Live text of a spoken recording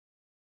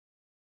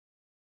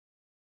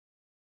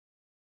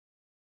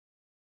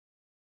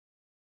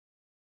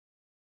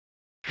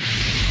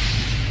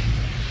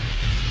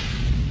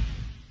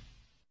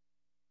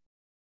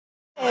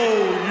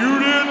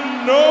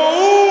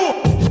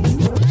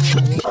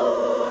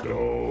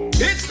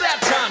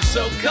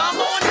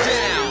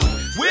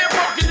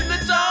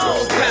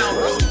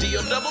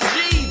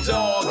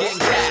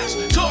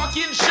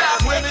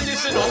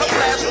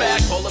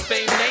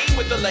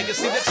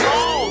legacy that's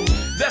long.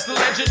 That's the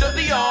legend of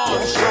the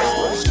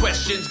Armstrongs.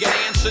 Questions get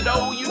answered,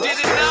 oh, you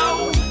didn't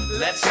know?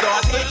 Let's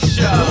start the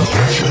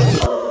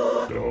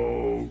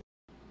show.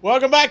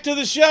 Welcome back to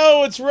the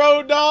show. It's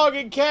Road Dogg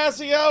and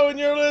Cassio, and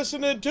you're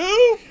listening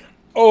to...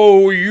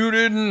 Oh, you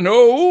didn't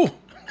know?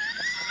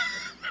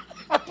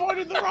 I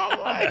pointed the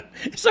wrong way.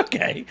 It's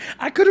okay.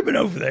 I could have been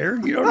over there.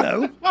 You don't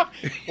know.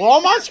 Well,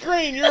 on my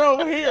screen, you're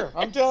over here.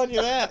 I'm telling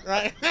you that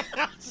right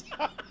now.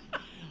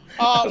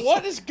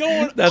 What is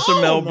going on? That's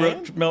a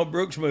Mel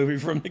Brooks movie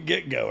from the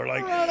get-go.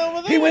 Like, right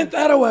over there. He went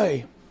that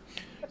way.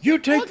 You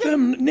take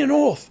them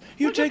north.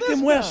 You take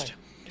them west.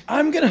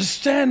 I'm going to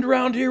stand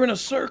around here in a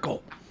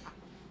circle.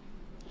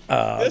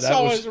 This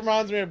always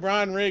reminds me of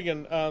Brian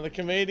Regan, the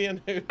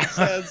comedian who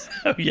says,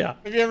 oh, yeah.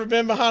 Have you ever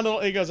been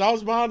he goes, I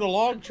was behind a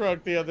log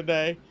truck the other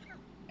day,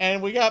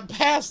 and we got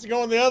passed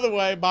going the other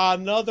way by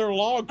another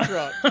log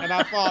truck. And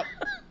I thought,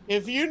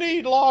 if you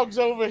need logs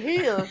over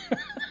here,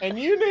 and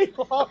you need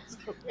logs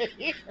over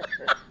here,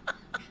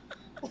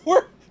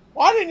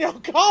 why didn't y'all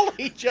call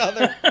each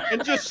other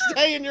and just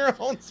stay in your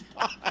own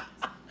spot?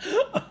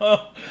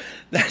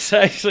 That's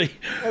actually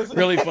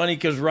really funny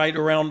because right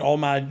around all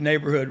my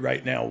neighborhood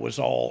right now is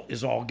all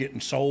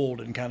getting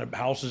sold and kind of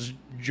houses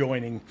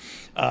joining,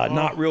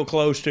 not real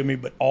close to me,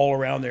 but all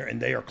around there, and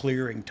they are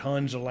clearing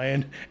tons of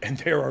land, and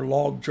there are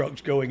log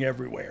trucks going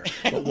everywhere.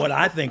 But what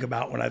I think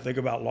about when I think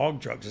about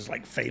log trucks is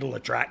like Fatal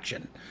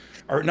Attraction.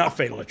 Or not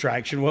Fatal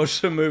Attraction.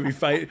 What's the movie?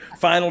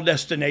 Final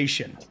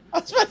Destination.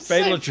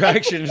 Fatal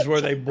Attraction is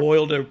where they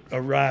boiled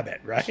a rabbit,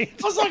 right?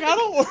 I was like, I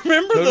don't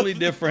remember totally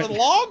different. The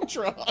log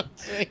truck.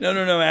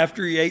 No.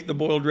 After he ate the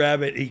boiled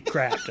rabbit, he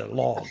cracked a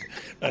log.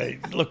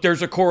 Look,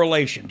 there's a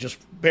correlation. Just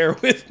bear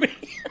with me.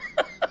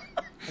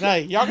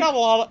 Hey, y'all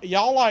got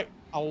y'all like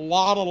a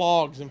lot of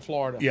logs in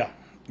Florida.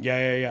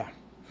 Yeah.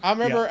 I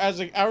remember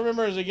as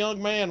a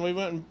young man, we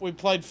went and we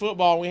played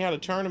football. We had a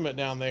tournament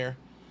down there.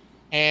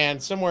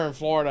 And somewhere in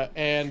Florida,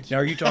 and now,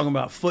 are you talking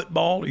about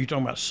football or are you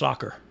talking about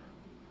soccer?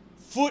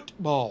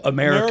 Football.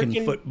 American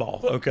football.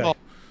 Okay.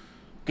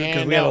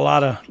 Because we had a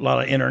lot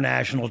of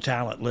international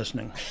talent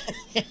listening.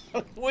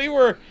 We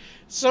were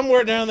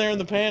somewhere down there in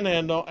the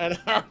Panhandle, and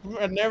I'll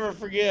never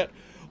forget,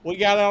 we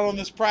got out on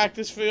this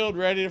practice field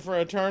ready for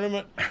a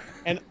tournament,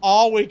 and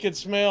all we could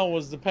smell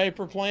was the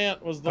paper plant.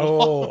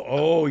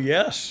 Oh,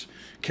 yes.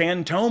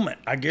 Cantonment.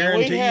 I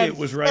guarantee you it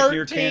was right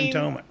near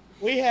Cantonment.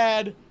 We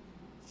had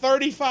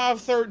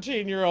 35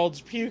 13-year-olds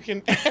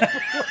puking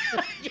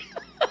everywhere,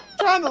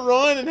 trying to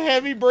run and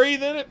heavy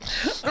breathe in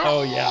it.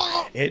 Oh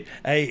yeah,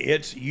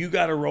 it's you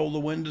got to roll the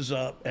windows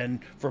up,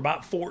 and for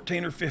about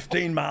 14 or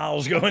 15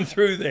 miles going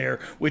through there,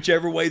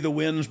 whichever way the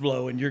wind's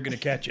blowing, you're going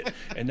to catch it.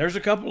 And there's a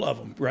couple of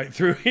them right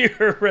through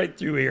here.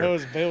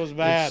 It was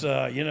bad.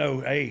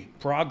 It's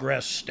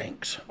progress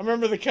stinks. I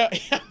remember the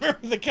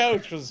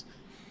coach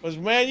was,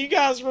 man, you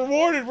guys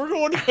rewarded. We're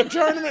going to a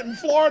tournament in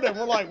Florida. And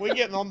we're like, we're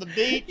getting on the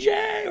beach.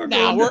 Yeah,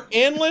 we're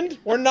inland.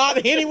 We're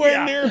not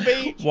anywhere near a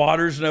beach.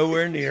 Water's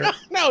nowhere near.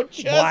 No,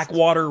 just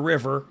Blackwater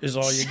River is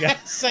all you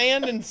got.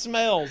 Sand and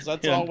smells.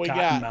 That's all we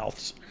got.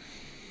 Cottonmouths.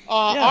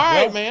 All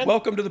right, man.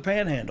 Welcome to the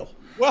Panhandle.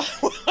 Well,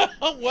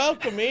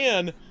 welcome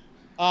in.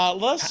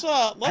 Let's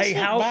hey,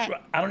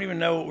 back. I don't even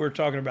know what we're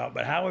talking about,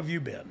 but how have you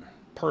been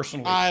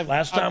personally?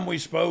 Last time we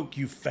spoke,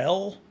 you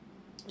fell.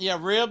 Yeah,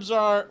 ribs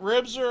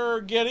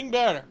are getting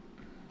better.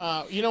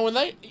 When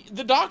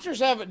the doctors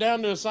have it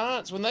down to a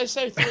science. When they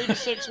say 3 to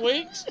 6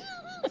 weeks,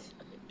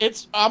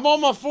 I'm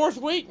on my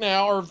 4th week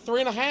now, or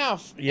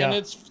 3.5, and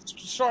it's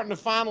starting to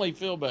finally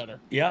feel better.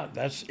 Yeah,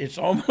 it's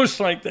almost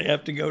like they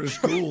have to go to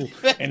school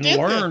and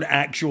learn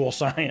actual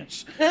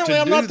science. Apparently,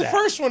 I'm not the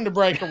first one to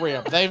break a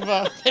rib. They've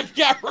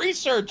got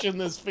research in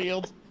this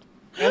field,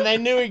 and they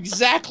knew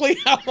exactly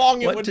how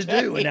long it would take. What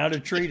to do and how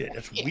to treat it.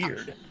 It's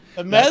weird.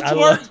 The meds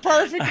worked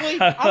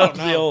perfectly. I don't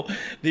know.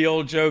 The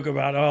old joke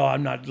about,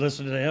 I'm not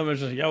listening to him.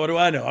 It's just, what do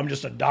I know? I'm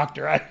just a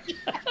doctor.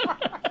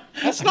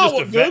 That's not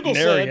what Google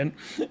said.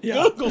 Yeah.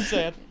 Google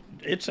said.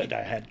 It said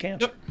I had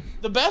cancer.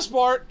 The best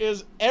part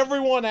is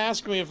everyone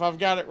asks me if I've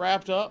got it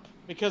wrapped up,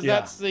 because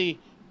that's the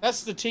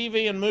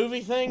TV and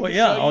movie thing. Well,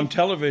 yeah, on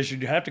television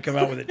you have to come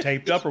out with it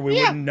taped up, or we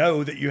wouldn't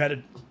know that you had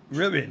a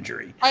rib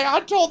injury. I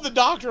told the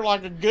doctor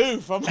like a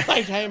goof. I'm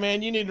like, hey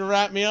man, you need to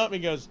wrap me up. He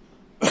goes,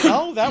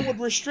 no, that would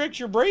restrict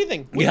your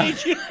breathing. We need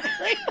you to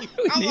breathe.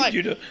 We need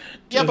you to.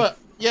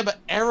 Yeah, but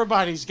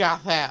everybody's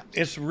got that.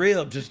 It's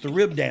ribs. It's the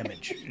rib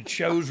damage. It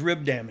shows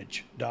rib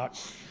damage, Doc.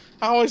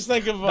 I always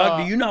think of...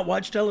 Doc, do you not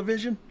watch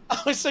television? I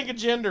always think of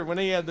Gender when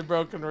he had the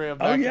broken rib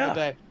back in the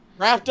day.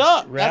 Wrapped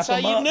up. That's how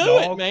you knew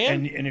it,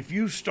 man. And if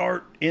you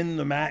start in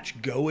the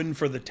match going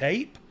for the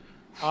tape,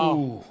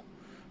 now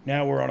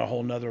we're on a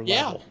whole nother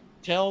level.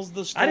 Tells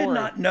the story. I did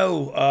not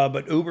know,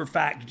 but Uber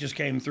Fact just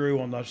came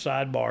through on the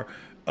sidebar.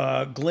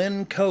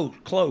 Glenn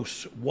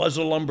Close was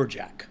a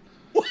lumberjack.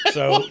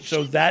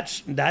 So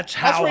that's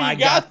how I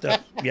got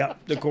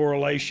the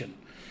correlation.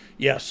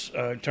 Yes,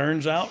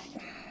 turns out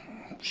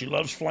she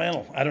loves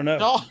flannel. I don't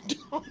know.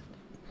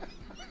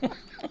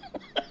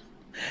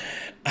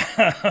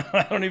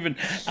 I don't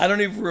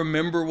even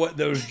remember what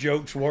those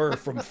jokes were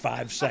from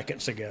 5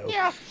 seconds ago.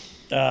 Yeah.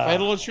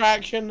 Fatal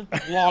Attraction,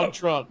 log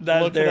truck.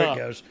 Look There it it up.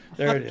 goes.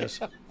 There it is.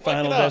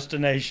 Final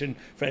Destination,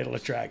 Fatal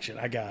Attraction.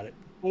 I got it.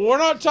 Well, we're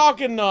not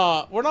talking.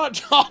 We're not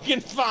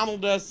talking Final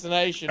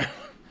Destination.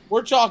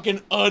 We're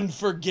talking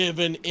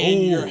Unforgiven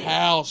in your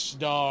house,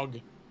 dog.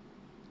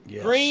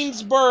 Yes.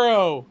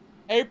 Greensboro,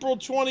 April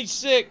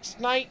 26,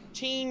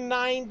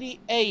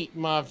 1998,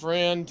 my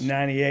friend.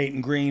 98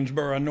 in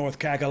Greensboro, North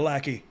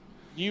Kakalaki.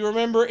 Do you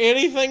remember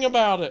anything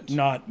about it?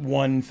 Not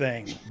one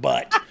thing.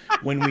 But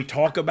when we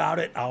talk about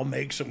it, I'll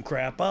make some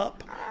crap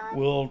up.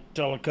 We'll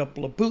tell a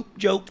couple of poop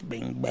jokes.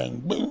 Bing,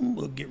 bang, boom.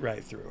 We'll get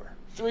right through her.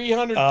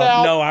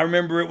 300,000. No, I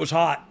remember it was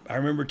hot. I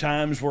remember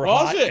times were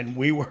hot, it? and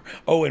we were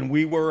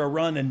a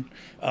running.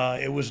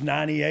 It was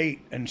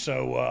 98, and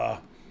so. Oh,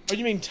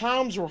 you mean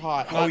times were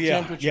hot, not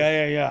temperature?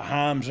 Yeah.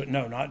 Himes,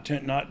 no, not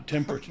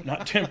tempers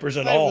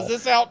at Hey, all. was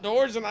this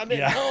outdoors and I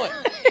didn't know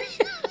it?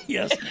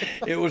 Yes,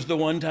 it was the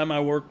one time I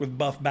worked with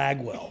Buff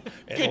Bagwell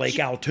at Lake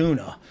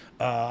Altoona,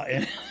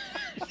 and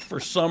for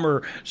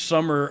summer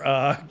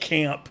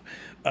camp.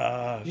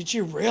 Did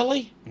you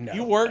really? No,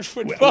 You worked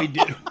for we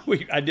did.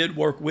 I did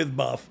work with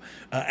Buff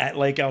at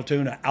Lake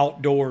Altoona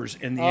outdoors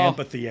in the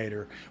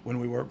amphitheater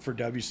when we worked for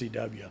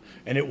WCW,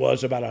 and it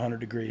was about 100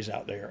 degrees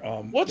out there.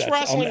 What's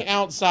wrestling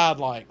outside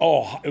like?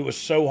 Oh, it was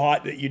so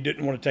hot that you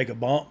didn't want to take a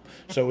bump,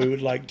 so we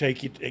would like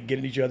get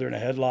each other in a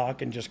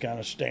headlock and just kind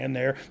of stand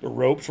there. The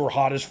ropes were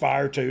hot as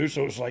fire too,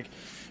 so it was like,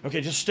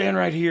 okay, just stand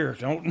right here.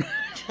 Don't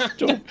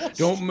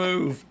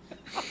move.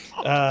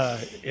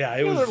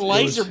 It was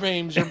laser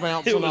beams are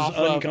bouncing it was off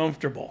of.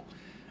 uncomfortable.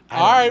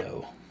 All right.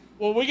 Know.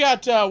 Well, we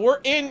got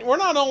we're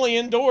not only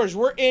indoors,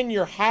 we're in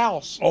your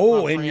house.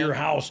 Oh, my in friend. your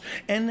house,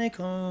 and they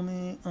call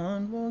me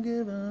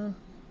Unforgiven.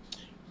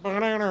 By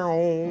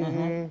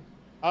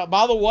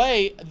the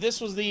way, this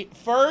was the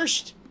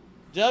first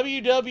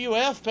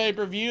WWF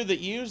pay-per-view that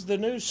used the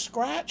new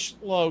Scratch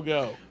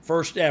logo.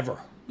 First ever.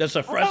 That's the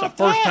about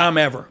first that? time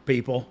ever,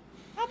 people.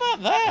 How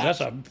about that?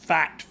 That's a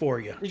fact for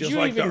you. Did Just you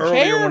like the even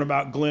earlier care? one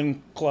about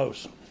Glenn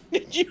Close.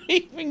 Did you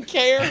even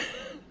care?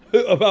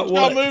 About I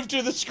what? moved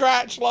to the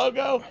Scratch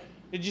logo.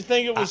 Did you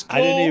think it was cool?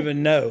 I didn't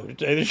even know. To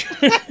tell you the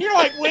truth. You're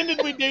like, when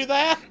did we do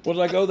that? Was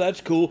like, oh,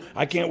 that's cool.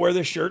 I can't wear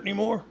this shirt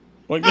anymore.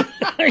 Like, do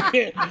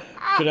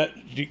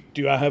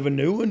I have a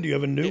new one? Do you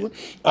have a new one?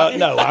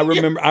 No,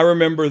 I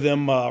remember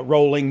them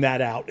rolling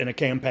that out in a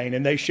campaign,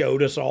 and they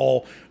showed us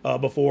all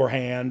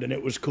beforehand, and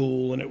it was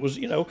cool, and it was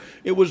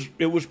it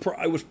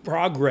was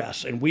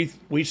progress, and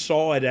we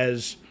saw it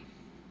as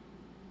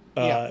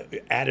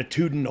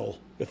attitudinal,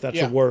 if that's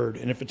a word,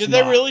 and if it's Did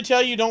not, they really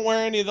tell you don't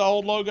wear any of the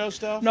old logo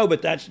stuff? No,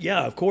 but that's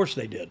of course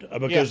they did,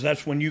 because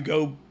that's when you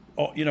go.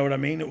 You know what I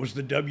mean? It was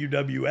the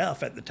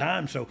WWF at the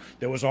time, so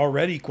there was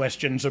already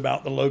questions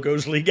about the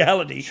logo's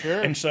legality,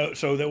 and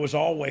so there was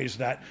always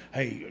that.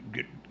 Hey,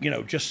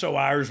 just so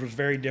ours was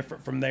very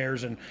different from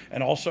theirs, and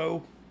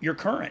also you're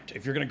current.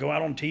 If you're going to go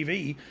out on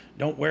TV,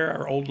 don't wear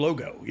our old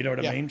logo. You know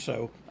what I mean?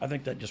 So I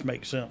think that just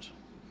makes sense.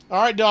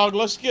 All right, dog.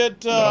 Let's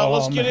get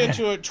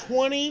into it.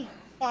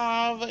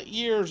 25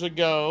 years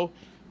ago,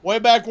 way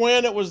back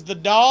when it was the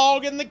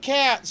Dog and the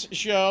Cats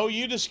show,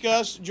 you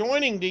discussed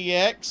joining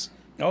DX.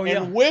 Oh,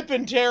 yeah. And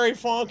whipping Terry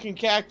Funk and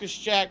Cactus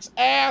Jack's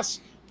ass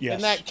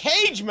in that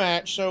cage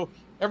match. So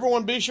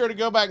everyone be sure to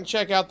go back and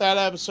check out that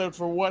episode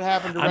for what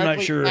happened directly I'm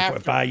not sure after.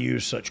 if I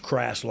used such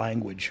crass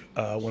language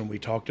when we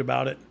talked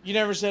about it. You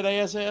never said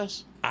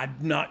ASS? I'm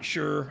not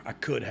sure. I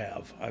could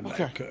have. I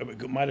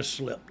might have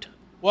slipped.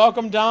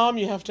 Welcome, Dom.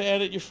 You have to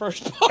edit your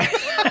first part.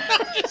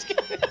 I'm just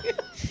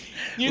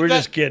kidding. We're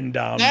just kidding,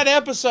 Dom. That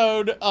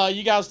episode,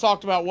 you guys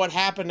talked about what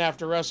happened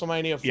after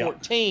WrestleMania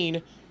 14.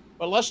 Yeah.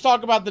 But let's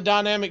talk about the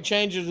dynamic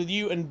changes with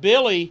you and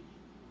Billy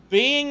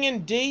being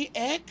in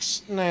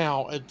DX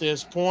now at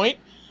this point.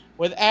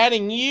 With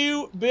adding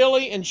you,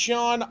 Billy, and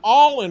Sean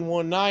all in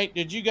one night,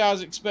 did you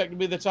guys expect to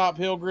be the top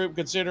heel group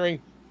considering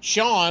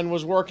Sean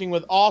was working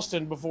with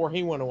Austin before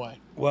he went away?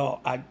 Well,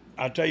 I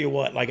tell you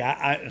what, like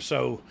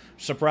so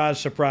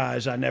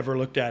surprise, I never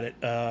looked at it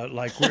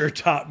like we're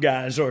top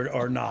guys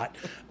or not.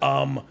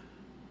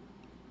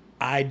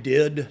 I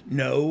did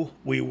know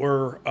we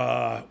were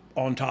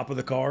on top of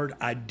the card.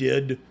 I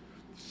did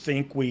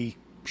think we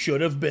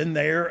should have been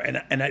there,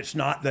 and it's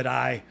not that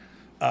I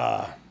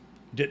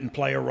didn't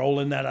play a role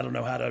in that. I don't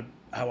know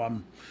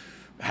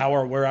how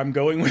or where I'm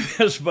going with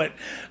this, but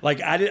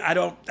like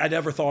I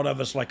never thought of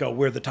us like, oh,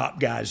 we're the top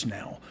guys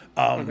now.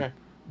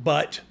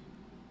 But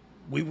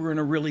we were in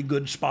a really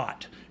good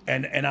spot.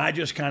 And I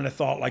just kind of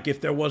thought, like,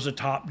 if there was a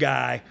top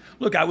guy,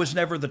 look, I was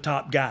never the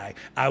top guy.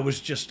 I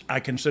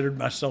considered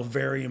myself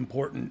very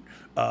important.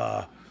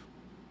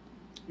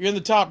 You're in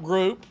the top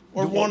group,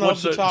 or one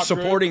of the top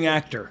supporting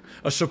actor,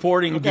 a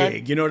supporting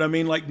gig. You know what I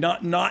mean? Like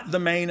not the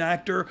main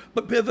actor,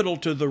 but pivotal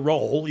to the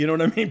role. You know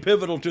what I mean?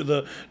 Pivotal to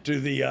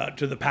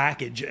the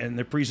package and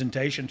the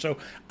presentation. So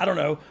I don't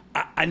know.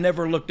 I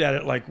never looked at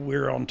it like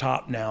we're on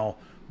top now,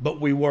 but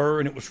we were,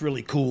 and it was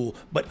really cool.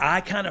 But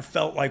I kind of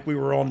felt like we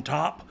were on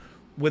top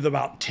with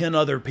about 10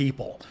 other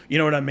people. You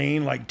know what I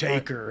mean? Like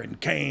Taker and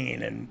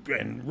Kane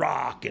and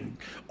Rock and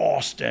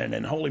Austin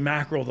and holy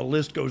mackerel, the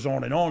list goes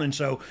on. And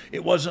so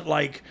it wasn't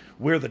like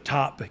we're the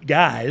top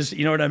guys.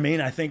 You know what I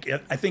mean? I think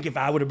if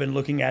I would have been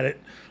looking at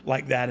it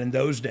like that in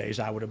those days,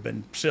 I would have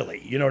been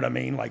silly. You know what I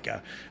mean? Like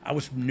I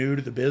was new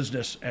to the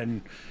business,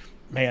 and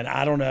man,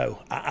 I don't know.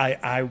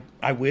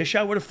 I wish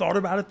I would have thought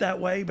about it that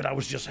way, but I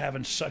was just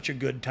having such a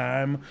good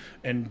time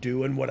and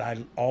doing what I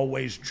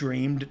always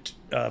dreamed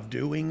of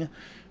doing.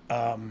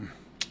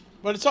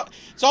 But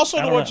it's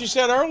also to what you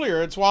said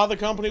earlier. It's why the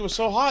company was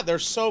so hot.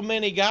 There's so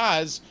many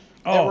guys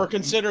that were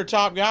considered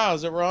top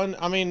guys that were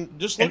I mean,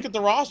 just look at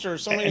the roster.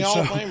 So many Hall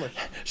of Famers.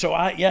 So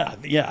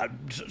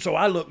So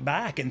I look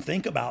back and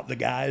think about the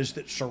guys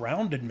that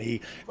surrounded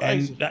me,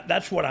 Crazy. and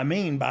that's what I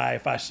mean by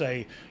if I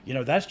say,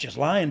 that's just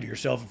lying to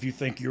yourself if you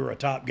think you're a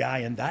top guy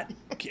in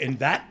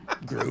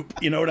that group.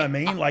 You know what I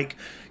mean? Like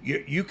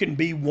you can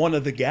be one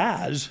of the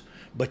guys,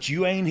 but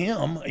you ain't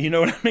him. You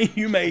know what I mean?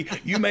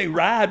 You may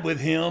ride with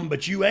him,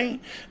 but you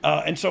ain't.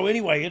 And so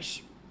anyway,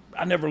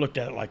 I never looked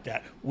at it like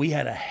that. We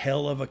had a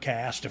hell of a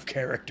cast of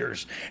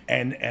characters,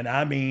 and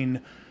I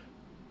mean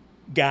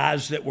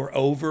guys that were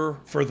over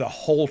for the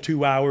whole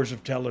 2 hours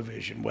of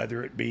television,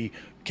 whether it be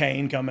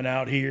Kane coming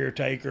out here,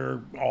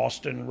 Taker,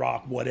 Austin,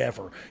 Rock,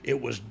 whatever. It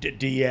was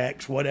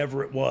DX,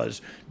 whatever it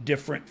was,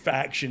 different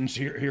factions.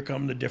 Here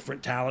come the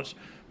different talents.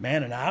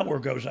 Man, an hour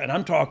goes, and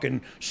I'm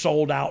talking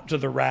sold out to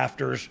the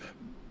rafters,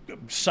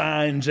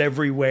 signs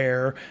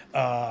everywhere.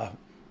 I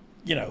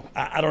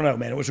don't know,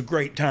 man. It was a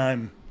great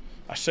time.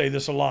 I say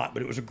this a lot,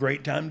 but it was a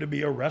great time to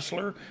be a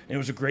wrestler, and it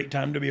was a great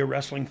time to be a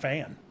wrestling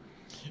fan.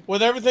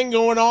 With everything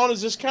going on,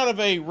 is this kind of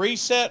a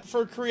reset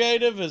for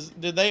creative?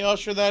 Did they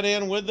usher that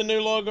in with the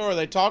new logo? Are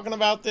they talking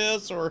about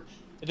this, or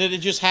did it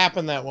just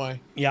happen that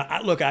way? Yeah,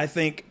 I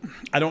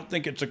don't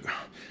think it's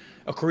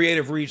a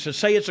creative reset.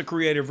 Say it's a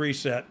creative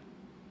reset.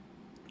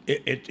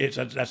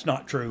 That's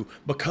not true,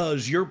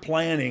 because you're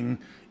planning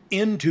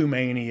into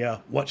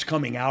Mania what's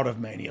coming out of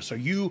Mania. So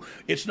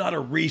it's not a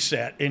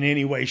reset in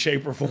any way,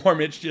 shape, or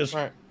form. It's just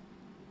right.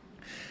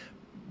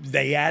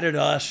 They added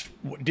us.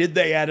 Did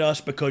they add us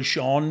because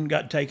Shawn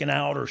got taken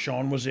out or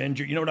Shawn was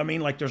injured? You know what I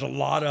mean? Like there's a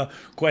lot of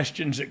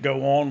questions that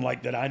go on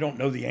like that I don't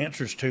know the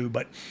answers to.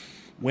 But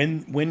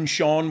when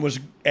Shawn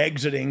was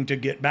exiting to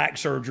get back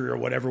surgery or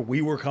whatever,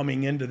 we were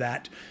coming into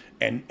that,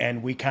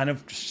 and we kind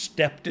of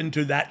stepped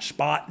into that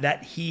spot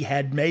that he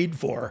had made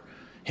for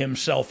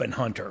himself and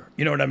Hunter.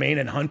 You know what I mean?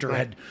 And Hunter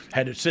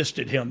had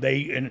assisted him.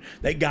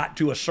 They got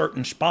to a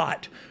certain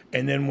spot,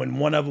 and then when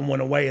one of them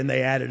went away and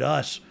they added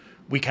us,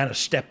 we kind of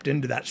stepped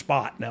into that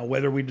spot. Now,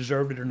 whether we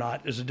deserved it or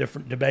not is a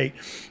different debate.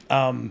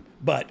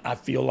 But I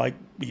feel like,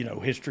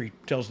 history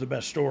tells the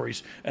best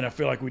stories, and I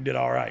feel like we did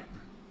all right.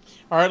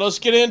 All right, let's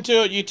get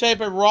into it. You tape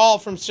a Raw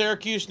from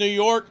Syracuse, New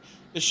York.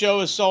 The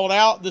show is sold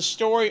out. The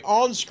story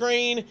on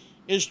screen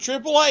is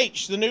Triple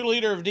H, the new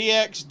leader of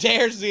DX,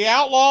 dares the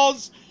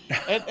Outlaws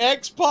and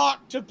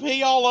X-Pac to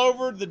pee all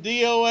over the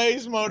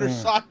DOA's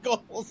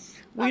motorcycles.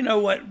 We know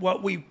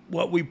what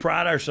we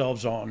pride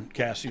ourselves on,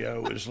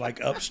 Cassio, is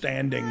like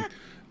upstanding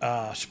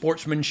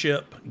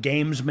sportsmanship,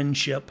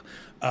 gamesmanship,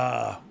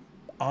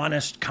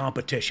 honest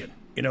competition.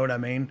 You know what I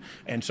mean?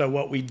 And so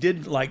what we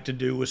didn't like to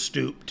do was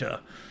stoop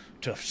to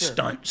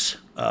stunts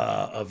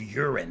of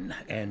urine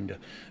and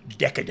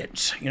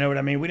decadence. You know what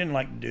I mean? We didn't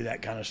like to do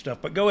that kind of stuff.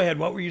 But go ahead.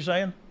 What were you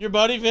saying? Your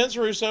buddy Vince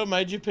Russo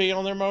made you pee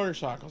on their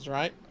motorcycles,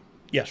 right?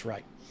 Yes,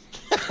 right.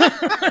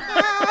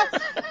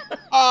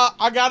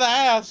 I got to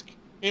ask.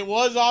 It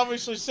was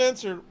obviously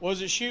censored.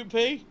 Was it shoot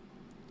pee?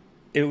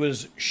 It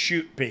was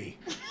shoot pee,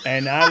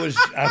 and I was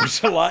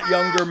a lot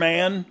younger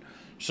man,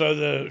 so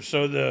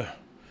the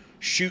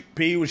shoot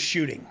pee was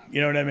shooting.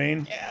 You know what I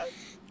mean?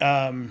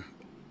 Yeah.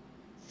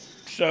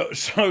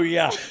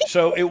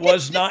 So it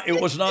was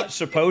not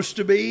supposed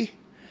to be,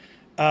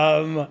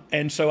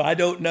 and so I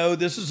don't know.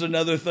 This is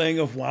another thing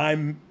of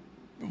why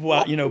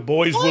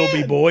boys will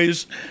be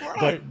boys,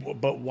 right.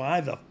 but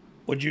why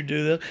would you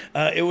do this?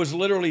 It was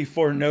literally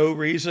for no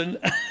reason.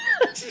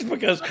 Just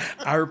because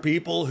our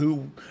people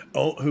who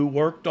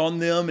worked on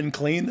them and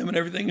cleaned them and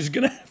everything is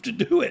going to have to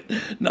do it.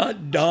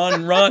 Not Don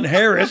and Ron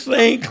Harris.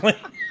 They ain't clean.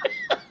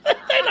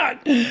 They're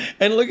not.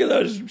 And look at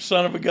those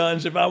son of a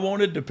guns. If I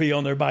wanted to pee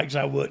on their bikes,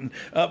 I wouldn't.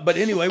 But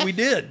anyway, we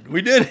did.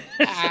 We did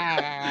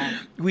it.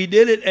 We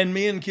did it, and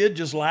me and Kid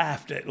just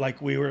laughed at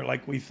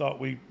we thought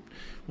we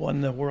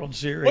won the World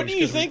Series. What do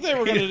you think they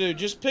were going to do?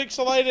 Just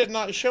pixelate it and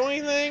not show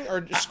anything,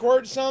 or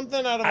squirt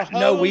something out of a hose?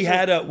 No, we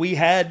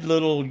had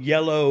little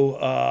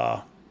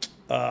yellow,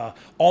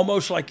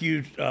 almost like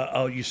you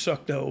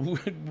suck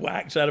the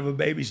wax out of a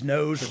baby's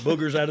nose or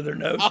boogers out of their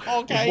nose.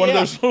 Okay, one of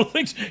those little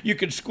things you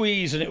could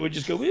squeeze and it would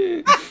just go.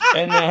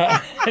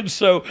 And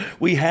so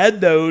we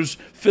had those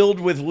filled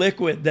with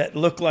liquid that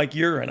looked like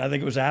urine. I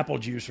think it was apple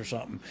juice or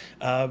something.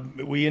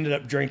 We ended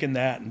up drinking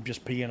that and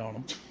just peeing on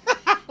them.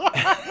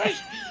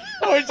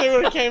 I wish they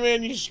would have came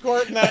in, you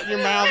squirting that in your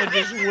mouth and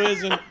just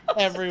whizzing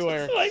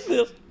everywhere. Like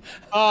this.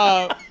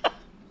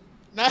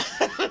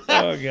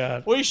 Oh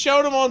God. We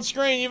showed them on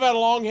screen. You've had a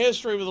long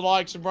history with the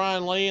likes of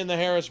Brian Lee and the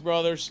Harris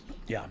brothers.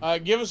 Yeah.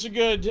 Give us a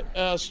good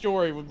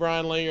story with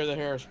Brian Lee or the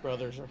Harris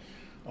brothers.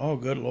 Oh,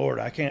 good Lord.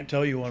 I can't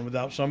tell you one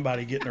without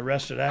somebody getting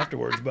arrested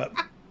afterwards. But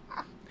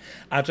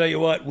I tell you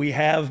what, we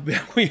have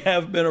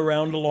been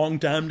around a long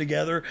time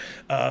together,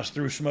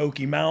 through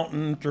Smoky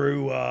Mountain,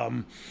 through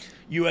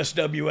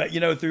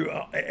USWA, through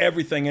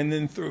everything, and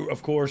then through,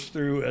 of course,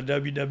 through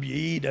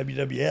WWE,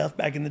 WWF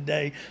back in the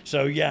day.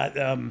 So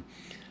yeah,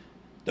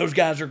 those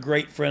guys are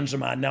great friends of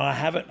mine. Now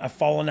I've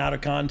fallen out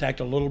of contact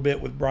a little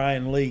bit with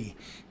Brian Lee,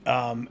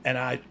 and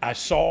I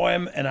saw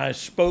him and I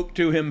spoke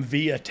to him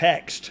via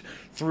text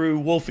through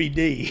Wolfie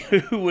D,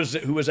 who was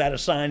at a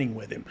signing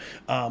with him.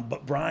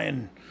 But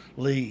Brian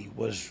Lee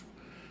was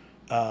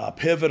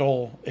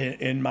pivotal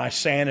in my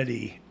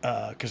sanity,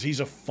 because he's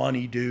a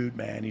funny dude,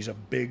 man. He's a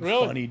big,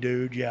 funny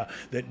dude,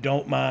 that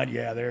don't mind.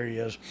 Yeah, there he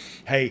is.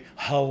 Hey,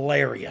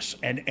 hilarious,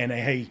 and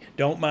hey,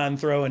 don't mind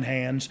throwing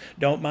hands,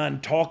 don't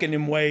mind talking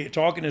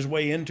his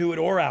way into it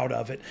or out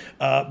of it.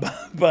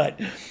 But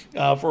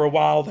for a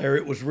while there,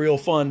 it was real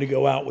fun to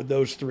go out with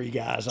those three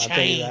guys. I'll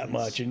tell you that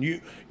much.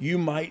 And you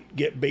might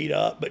get beat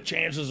up, but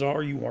chances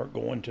are you weren't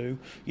going to.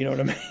 You know what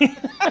I mean?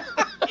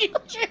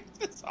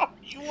 Chances are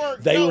you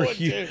weren't They going were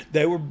to.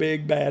 they were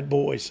big bad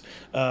boys,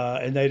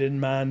 and they didn't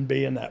mind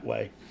being that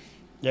way.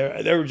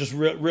 They were just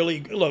really,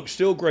 look,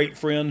 still great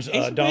friends.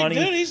 He's a Donnie,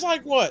 big dude. He's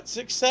like what,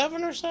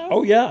 6'7" or so?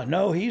 oh yeah,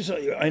 no, he was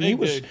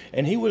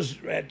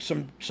dude. at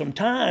some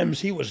times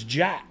he was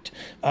jacked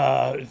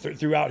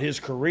throughout his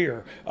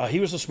career. He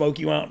was a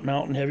Smoky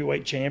Mountain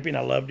heavyweight champion.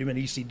 I loved him in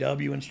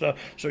ECW and stuff.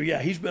 So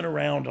yeah, he's been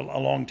around a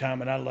long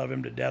time, and I love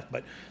him to death.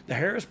 But the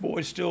Harris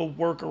boys still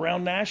work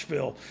around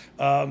Nashville.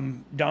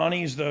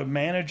 Donnie's the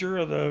manager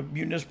of the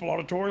Municipal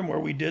Auditorium where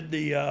we did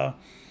the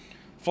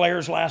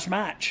Flair's last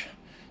match.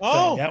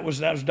 Oh, That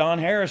was Don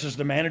Harris is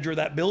the manager of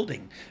that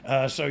building.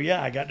 So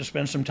yeah, I got to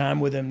spend some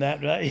time with him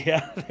that day.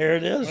 Yeah, there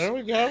it is. there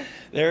we go.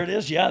 There it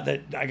is. Yeah,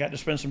 that I got to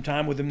spend some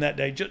time with him that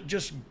day.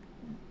 Just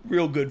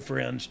real good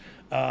friends.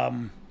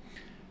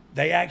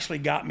 They actually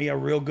got me a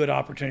real good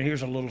opportunity.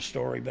 Here's a little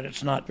story, but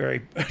it's not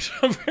very, it's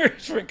kind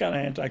of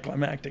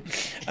anticlimactic.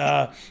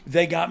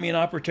 They got me an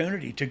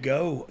opportunity to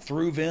go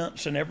through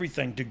Vince and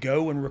everything to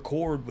go and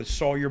record with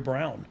Sawyer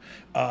Brown.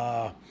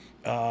 Mark,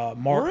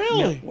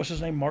 Really? what's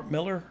his name? Mark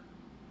Miller.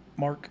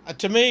 Mark.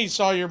 To me,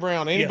 Sawyer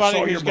Brown. Anybody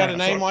Sawyer who's got a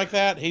Brown. name like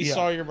that, he's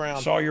Sawyer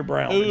Brown. Sawyer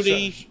Brown.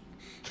 Hootie,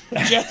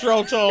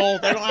 Jethro Tull.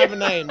 They don't have a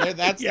name.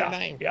 That's Yeah, their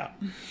name. yeah.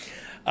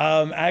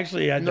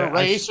 Actually, The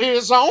race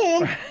is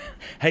on.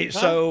 Hey,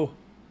 so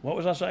what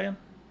was I saying?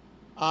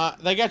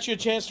 They got you a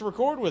chance to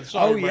record with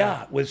Sawyer Brown.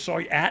 Yeah, with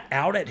Sawyer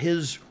out at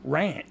his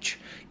ranch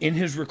in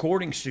his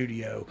recording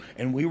studio,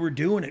 and we were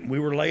doing it. And we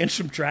were laying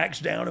some tracks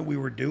down, and we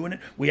were doing it.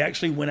 We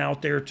actually went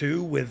out there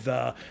too with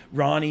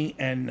Ronnie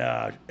and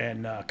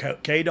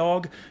K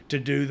Dog to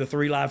do the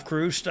 3 Live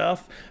Crew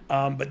stuff.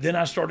 But then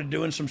I started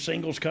doing some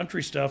singles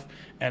country stuff,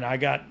 and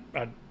I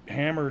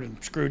hammered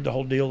and screwed the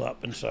whole deal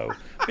up. And so,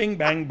 bing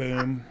bang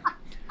boom,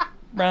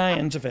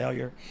 Brian's a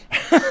failure.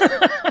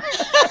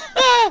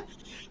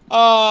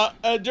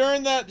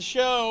 During that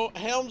show,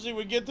 Helmsy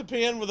would get the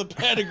pin with a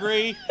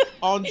pedigree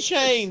on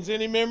chains.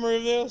 Any memory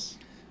of this?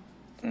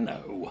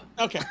 No.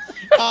 Okay.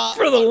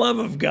 For the love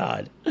of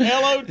God.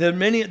 Hello.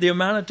 The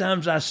amount of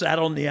times I sat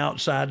on the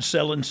outside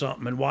selling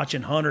something and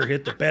watching Hunter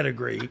hit the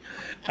pedigree.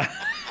 They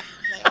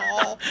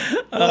all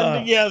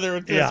blend together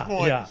at this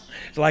point. Yeah.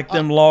 It's like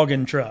them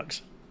logging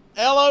trucks.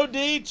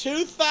 LOD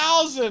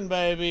 2000,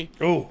 baby.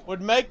 Ooh.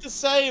 Would make the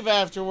save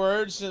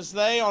afterwards since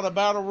they on a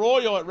battle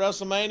royal at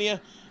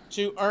WrestleMania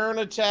to earn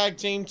a tag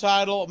team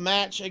title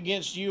match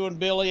against you and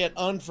Billy at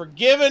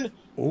Unforgiven.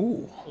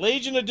 Ooh.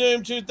 Legion of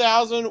Doom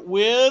 2000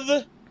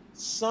 with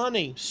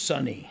Sonny.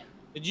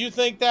 Did you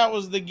think that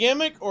was the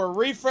gimmick or a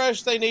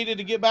refresh they needed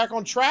to get back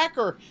on track,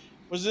 or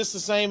was this the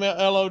same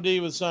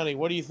LOD with Sonny?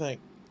 What do you think?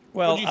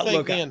 Well, what do you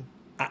think then?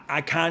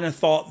 I kind of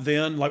thought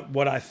then like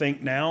what I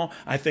think now.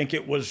 I think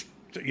it was,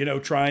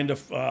 trying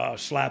to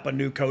slap a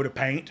new coat of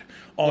paint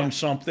on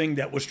something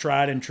that was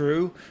tried and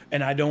true,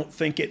 and I don't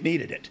think it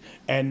needed it.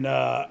 And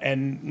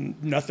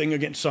nothing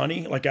against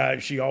Sonny.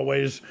 Like she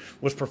always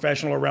was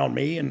professional around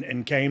me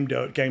and came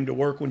to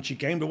work when she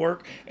came to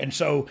work. And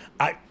so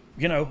I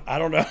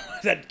don't know.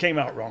 That came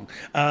out wrong.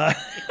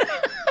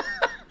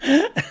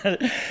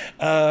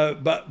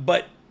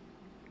 But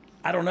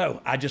I don't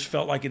know. I just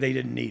felt like they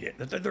didn't need it.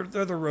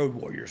 They're the Road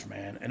Warriors,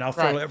 man, and I'll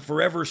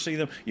forever see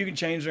them. You can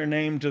change their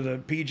name to the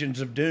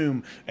Pigeons of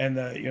Doom and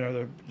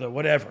the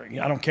whatever.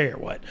 I don't care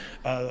what.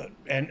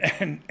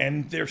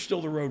 And they're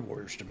still the Road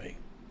Warriors to me.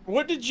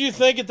 What did you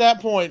think at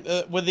that point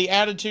with the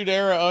Attitude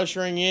Era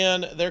ushering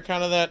in? They're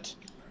kind of that,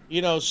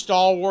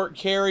 stalwart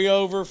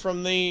carryover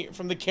from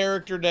the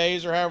character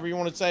days, or however you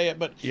want to say it.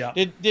 But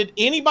did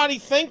anybody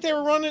think they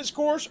were running its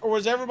course, or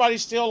was everybody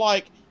still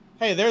like,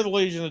 hey, they're the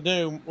Legion of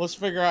Doom, let's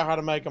figure out how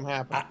to make them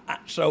happen?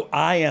 So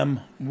I am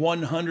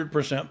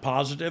 100%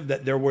 positive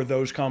that there were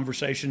those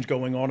conversations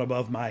going on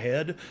above my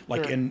head,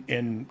 like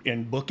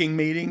in booking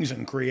meetings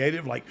and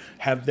creative. Like,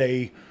 have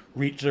they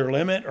reach their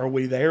limit? Are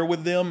we there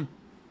with them?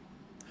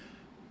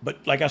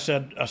 But like I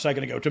said a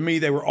second ago, to me,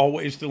 they were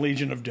always the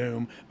Legion of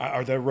Doom,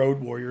 or the Road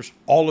Warriors,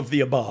 all of the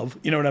above,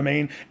 you know what I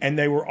mean? And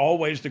they were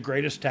always the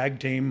greatest tag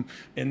team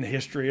in the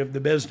history of the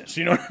business,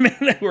 you know what I mean?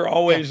 They were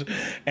always,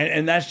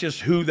 and that's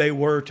just who they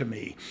were to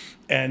me.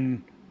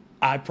 And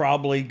I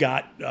probably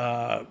got,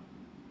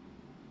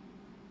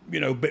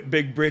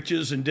 big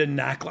britches and didn't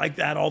act like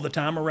that all the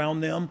time around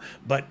them,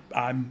 but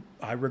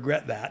I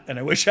regret that, and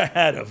I wish I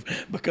had of,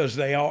 because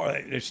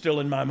they're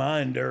still in my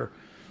mind. They're,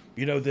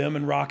 them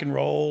and rock and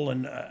roll,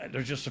 and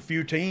there's just a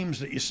few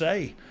teams that you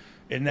say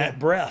in that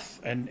breath,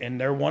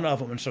 and they're one of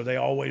them, and so they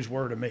always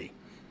were to me.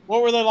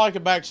 What were they like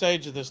at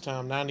backstage at this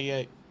time,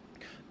 98?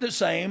 The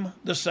same.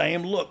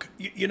 Look,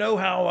 you know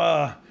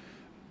how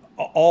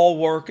all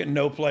work and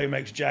no play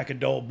makes Jack a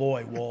dull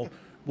boy.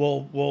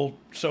 Well,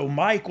 so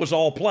Mike was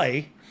all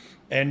play,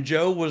 and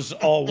Joe was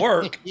all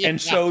work, and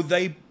so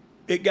they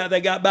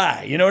got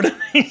by. You know what I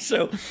mean?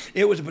 So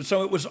it was,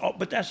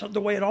 but that's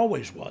the way it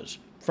always was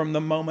from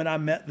the moment I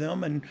met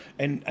them, and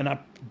I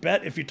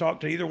bet if you talk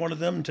to either one of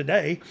them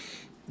today,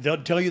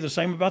 they'll tell you the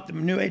same about the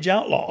New Age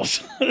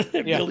Outlaws.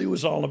 It really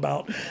was all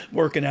about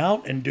working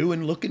out and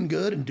looking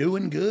good and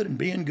doing good and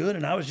being good,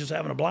 and I was just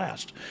having a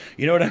blast.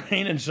 You know what I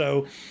mean? And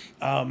so,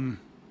 Mike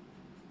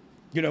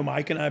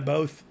and I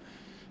both,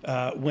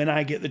 when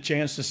I get the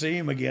chance to see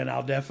him again,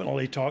 I'll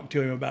definitely talk to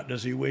him about,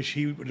 does he wish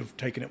he would have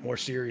taken it more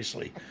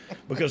seriously?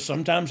 Because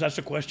sometimes that's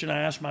a question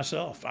I ask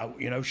myself.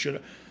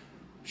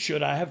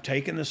 Should I have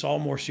taken this all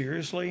more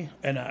seriously?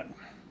 And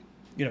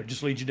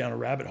just leads you down a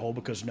rabbit hole,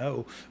 because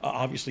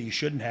obviously you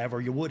shouldn't have,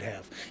 or you would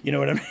have. You know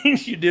what I mean?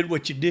 You did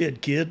what you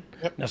did, kid.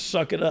 Yep. Now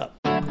suck it up.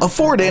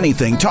 Afford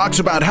Anything talks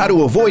about how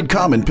to avoid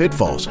common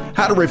pitfalls,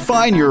 how to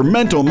refine your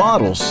mental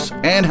models,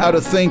 and how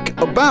to think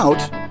about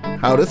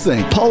how to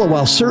think. Paula,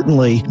 while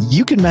certainly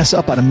you can mess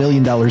up on $1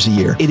 million a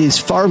year, it is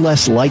far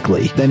less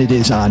likely than it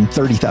is on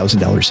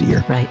 $30,000 a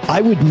year. Right.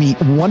 I would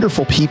meet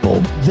wonderful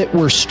people that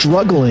were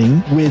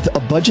struggling with a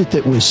budget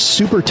that was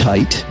super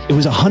tight. It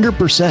was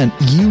 100%.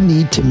 You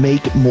need to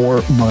make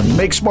more money.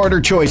 Make smarter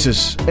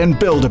choices and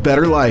build a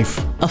better life.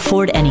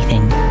 Afford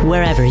Anything,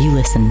 wherever you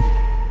listen.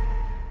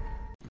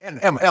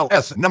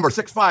 NMLS number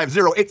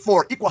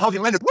 65084, equal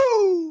housing lender.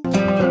 Woo!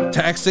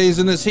 Tax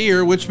season is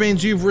here, which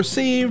means you've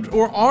received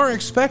or are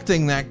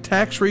expecting that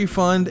tax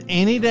refund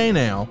any day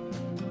now,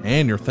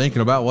 and you're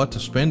thinking about what to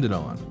spend it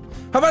on.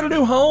 How about a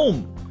new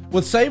home?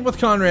 With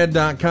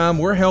SaveWithConrad.com,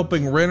 we're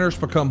helping renters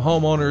become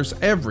homeowners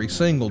every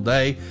single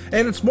day,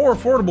 and it's more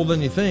affordable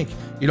than you think.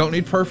 You don't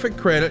need perfect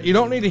credit. You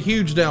don't need a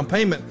huge down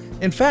payment.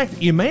 In fact,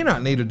 you may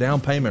not need a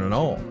down payment at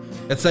all.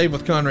 At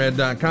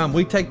SaveWithConrad.com,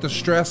 we take the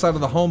stress out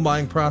of the home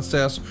buying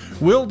process.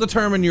 We'll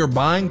determine your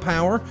buying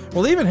power.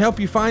 We'll even help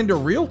you find a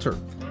realtor.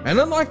 And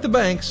unlike the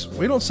banks,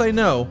 we don't say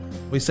no.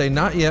 We say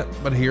not yet,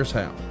 but here's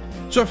how.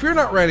 So if you're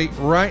not ready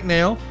right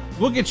now,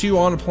 we'll get you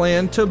on a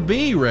plan to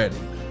be ready.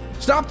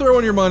 Stop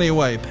throwing your money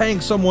away,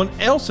 paying someone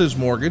else's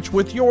mortgage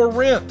with your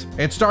rent,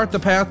 and start the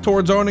path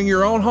towards owning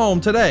your own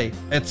home today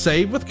at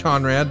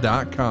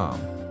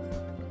SaveWithConrad.com.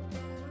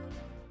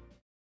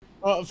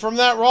 From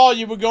that Raw,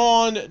 you would go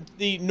on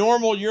the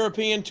normal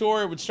European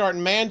tour. It would start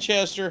in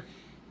Manchester.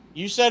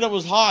 You said it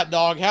was hot,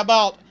 dog. How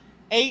about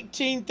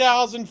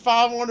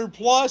 18,500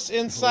 plus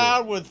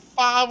inside with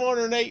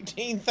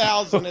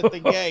 518,000 at the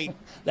gate?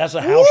 That's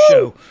a house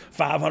show.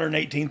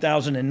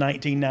 518,000 in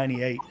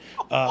 1998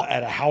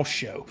 at a house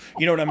show.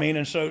 You know what I mean?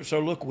 And so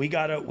look, we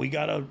got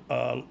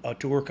a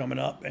tour coming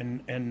up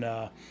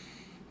and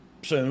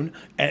soon,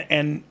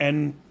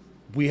 and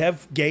we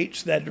have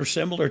gates that are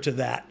similar to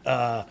that,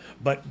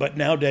 but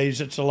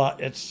nowadays it's a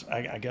lot. It's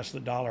I guess the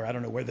dollar. I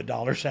don't know where the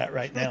dollar's at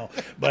right now,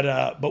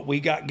 but we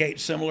got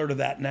gates similar to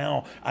that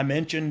now. I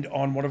mentioned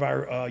on one of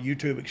our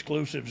YouTube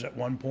exclusives at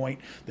one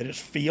point that it's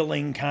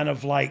feeling kind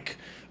of like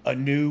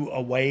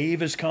a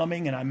wave is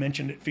coming, and I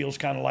mentioned it feels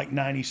kind of like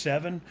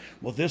 97.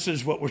 Well, this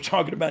is what we're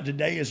talking about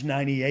today is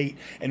 98,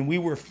 and we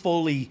were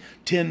fully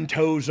 10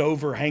 toes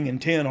over hanging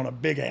 10 on a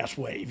big ass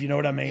wave. You know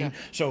what I mean? Yeah.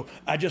 So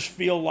I just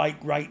feel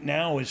like right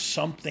now is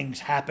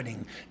something's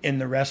happening in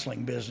the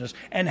wrestling business,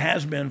 and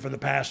has been for the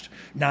past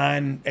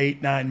 9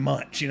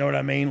 months. You know what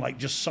I mean? Like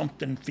just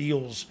something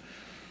feels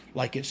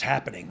like it's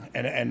happening,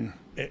 and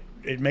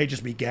it may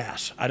just be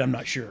gas. I'm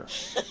not sure.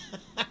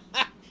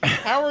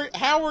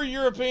 How were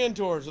European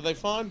tours? Are they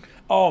fun?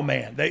 Oh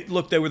man, they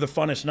were the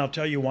funnest, and I'll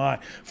tell you why.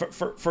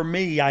 For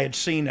me, I had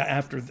seen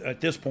at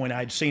this point I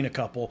had seen a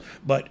couple,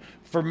 but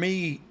for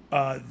me,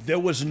 there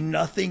was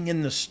nothing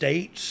in the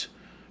States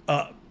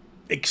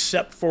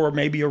except for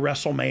maybe a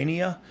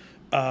WrestleMania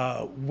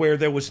where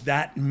there was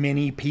that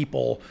many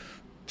people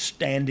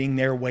standing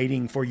there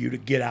waiting for you to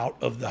get out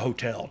of the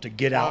hotel, to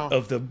get out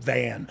of the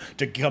van,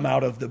 to come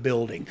out of the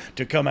building,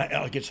 to come out.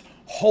 Like, it's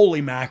holy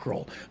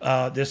mackerel.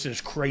 This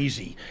is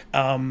crazy.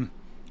 I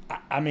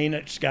mean,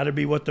 it's got to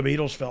be what the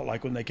Beatles felt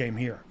like when they came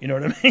here. You know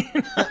what I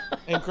mean?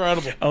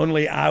 Incredible.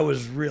 Only I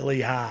was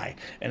really high,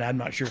 and I'm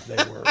not sure if they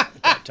were at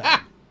that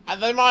time.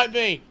 They might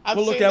be.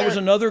 Well, look, that was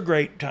another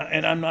great time,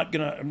 and I'm not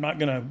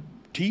gonna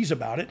tease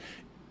about it.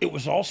 it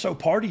was also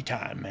party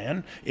time,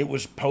 man. It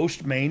was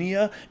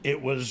post-Mania.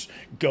 It was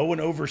going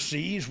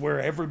overseas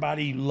where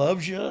everybody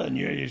loves you, and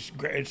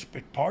it's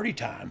party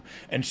time.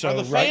 And so Are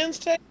the fans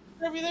taking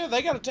care of you there?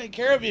 They got to take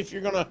care of you if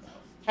you're going to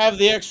have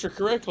the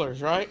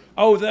extracurriculars, right?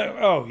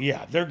 Oh,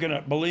 yeah. They're going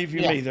to, believe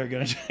you me, they're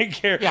going to take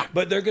care. Yeah.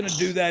 But they're going to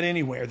do that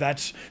anywhere.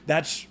 That's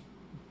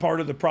part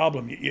of the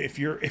problem. If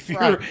you're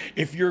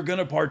going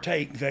to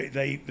partake,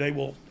 they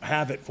will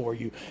have it for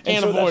you.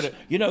 Can't avoid it.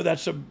 You know,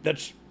 that's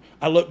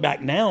I look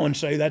back now and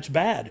say that's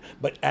bad.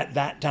 But at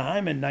that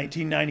time in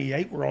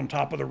 1998, we're on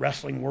top of the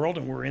wrestling world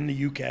and we're in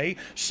the UK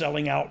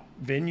selling out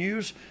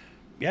venues.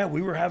 Yeah,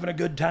 we were having a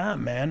good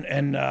time, man.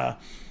 And I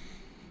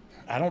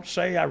don't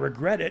say I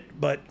regret it,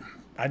 but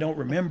I don't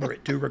remember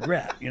it to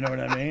regret. You know what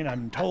I mean?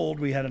 I'm told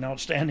we had an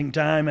outstanding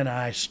time, and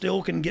I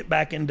still can get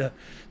back into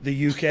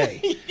the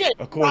UK,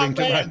 according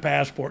to my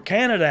passport.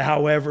 Canada,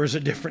 however, is a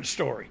different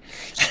story.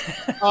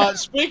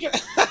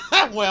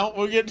 Well,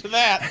 we'll get to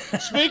that.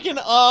 Speaking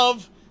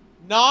of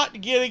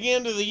not getting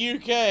into the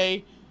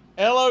UK,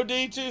 LOD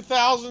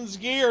 2000's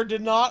gear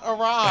did not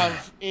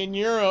arrive in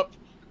Europe.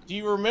 Do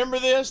you remember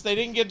this? They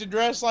didn't get to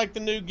dress like the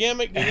new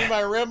gimmick. Did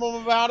anybody rib them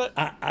about it?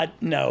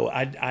 No,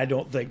 I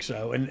don't think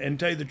so. And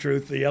tell you the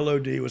truth, the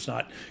LOD was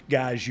not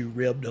guys you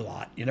ribbed a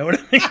lot. You know what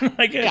I mean?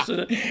 Like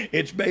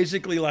it's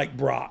basically like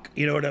Brock.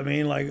 You know what I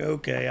mean? Like,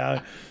 okay,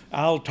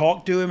 I'll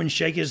talk to him and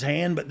shake his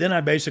hand, but then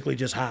I basically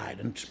just hide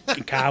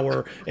and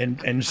cower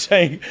and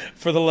say,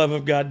 for the love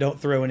of God, don't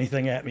throw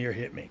anything at me or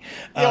hit me.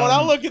 Yeah, when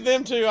I look at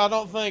them two, I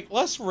don't think,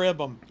 let's rib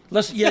them.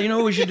 You know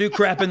what we should do?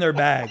 Crap in their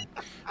bag.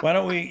 Why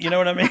don't we, you know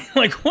what I mean?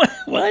 Like,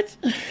 what?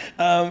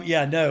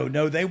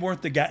 No, they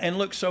weren't the guy. And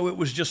look, so it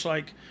was just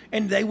like,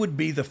 and they would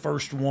be the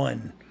first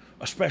one,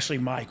 especially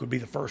Mike would be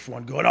the first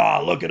one going,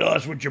 oh, look at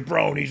us with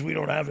jabronis. We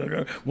don't have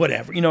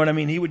whatever. You know what I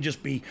mean? He would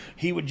just be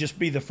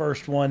the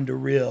first one to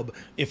rib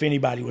if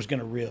anybody was going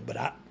to rib. But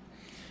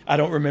I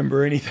don't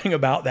remember anything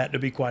about that, to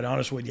be quite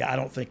honest with you. I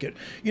don't think it,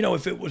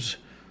 if it was,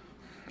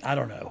 I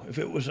don't know if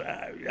it was.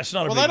 That's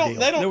not a big deal.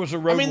 They don't. There was a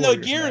Road I mean, Warriors,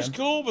 the gear is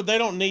cool, but they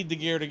don't need the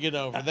gear to get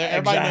over.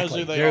 Everybody knows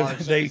who they are.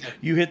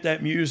 You hit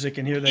that music,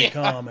 and here they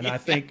come. And I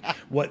think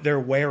what they're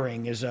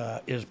wearing is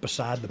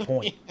beside the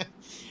point.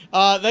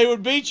 They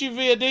would beat you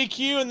via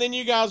DQ, and then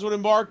you guys would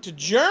embark to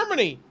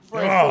Germany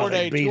for a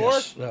 4-day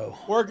tour,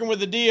 working with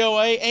the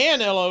DOA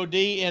and LOD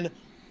in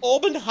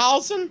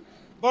Oberhausen,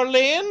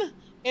 Berlin,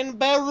 and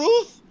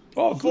Bayreuth,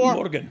 for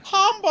Morgan,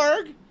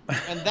 Hamburg,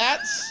 and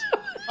that's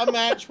a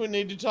match we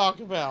need to talk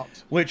about.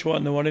 Which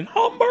one? The one in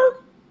Hamburg?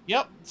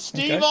 Yep.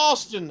 Steve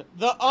Austin,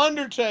 The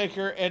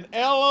Undertaker, and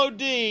LOD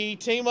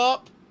team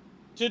up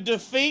to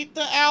defeat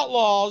the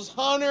Outlaws,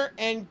 Hunter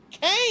and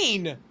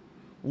Kane.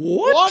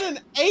 What an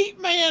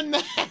 8-man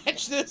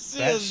match this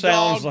is,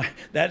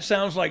 That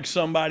sounds like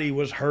somebody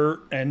was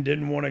hurt and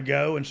didn't want to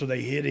go, and so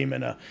they hit him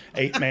in a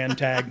 8-man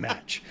tag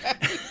match.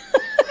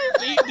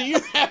 Do you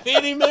have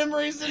any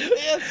memories of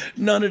this?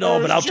 None at all.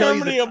 But I'll tell you,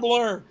 Germany a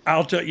blur.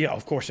 I'll tell you. Yeah,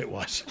 of course it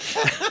was.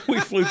 We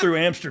flew through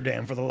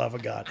Amsterdam, for the love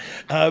of God.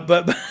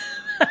 But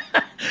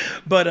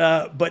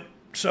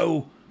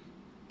so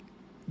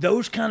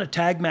those kind of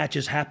tag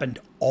matches happened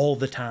all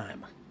the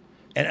time.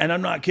 And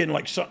I'm not kidding,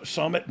 like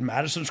some at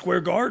Madison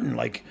Square Garden,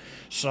 like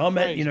some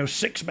at,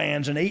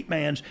 6-mans and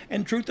 8-mans.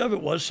 And truth of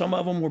it was, some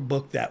of them were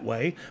booked that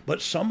way,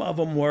 but some of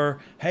them were,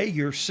 hey,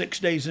 you're 6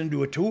 days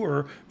into a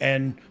tour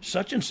and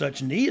such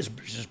knee is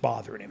just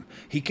bothering him.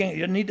 He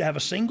doesn't need to have a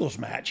singles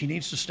match. He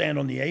needs to stand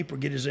on the apron,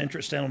 get his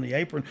entrance, stand on the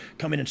apron,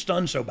 come in and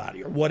stun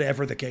somebody, or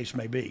whatever the case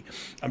may be.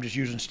 I'm just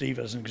using Steve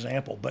as an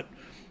example, but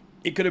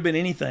it could have been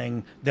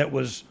anything that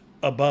was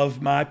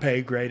above my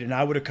pay grade, and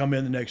I would have come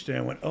in the next day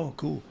and went, oh,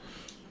 cool.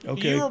 Okay.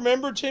 Do you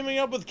remember teaming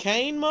up with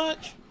Kane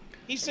much?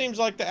 He seems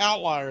like the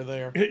outlier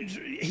there.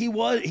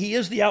 He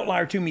is the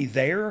outlier to me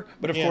there,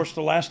 but of course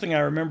the last thing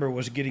I remember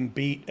was getting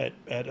beat at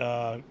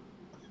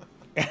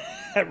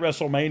at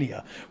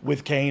WrestleMania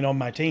with Kane on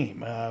my team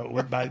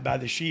by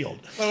the Shield.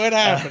 So it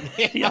happened.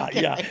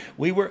 Yeah.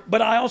 We were,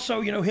 but I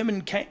also, him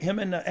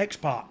and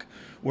X-Pac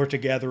were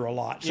together a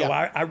lot. So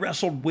I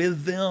wrestled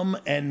with them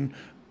and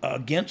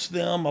against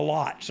them a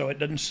lot. So it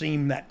doesn't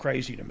seem that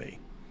crazy to me.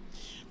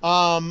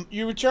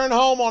 You return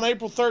home on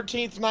April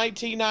 13th,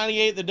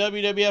 1998. The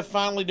WWF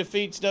finally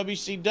defeats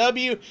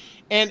WCW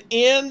and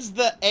ends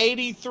the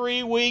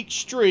 83-week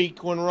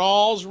streak when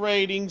Raw's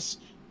ratings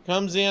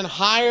comes in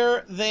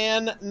higher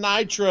than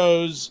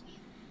Nitro's.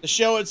 The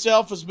show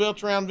itself was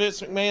built around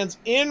Vince McMahon's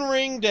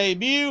in-ring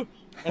debut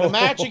and a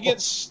match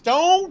against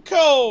Stone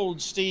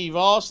Cold Steve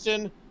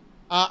Austin.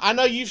 I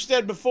know you've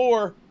said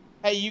before,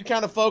 hey, you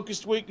kind of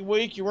focused week to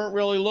week. You weren't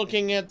really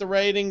looking at the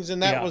ratings,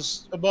 and that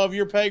was above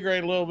your pay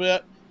grade a little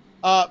bit.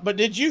 But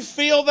did you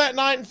feel that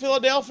night in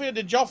Philadelphia?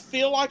 Did y'all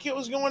feel like it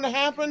was going to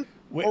happen?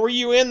 Or were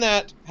you in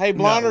that, hey,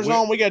 blinders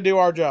on, we got to do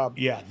our job?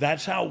 Yeah,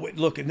 that's how we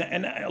look. And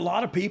a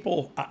lot of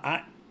people,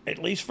 I at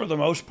least for the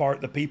most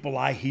part, the people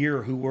I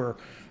hear who were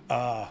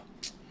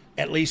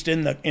at least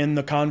in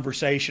the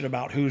conversation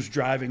about who's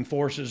driving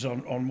forces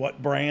on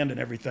what brand and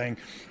everything,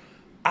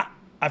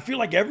 I feel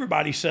like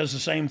everybody says the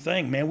same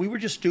thing, man. We were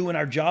just doing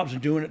our jobs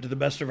and doing it to the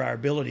best of our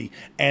ability,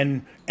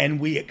 and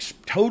we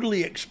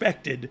totally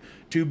expected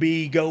to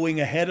be going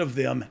ahead of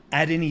them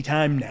at any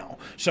time now.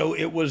 So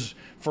it was,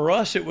 for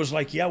us, it was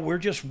like, yeah, we're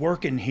just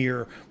working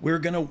here. We're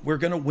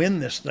gonna win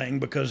this thing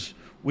because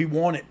we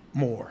want it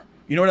more.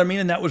 You know what I mean?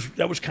 And that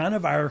was kind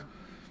of our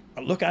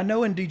look. I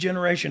know in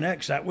Degeneration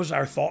X, that was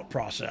our thought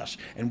process,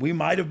 and we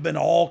might have been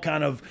all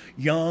kind of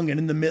young and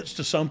in the midst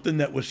of something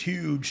that was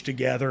huge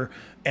together,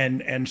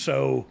 and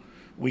so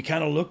we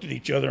kind of looked at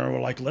each other and were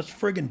like, let's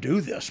friggin'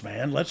 do this,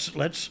 man. Let's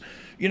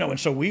and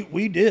so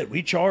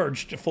we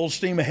charged full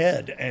steam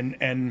ahead,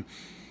 and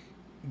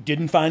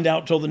didn't find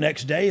out till the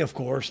next day, of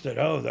course, that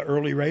the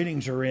early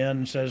ratings are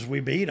in, says we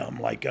beat them.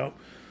 Like,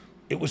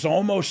 it was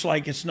almost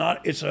like it's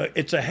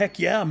a heck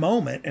yeah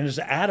moment, and it's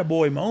an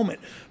attaboy moment,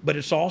 but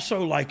it's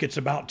also like it's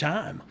about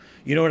time.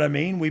 You know what I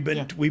mean? We've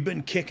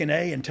been kicking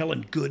A and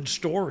telling good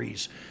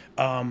stories,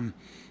 and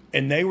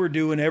they were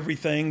doing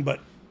everything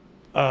but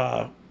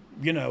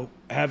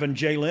having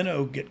Jay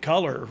Leno get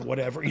color or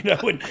whatever,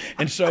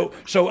 and so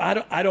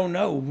I don't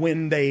know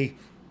when they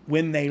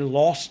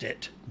lost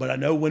it, but I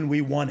know when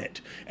we won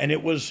it, and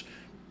it was.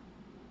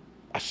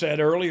 I said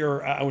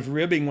earlier, I was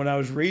ribbing when I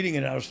was reading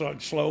it. I was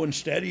like, slow and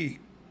steady,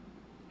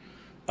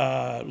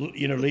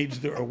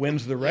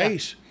 wins the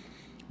race.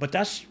 But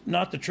that's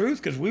not the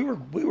truth, because we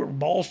were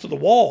balls to the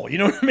wall. You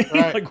know what I mean?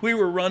 Right. Like, we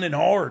were running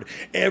hard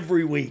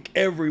every week.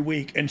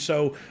 And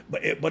so,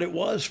 but it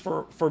was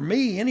for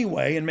me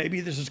anyway. And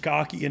maybe this is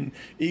cocky and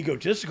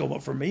egotistical,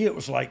 but for me, it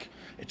was like,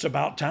 it's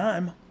about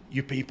time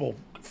you people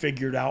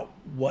figured out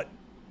what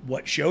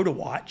show to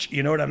watch.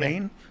 You know what I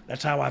mean?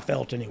 That's how I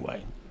felt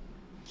anyway.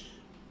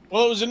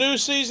 Well, it was a new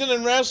season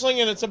in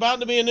wrestling, and it's about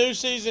to be a new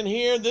season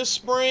here this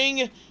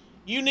spring.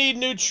 You need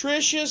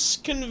nutritious,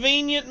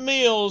 convenient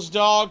meals,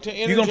 dog, to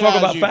energize you. You gonna talk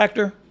about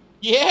Factor?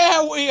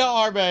 Yeah, we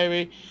are,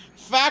 baby.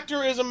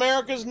 Factor is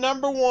America's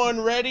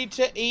 #1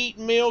 ready-to-eat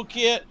meal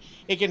kit.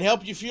 It can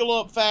help you fuel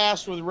up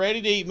fast with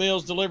ready-to-eat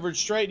meals delivered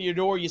straight to your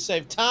door. You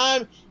save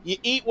time, you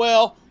eat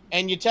well,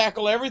 and you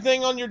tackle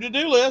everything on your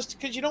to-do list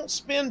because you don't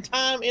spend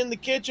time in the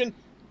kitchen.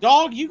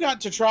 Dog, you got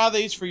to try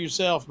these for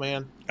yourself,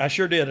 man. I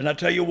sure did, and I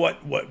tell you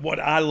what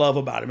I love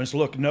about them is,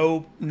 look,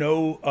 no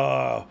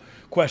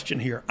question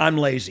here. I'm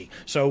lazy,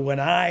 so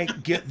when I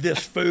get this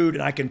food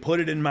and I can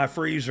put it in my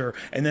freezer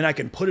and then I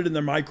can put it in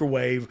the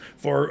microwave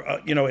for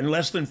in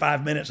less than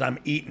 5 minutes, I'm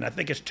eating. I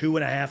think it's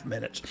 2.5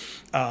 minutes,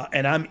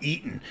 and I'm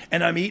eating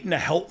a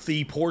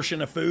healthy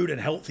portion of food,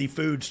 and healthy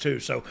foods too.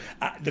 So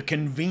the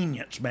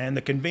convenience, man,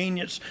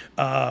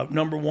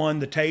 number one,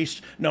 the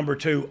taste, number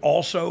two.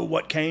 Also,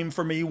 what came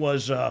for me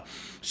was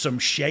some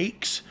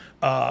shakes.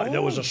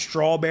 There was a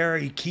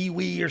strawberry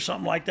kiwi or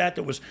something like that.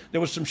 There was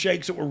some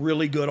shakes that were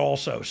really good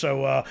also.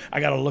 So I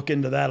got to look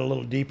into that a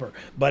little deeper.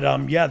 But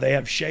they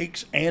have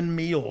shakes and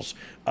meals.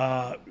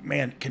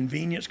 Man,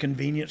 convenience.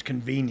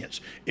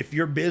 If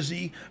you're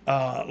busy,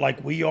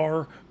 like we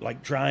are,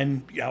 like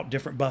trying out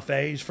different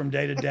buffets from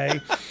day to day,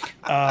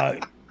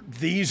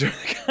 these are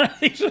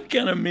the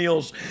kind of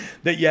meals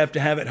that you have to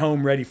have at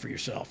home ready for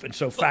yourself. And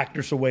so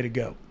Factor's the way to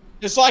go.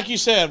 It's like you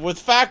said, with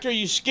Factor,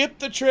 you skip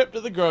the trip to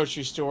the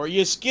grocery store,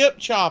 you skip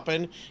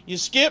chopping, you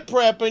skip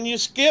prepping, you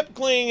skip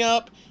cleaning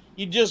up,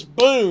 you just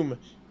boom,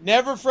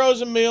 never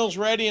frozen meals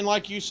ready, and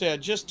like you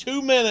said, just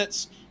 2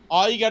 minutes,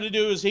 all you got to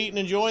do is eat and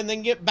enjoy, and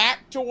then get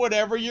back to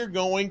whatever you're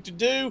going to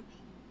do.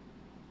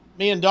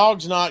 Me and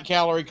Dog's not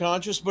calorie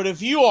conscious, but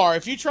if you're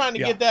trying to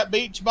get that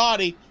beach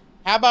body,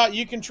 how about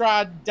you can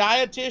try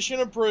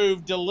dietitian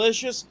approved,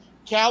 delicious,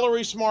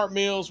 calorie smart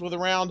meals with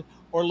around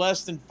or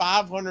less than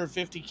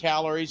 550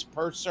 calories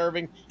per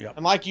serving. Yep.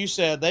 And like you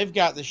said, they've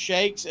got the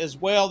shakes as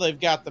well. They've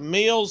got the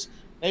meals.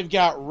 They've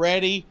got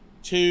ready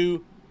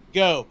to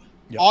go.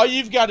 Yep. All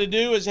you've got to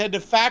do is head to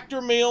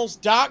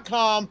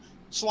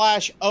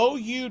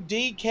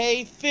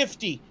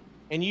factormeals.com/OUDK50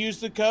 and use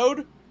the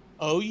code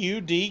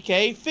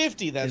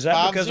OUDK50. That's Is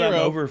that 50. because I'm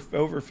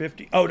over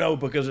 50? Oh, no,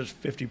 because it's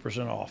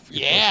 50% off.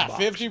 Yeah,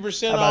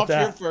 50% off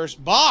your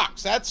first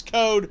box. That's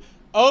code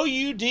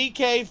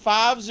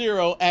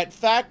OUDK50 at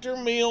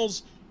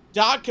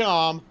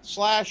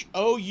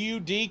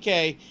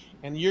factormeals.com/OUDK,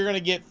 and you're going to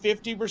get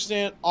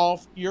 50%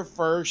 off your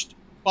first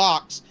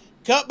box.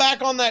 Cut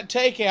back on that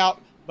takeout,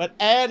 but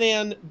add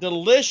in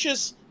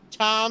delicious,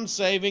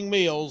 time-saving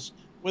meals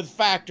with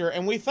Factor,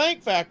 and we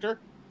thank Factor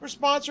for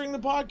sponsoring the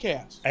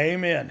podcast.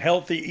 Amen.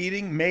 Healthy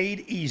eating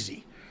made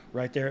easy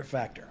right there at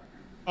Factor.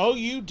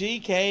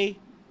 OUDK50.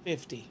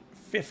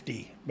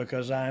 50,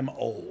 because I'm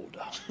old.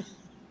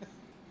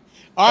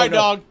 All right,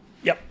 Dog.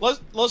 Yep.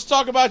 Let's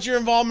talk about your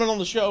involvement on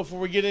the show before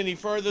we get any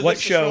further. What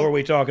show are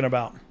we talking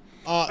about?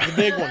 The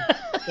big one.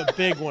 The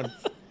big one.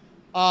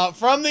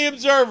 From The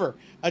Observer,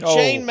 a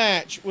chain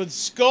match with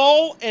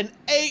Skull and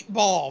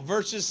 8-Ball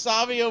versus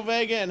Savio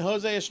Vega and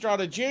Jose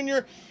Estrada Jr.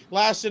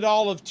 lasted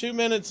all of 2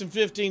 minutes and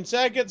 15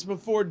 seconds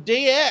before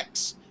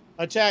DX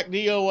attacked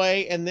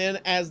DOA, and then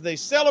as they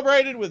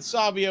celebrated with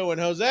Savio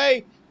and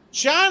Jose,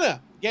 China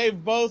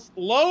gave both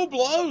low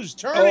blows,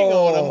 turning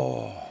on him.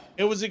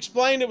 It was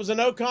explained it was a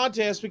no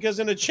contest because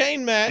in a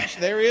chain match,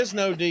 there is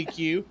no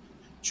DQ.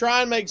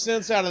 Try and make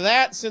sense out of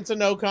that since a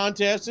no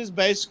contest is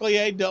basically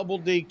a double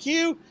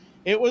DQ.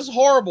 It was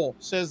horrible,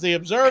 says the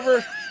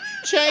Observer.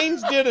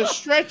 Chains did a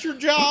stretcher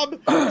job.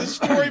 The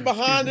story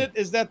behind it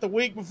is that the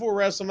week before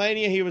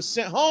WrestleMania, he was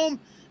sent home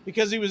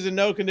because he was in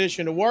no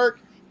condition to work.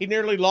 He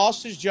nearly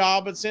lost his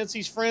job, but since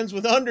he's friends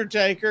with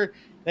Undertaker,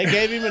 they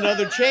gave him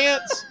another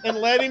chance and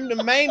led him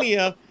to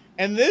Mania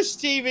and this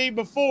TV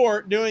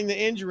before doing the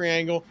injury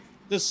angle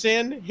to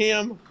send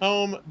him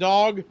home.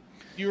 Dog, do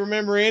you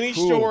remember any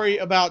story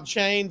about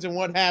Chains and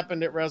what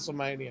happened at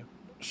WrestleMania?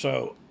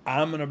 So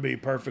I'm going to be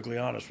perfectly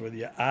honest with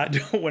you.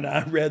 When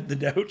I read the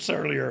notes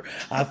earlier,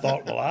 I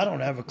thought, well, I don't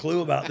have a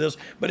clue about this.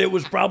 But it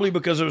was probably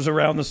because it was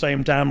around the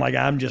same time, like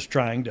I'm just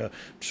trying to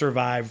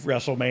survive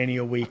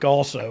WrestleMania week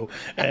also.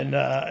 And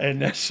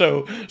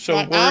so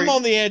I'm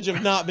on the edge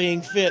of not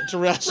being fit to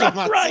wrestle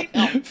myself.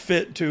 Right.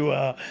 Fit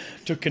to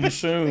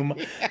consume.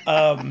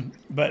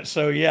 But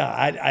so, yeah,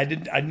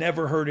 I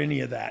never heard any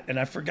of that. And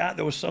I forgot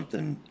there was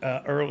something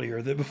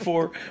earlier that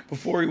before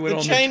he went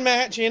on the chain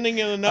match ending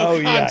in a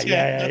no contest.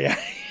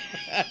 Yeah.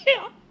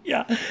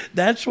 Yeah,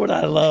 that's what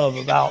I love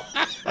about,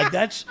 like,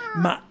 that's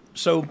my,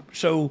 so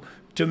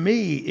to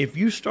me, if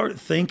you start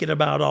thinking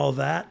about all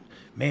that,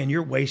 man,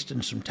 you're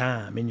wasting some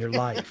time in your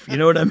life. You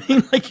know what I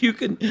mean? Like you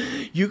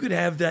could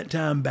have that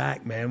time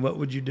back, man. What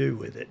would you do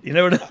with it? You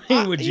know what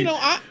I mean?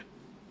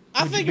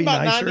 I think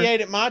about nicer?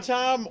 98 at my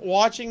time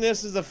watching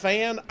this as a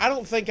fan. I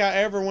don't think I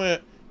ever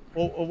went,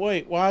 well,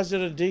 wait, why is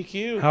it a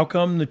DQ? How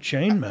come the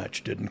chain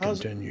match didn't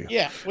continue?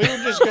 Yeah, we were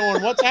just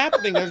going, what's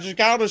happening? There's just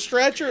got on a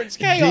stretcher. It's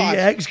chaos.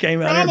 DX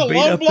came out and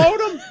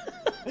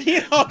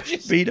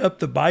beat up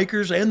the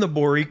bikers and the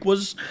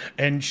Boricuas,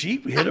 and she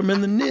hit them in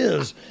the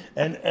knees.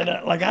 And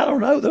like, I don't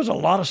know, there's a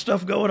lot of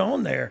stuff going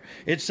on there.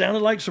 It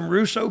sounded like some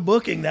Russo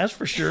booking, that's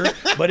for sure.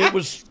 But it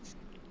was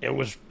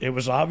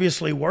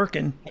obviously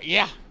working.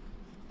 Yeah.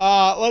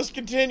 Let's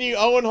continue.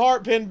 Owen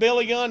Hart pinned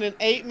Billy Gunn in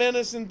 8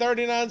 minutes and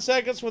 39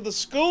 seconds with a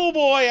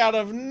schoolboy out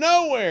of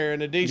nowhere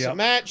in a decent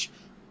match.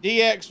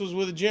 DX was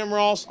with Jim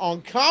Ross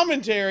on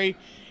commentary.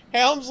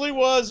 Helmsley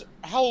was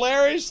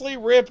hilariously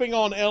ripping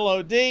on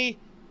LOD. They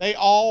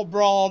all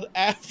brawled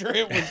after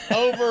it was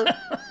over.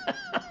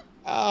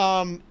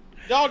 Dog,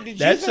 did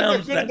you think there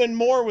could have been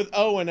more with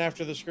Owen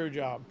after the screw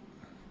job?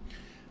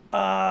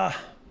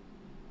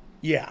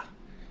 Yeah.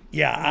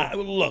 Yeah,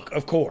 look,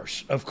 of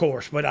course,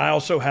 but I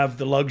also have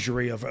the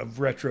luxury of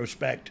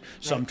retrospect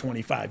some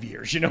 25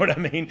 years. You know what I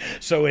mean?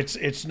 So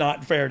it's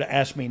not fair to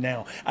ask me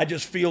now. I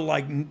just feel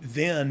like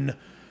then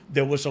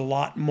there was a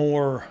lot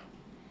more.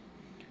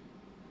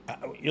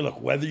 You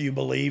look, whether you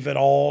believe it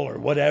all or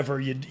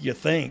whatever you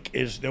think,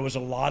 is there was a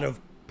lot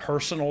of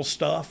personal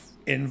stuff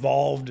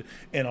involved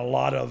in a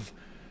lot of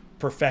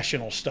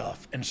professional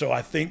stuff, and so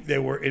I think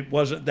it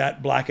wasn't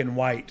that black and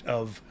white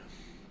of,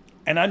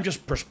 and I'm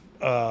just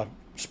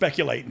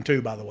speculating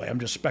too, by the way. I'm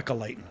just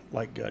speculating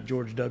like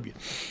George W.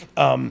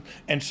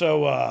 And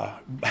so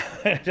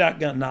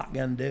not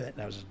gonna do it.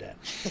 That was his dad.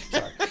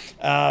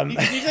 Sorry.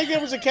 Do you think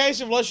it was a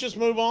case of let's just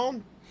move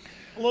on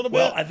a little bit?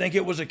 Well, I think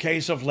it was a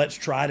case of let's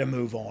try to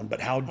move on, but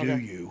how do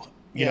you?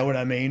 You know what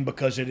I mean?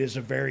 Because it is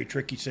a very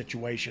tricky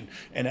situation,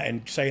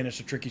 and saying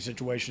it's a tricky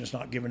situation is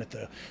not giving it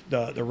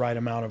the right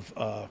amount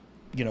of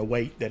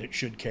weight that it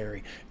should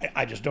carry.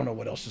 I just don't know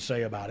what else to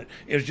say about it.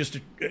 It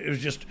was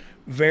just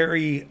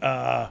very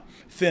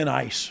thin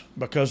ice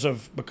because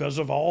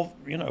of all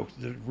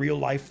the real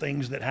life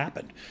things that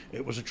happened.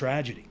 It was a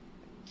tragedy.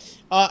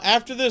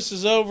 After this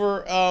is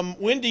over,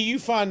 when do you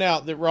find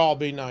out that Raw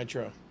beat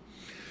Nitro?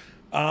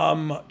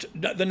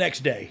 The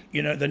next day.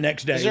 The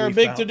next day. Is there a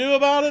big to do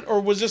about it,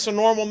 or was this a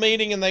normal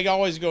meeting and they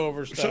always go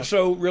over stuff?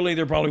 So really,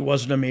 there probably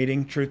wasn't a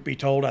meeting. Truth be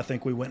told, I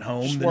think we went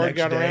home the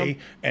next day,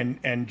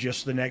 and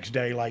just the next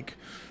day, like.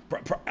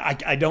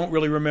 I don't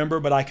really remember,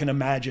 but I can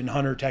imagine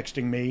Hunter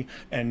texting me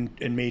and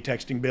me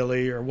texting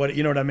Billy or what,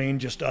 you know what I mean?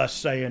 Just us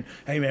saying,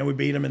 hey, man, we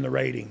beat him in the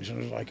ratings. And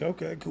it was like,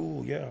 okay,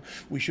 cool. Yeah,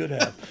 we should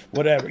have,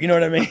 whatever. You know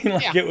what I mean?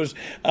 Like it was,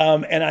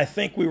 and I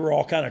think we were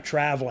all kind of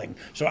traveling.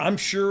 So I'm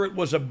sure it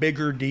was a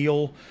bigger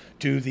deal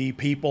to the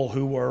people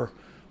who were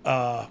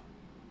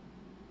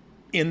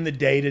in the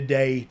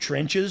day-to-day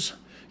trenches.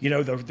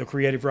 The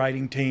creative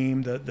writing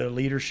team, the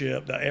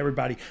leadership,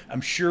 everybody. I'm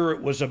sure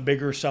it was a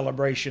bigger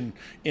celebration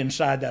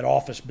inside that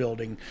office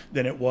building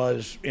than it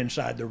was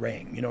inside the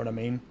ring. You know what I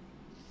mean?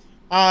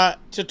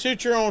 To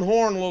toot your own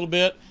horn a little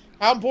bit,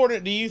 how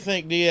important do you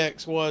think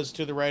DX was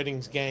to the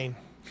ratings gain?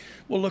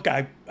 Well, look,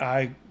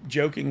 I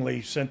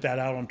jokingly sent that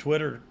out on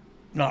Twitter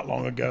not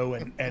long ago,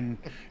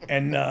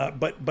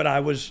 but I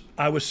was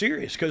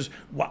serious because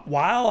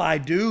while I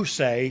do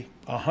say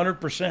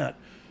 100%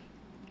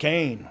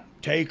 Kane,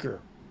 Taker,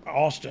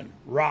 Austin,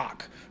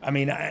 Rock. I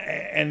mean,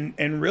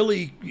 and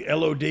really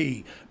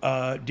LOD,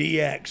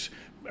 DX,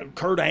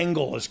 Kurt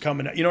Angle is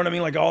coming up. You know what I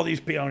mean? Like all these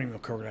people. I don't even know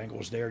if Kurt Angle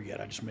was there yet.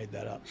 I just made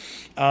that up.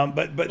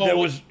 But there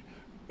was,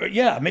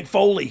 Mick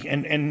Foley,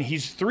 and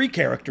he's 3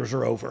 characters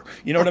are over.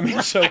 You know what I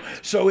mean? So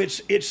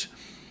it's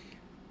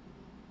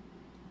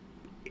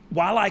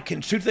while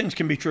two things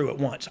can be true at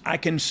once. I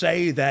can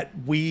say that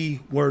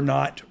we were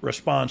not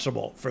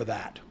responsible for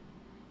that,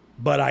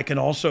 but I can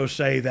also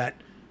say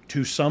that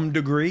to some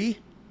degree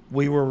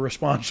we were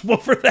responsible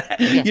for that.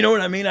 Yeah. You know what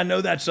I mean? I know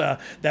that's a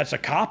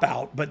cop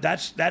out, but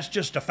that's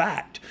just a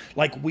fact.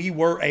 Like, we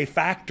were a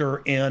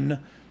factor in,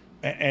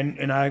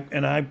 and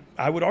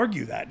I would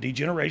argue that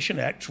D-Generation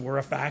X were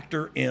a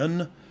factor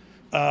in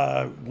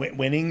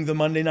winning the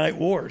Monday Night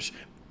Wars.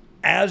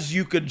 As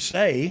you could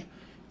say,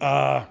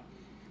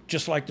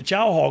 just like the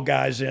Chow Hall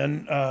guys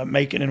in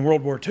Macon in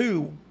World War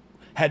II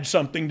had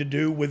something to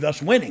do with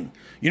us winning.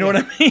 You know what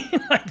I mean?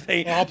 Like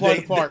they all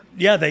played a part.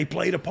 They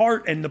played a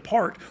part, and the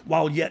part,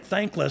 while yet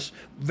thankless,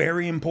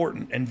 very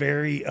important and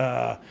very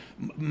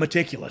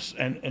meticulous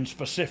and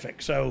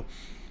specific. So,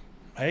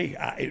 hey,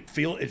 it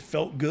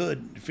felt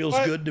good. It feels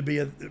good to be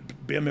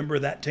a member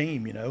of that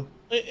team. You know.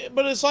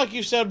 But it's like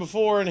you said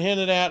before and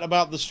hinted at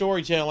about the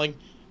storytelling.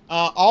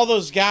 All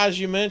those guys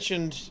you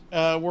mentioned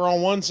were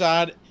on one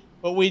side,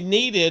 but we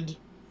needed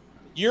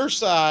your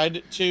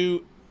side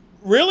to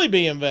really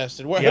be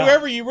invested.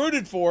 Whoever you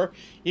rooted for,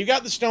 you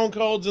got the Stone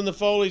Colds and the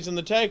Foleys and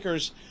the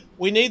Takers.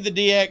 We need the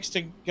DX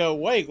to go,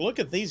 wait, look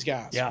at these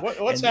guys. Yeah.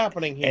 What's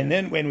happening here? And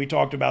then when we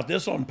talked about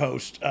this on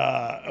Post,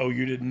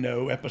 You Didn't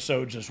Know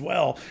episodes as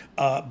well,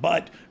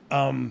 but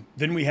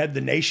then we had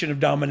the Nation of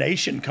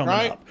Domination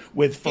coming up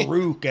with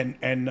Farouk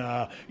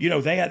and you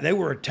know, they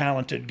were a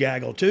talented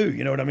gaggle too.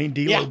 You know what I mean?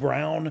 D'Lo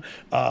Brown,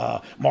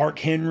 Mark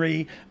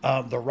Henry,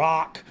 The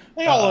Rock.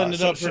 They all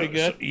ended up pretty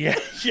good.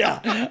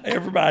 Yeah.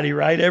 Everybody,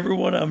 right? Every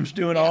one of them's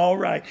doing all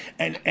right,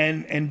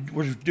 and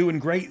was doing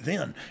great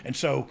then. And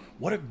so,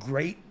 what a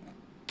great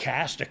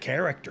cast of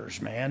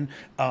characters, man.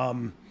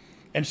 And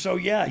so,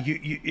 yeah,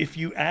 you if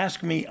you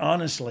ask me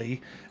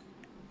honestly,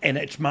 and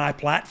it's my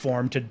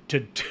platform to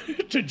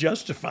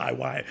justify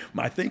why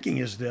my thinking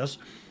is this,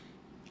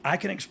 I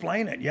can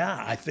explain it.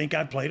 Yeah, I think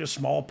I played a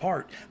small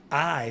part.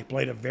 I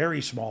played a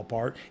very small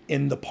part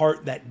in the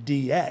part that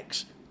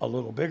DX, a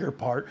little bigger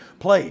part,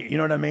 played. You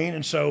know what I mean?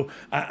 And so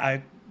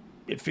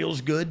it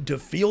feels good to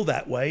feel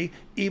that way,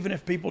 even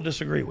if people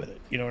disagree with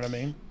it. You know what I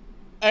mean?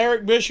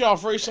 Eric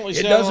Bischoff recently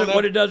said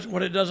what it doesn't,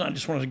 I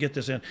just wanted to get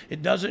this in.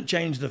 It doesn't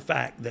change the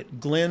fact that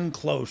Glenn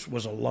Close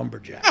was a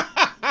lumberjack.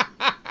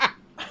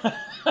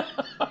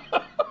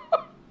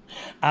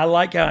 I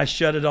like how I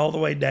shut it all the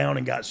way down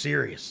and got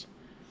serious.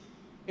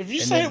 If you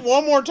say it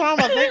one more time,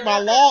 I think by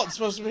law it's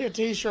supposed to be a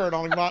T-shirt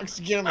on the box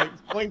gimmick.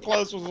 Glenn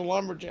Close was a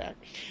lumberjack.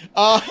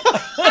 Oh,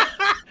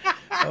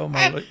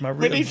 my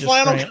ribs just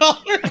flannel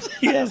colors.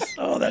 Yes.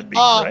 Oh, that'd be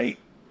great.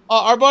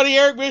 Our buddy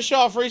Eric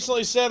Bischoff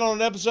recently said on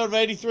an episode of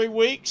 83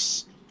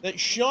 Weeks that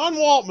Sean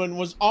Waltman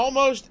was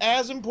almost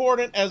as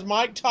important as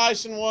Mike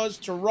Tyson was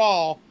to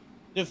Raw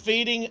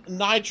defeating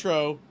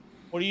Nitro.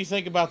 What do you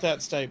think about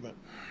that statement?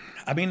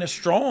 I mean, it's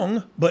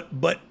strong, but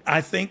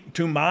I think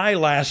to my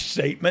last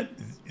statement,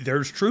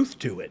 there's truth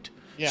to it.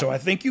 Yeah. So I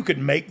think you could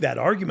make that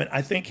argument.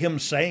 I think him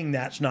saying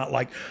that's not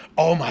like,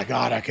 oh my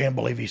God, I can't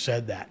believe he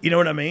said that. You know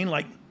what I mean?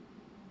 Like,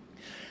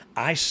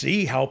 I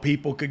see how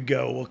people could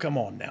go, well, come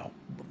on now.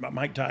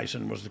 Mike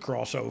Tyson was the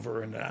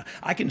crossover, and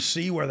I can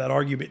see where that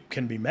argument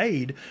can be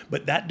made,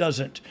 but that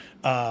doesn't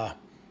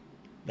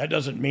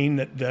mean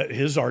that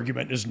his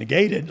argument is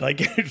negated. Like,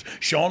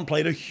 Sean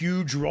played a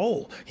huge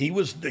role.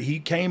 He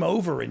came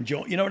over and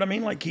you know what I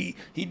mean? Like, he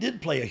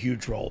did play a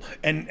huge role.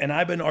 And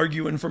I've been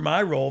arguing for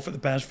my role for the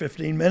past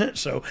 15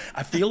 minutes. So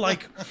I feel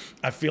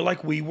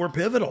like we were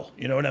pivotal.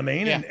 You know what I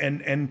mean? Yeah.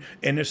 And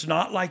it's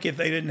not like if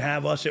they didn't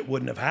have us, it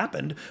wouldn't have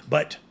happened.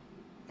 But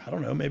I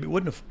don't know, maybe it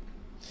wouldn't have.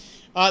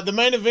 The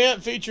main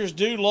event features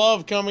Dude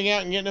Love coming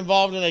out and getting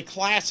involved in a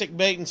classic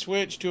bait and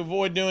switch to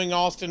avoid doing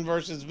Austin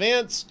versus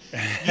Vince.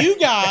 You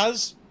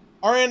guys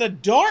are in a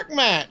dark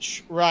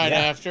match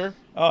after.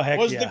 Oh, heck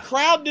Was the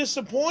crowd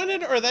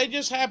disappointed, or are they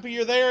just happy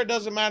you're there? It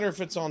doesn't matter if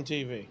it's on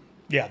TV.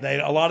 Yeah,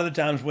 a lot of the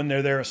times when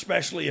they're there,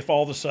 especially if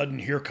all of a sudden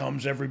here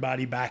comes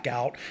everybody back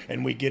out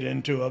and we get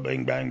into a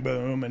bing, bang,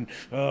 boom, and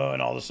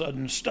all of a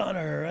sudden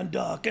stunner and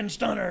duck and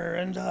stunner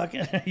and duck,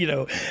 you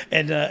know,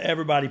 and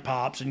everybody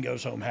pops and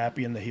goes home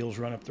happy, and the heels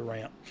run up the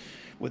ramp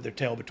with their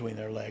tail between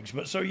their legs.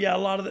 But so yeah, a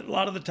lot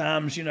of the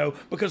times, you know,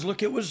 because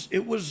look, it was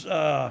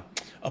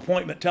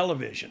appointment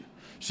television.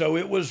 So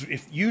it was,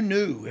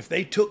 if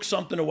they took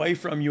something away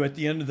from you at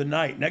the end of the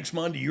night, next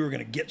Monday you were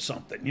going to get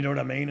something. You know what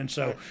I mean? And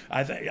so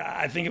I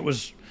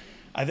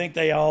think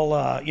they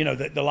all, you know,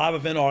 the live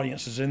event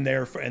audience is in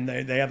there and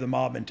they have the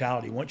mob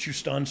mentality. Once you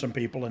stun some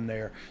people in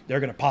there, they're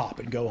going to pop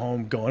and go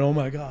home going, oh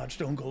my God,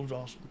 Stone Cold's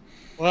awesome.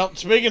 Well,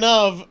 speaking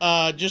of,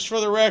 just for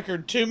the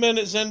record, 2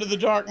 minutes into the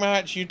dark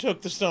match, you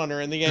took the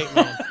stunner in the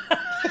 8-man.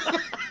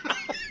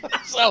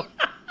 So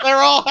they're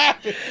all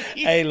happy.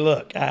 Hey,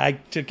 look, I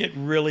took it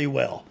really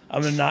well.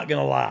 I'm not going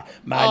to lie.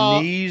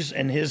 My knees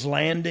and his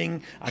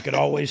landing, I could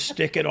always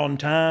stick it on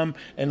time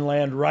and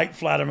land right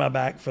flat on my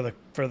back for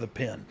the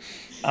pin.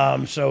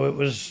 So it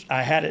was,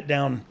 I had it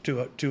down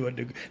to a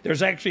degree.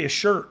 There's actually a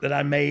shirt that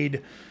I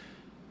made,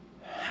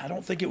 I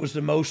don't think it was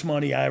the most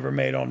money I ever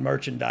made on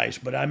merchandise,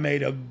 but I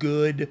made a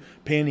good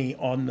penny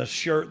on the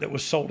shirt that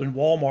was sold in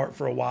Walmart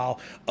for a while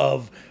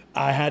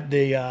I had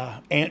the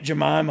Aunt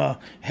Jemima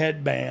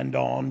headband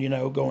on,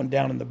 going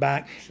down in the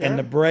back, and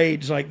the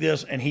braids like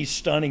this, and he's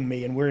stunning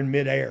me, and we're in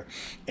midair,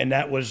 and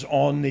that was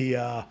on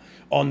the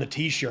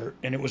T-shirt,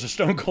 and it was a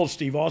Stone Cold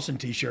Steve Austin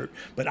T-shirt,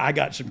 but I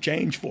got some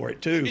change for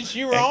it too.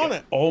 You were on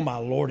it. Oh my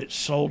Lord, it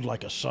sold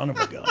like a son of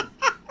a gun.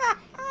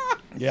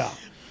 Yeah.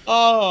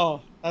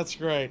 Oh, that's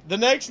great. The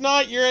next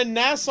night, you're in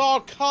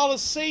Nassau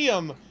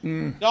Coliseum.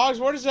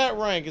 Dogs, where does that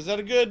rank? Is that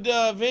a good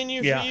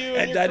venue for you?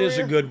 Yeah, that is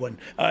a good one.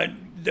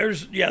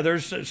 There's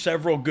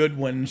several good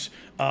ones,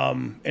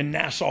 and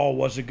Nassau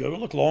was a good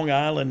one. Look, Long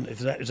Island, is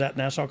that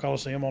Nassau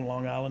Coliseum on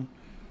Long Island?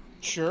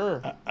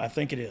 Sure. I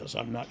think it is.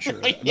 I'm not sure.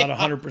 I'm not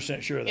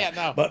 100% sure of that.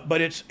 Yeah, no.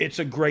 But it's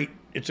a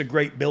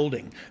great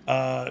building.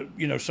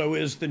 So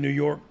is the New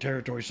York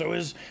territory. So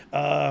is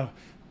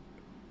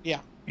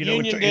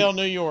Uniondale,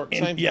 New York.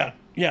 Same thing.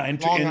 Yeah,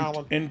 Long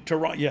Island. in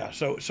Toronto. Yeah,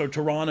 so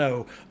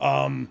Toronto,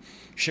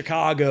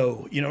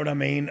 Chicago. You know what I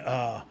mean?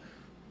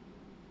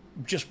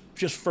 Just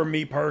for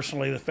me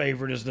personally, the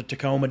favorite is the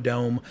Tacoma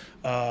Dome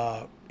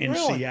in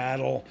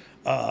Seattle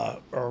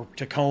or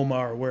Tacoma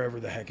or wherever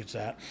the heck it's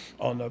at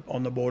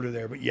on the border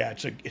there. But yeah,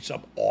 it's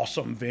an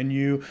awesome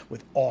venue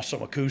with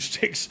awesome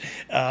acoustics,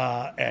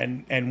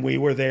 and we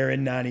were there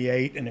in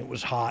 '98 and it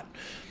was hot.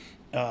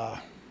 I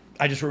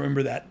just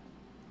remember that.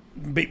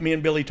 Me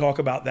and Billy talk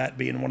about that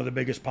being one of the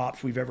biggest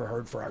pops we've ever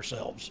heard for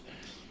ourselves.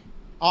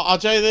 I'll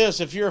tell you this: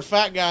 if you're a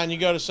fat guy and you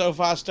go to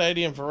SoFi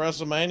Stadium for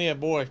WrestleMania,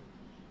 boy,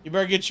 you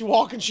better get your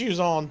walking shoes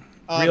on.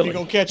 Really? If you're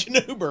gonna catch an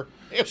Uber.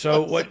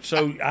 So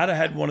I'd have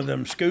had one of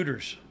them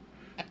scooters.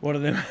 One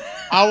of them.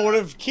 I would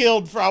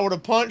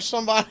have punched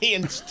somebody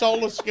and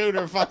stole a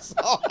scooter if I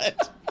saw it.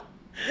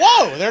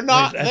 Whoa, they're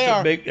not.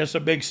 That's a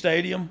big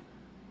stadium.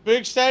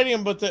 Big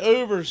stadium, but the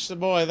Ubers,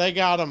 boy, they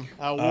got them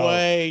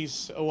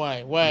ways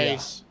away.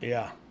 Ways.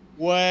 Yeah.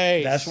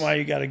 Ways. That's why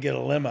you got to get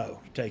a limo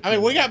to take. I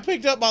mean, we got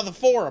picked up by the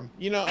Forum,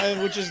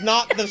 which is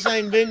not the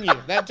same venue.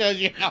 That tells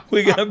you how.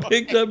 We got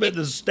picked up at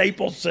the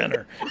Staples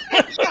Center.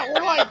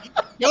 We're like,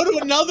 go to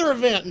another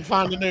event and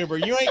find an Uber.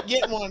 You ain't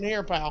getting one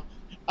here, pal.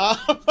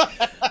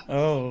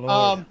 Oh,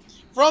 Lord.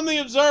 From the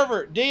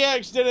Observer,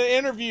 DX did an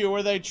interview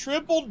where they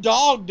triple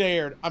dog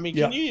dared. I mean,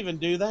 can you even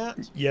do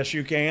that? Yes,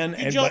 you can.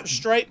 You jump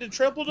straight to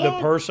triple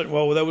dog?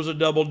 There was a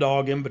double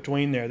dog in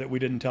between there that we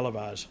didn't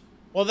televise.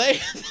 Well,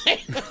 it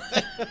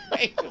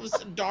was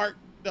a dark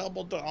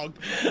double dog.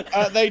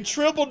 They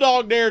triple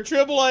dog dare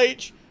Triple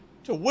H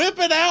to whip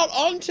it out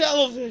on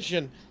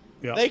television.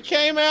 Yep. They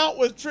came out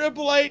with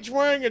Triple H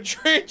wearing a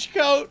trench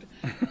coat,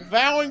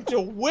 vowing to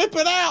whip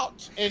it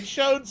out, and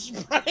showed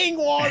spraying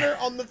water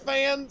on the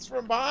fans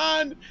from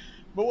behind.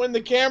 But when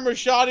the camera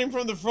shot him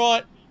from the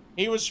front,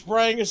 he was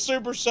spraying a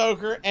super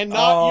soaker and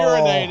not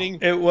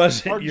urinating. It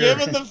wasn't. Or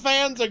giving the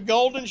fans a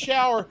golden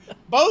shower.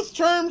 Both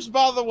terms,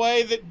 by the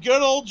way, that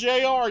good old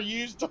JR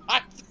used to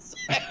hype the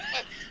segment.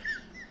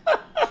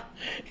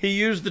 He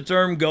used the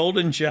term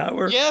golden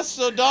shower? Yes,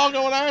 so dog,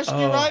 I want to ask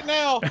you right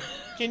now,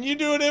 can you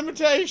do an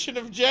imitation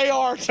of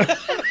JR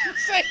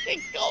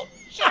saying golden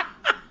shower?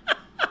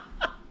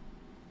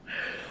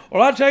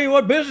 Well, I tell you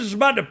what, business is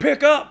about to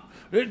pick up.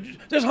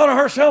 This Hunter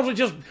Hearst Helmsley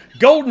just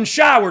golden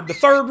showered the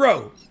third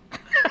row.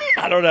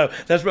 I don't know.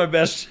 That's my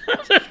best.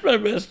 That's my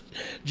best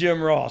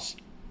Jim Ross.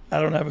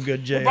 I don't have a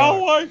good JR. By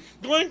the way,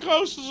 Glenn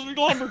Close is a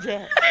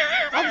lumberjack.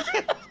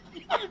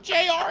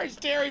 JR is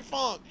Terry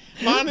Funk.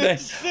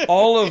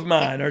 All of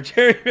mine are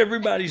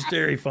everybody's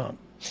Terry Funk.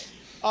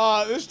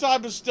 This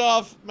type of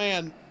stuff,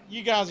 man,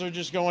 you guys are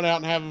just going out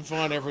and having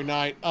fun every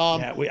night.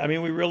 We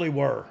really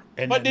were.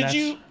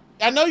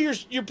 I know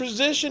your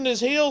position is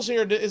heels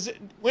here.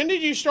 When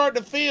did you start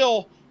to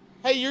feel,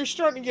 hey, you're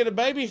starting to get a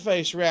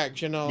babyface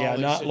reaction on all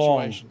these not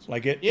situations?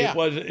 Long.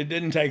 It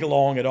didn't take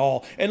long at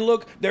all. And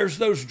look, there's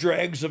those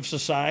dregs of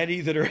society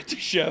that are at the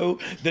show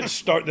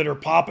that are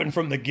popping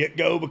from the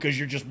get-go because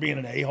you're just being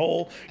an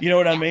a-hole. You know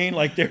what I mean?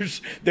 Like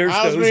there's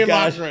those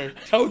guys.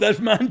 Oh, that's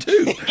mine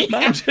too.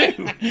 Mine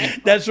too.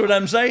 That's what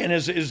I'm saying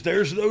is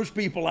there's those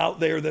people out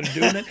there that are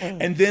doing it,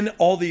 and then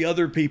all the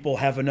other people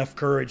have enough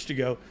courage to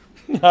go,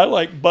 I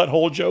like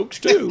butthole jokes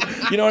too.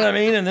 You know what I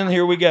mean? And then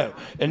here we go.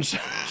 And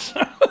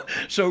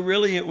so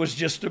really it was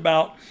just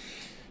about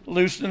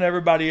loosening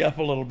everybody up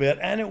a little bit.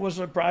 And it was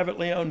a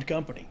privately owned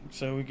company,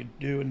 so we could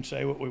do and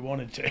say what we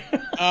wanted to.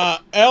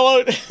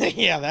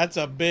 Yeah, that's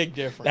a big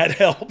difference. That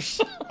helps.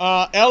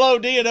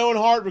 LOD and Owen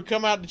Hart would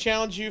come out to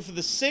challenge you for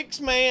the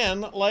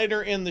 6-man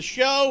later in the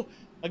show.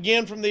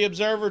 Again, from the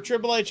Observer,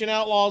 Triple H and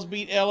Outlaws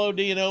beat LOD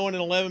and Owen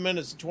in 11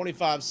 minutes and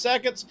 25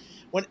 seconds.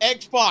 When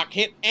X-Pac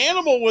hit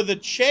Animal with a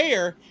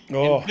chair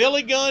and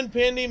Billy Gunn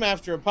pinned him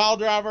after a pile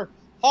driver,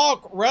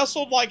 Hawk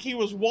wrestled like he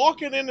was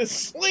walking in his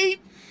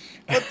sleep,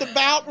 but the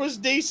bout was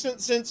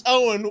decent since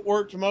Owen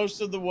worked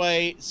most of the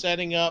way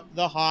setting up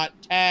the hot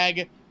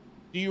tag.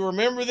 Do you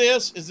remember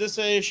this? Is this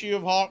an issue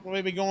of Hawk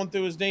maybe going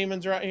through his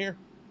demons right here?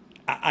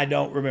 I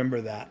don't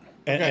remember that.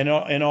 Okay.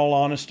 In all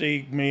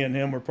honesty, me and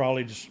him were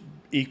probably just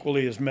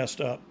equally as messed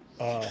up.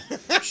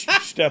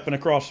 stepping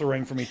across the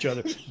ring from each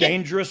other.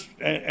 Dangerous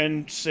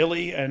and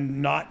silly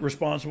and not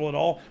responsible at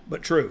all,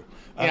 but true.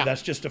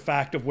 That's just a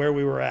fact of where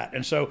we were at.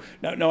 And so,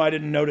 no, I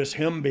didn't notice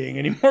him being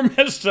any more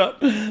messed up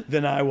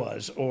than I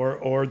was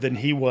or than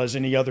he was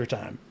any other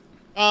time.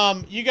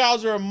 You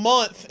guys are a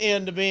month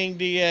into being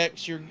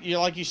DX. You're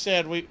like you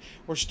said,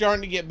 we're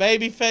starting to get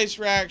babyface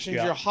reactions.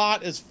 Yeah. You're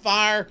hot as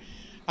fire.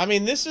 I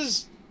mean, this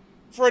is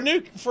for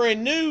a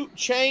new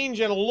change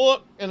and a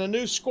look and a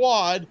new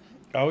squad.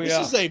 Oh yeah,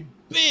 this is a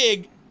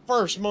big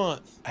first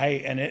month.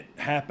 Hey, and it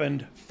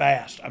happened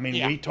fast. I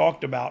mean, we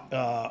talked about,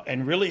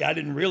 and really I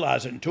didn't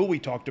realize it until we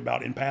talked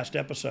about in past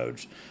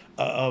episodes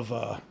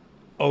of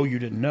Oh You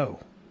Didn't Know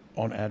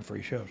on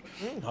ad-free shows.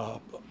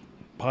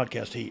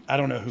 Podcast Heat. I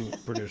don't know who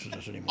produces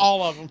this anymore.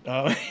 All of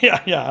them.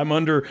 Yeah. I'm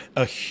under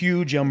a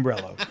huge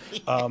umbrella.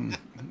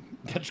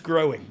 That's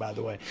growing, by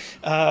the way.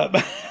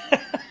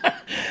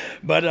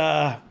 But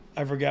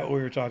I forgot what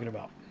we were talking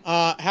about.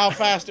 How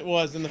fast it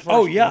was in the first.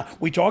 Oh yeah,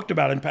 we talked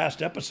about in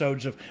past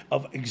episodes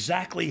of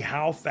exactly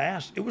how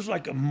fast. It was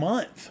like a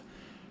month,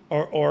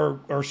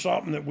 or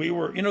something that we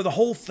were. You know, the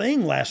whole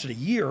thing lasted a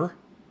year.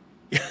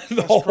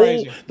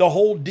 Crazy. The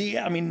whole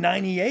I mean,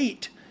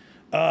 98.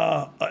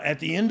 At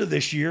the end of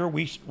this year,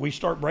 we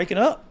start breaking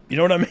up. You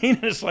know what I mean?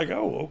 It's like,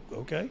 oh,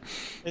 okay.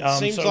 It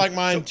seems like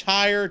my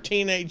entire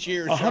teenage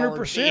years.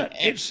 100%.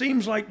 It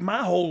seems like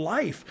my whole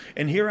life,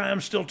 and here I am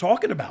still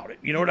talking about it.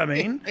 You know what I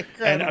mean?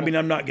 And I mean,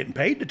 I'm not getting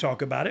paid to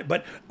talk about it,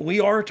 but we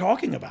are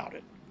talking about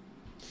it.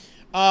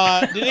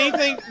 Did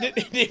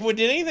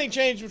anything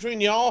change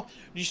between y'all?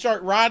 Did you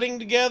start riding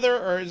together,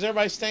 or is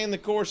everybody staying the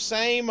course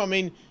same? I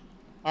mean,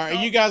 are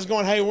you guys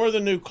going, hey, we're the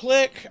new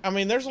clique? I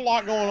mean, there's a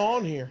lot going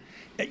on here.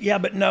 Yeah,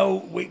 but no,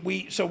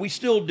 we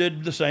still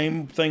did the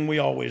same thing we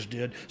always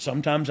did.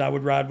 Sometimes I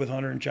would ride with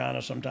Hunter and China.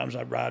 Sometimes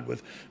I'd ride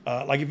with,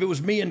 like if it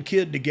was me and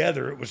Kid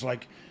together, it was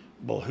like,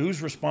 well,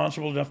 who's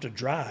responsible enough to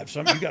drive?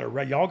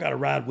 Y'all got to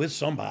ride with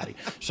somebody.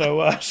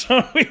 So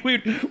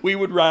we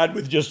would ride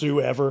with just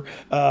whoever.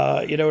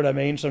 You know what I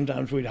mean?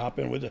 Sometimes we'd hop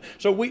in with it.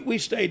 So we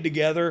stayed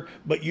together,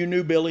 but you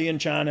knew Billy and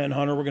China and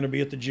Hunter were going to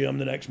be at the gym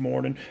the next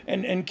morning,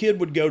 and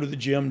Kid would go to the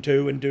gym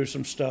too and do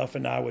some stuff,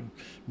 and I would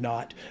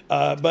not.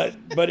 But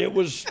it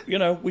was, you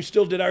know, we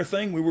still did our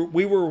thing.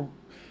 We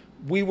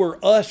were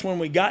us when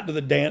we got to the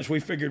dance. We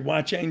figured,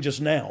 why change us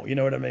now? You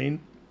know what I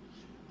mean?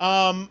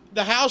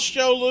 The house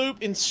show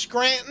loop in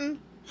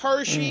Scranton,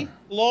 Hershey,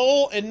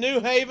 Lowell, and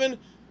New Haven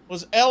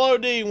was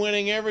LOD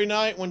winning every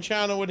night when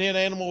China would hit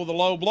Animal with a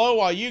low blow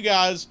while you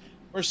guys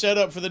were set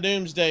up for the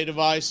Doomsday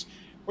device.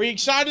 Were you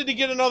excited to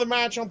get another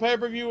match on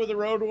pay-per-view with the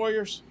Road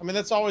Warriors? I mean,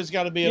 that's always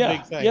got to be a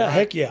big thing. Yeah, right?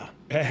 heck yeah.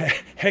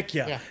 Heck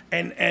yeah.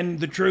 And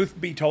the truth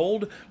be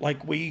told,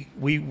 like we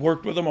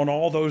worked with them on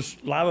all those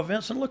live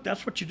events, and look,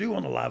 that's what you do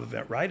on a live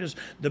event, right? Is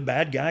the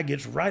bad guy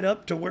gets right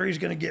up to where he's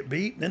going to get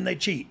beat, and then they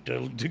cheat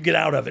to get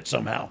out of it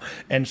somehow.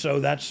 And so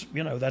that's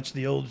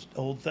the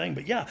old thing.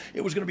 But yeah,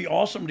 it was going to be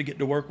awesome to get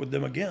to work with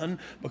them again,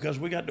 because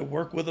we got to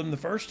work with them the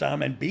first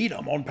time and beat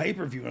them on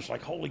pay-per-view. It's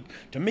like,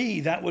 to me,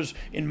 that was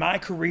in my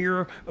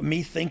career,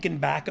 me thinking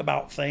back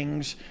about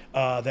things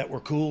that were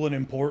cool and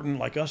important,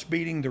 like us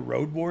beating the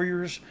Road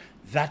Warriors.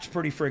 That's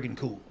pretty friggin'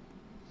 cool.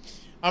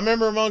 I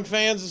remember among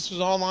fans, this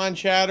was online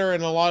chatter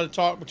and a lot of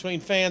talk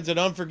between fans at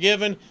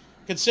Unforgiven,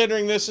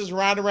 considering this is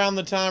right around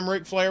the time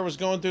Ric Flair was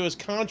going through his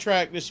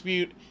contract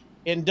dispute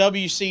in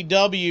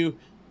WCW.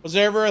 Was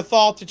there ever a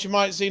thought that you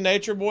might see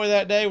Nature Boy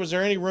that day? Was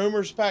there any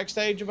rumors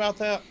backstage about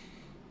that?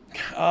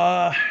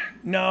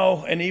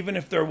 No, and even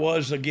if there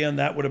was, again,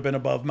 that would have been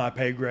above my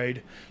pay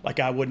grade. Like,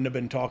 I wouldn't have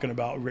been talking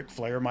about Ric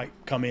Flair might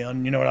come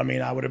in, you know what I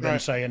mean? I would have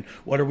been saying,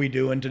 what are we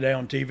doing today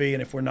on TV?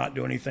 And if we're not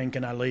doing anything,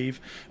 can I leave?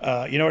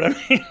 You know what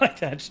I mean?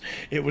 Like,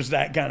 it was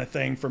that kind of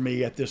thing for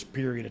me at this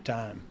period of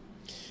time.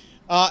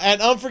 At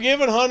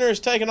Unforgiven, Hunter is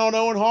taking on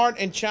Owen Hart,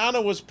 and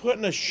China was put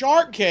in a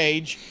shark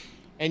cage,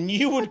 and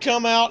you would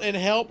come out and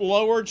help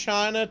lower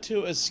China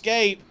to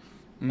escape.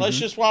 Let's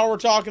just, while we're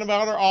talking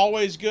about her,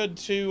 always good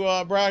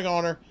to brag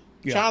on her.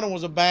 Yeah. China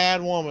was a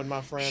bad woman,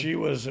 my friend. She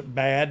was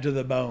bad to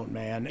the bone,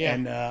 man.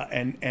 Yeah.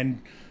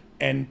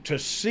 And to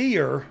see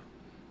her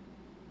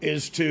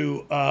is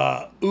to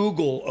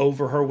oogle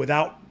over her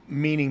without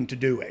meaning to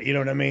do it. You know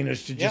what I mean?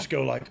 Is to just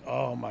go like,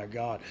 oh my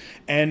God.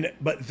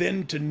 But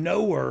then to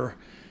know her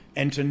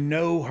and to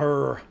know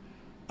her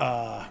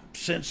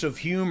sense of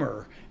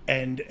humor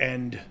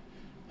and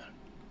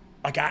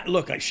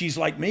like she's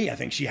like me. I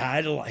think she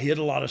hid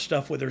a lot of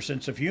stuff with her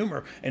sense of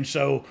humor, and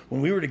so when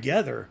we were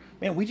together,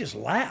 man, we just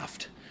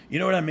laughed. You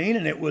know what I mean?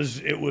 And it was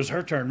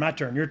her turn, my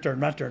turn, your turn,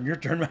 my turn, your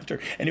turn, my turn,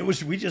 and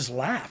we just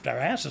laughed our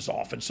asses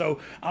off. And so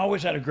I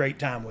always had a great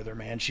time with her,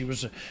 man. She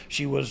was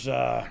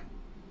the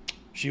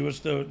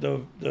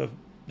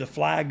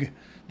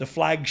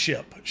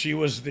flagship. She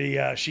was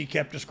she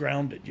kept us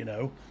grounded, you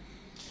know.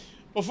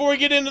 Before we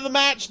get into the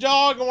match,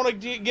 dog, I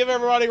want to give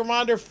everybody a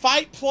reminder.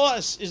 Fight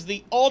Plus is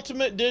the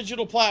ultimate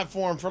digital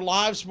platform for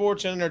live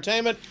sports and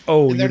entertainment.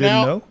 Oh, you didn't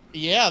know?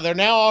 Yeah, they're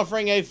now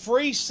offering a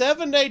free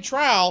 7-day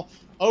trial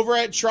over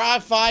at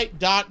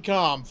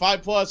tryfight.com.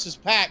 Fight Plus is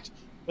packed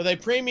with a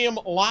premium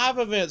live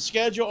event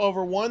schedule,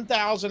 over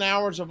 1,000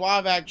 hours of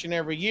live action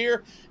every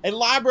year, a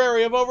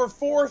library of over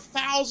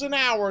 4,000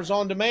 hours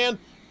on demand,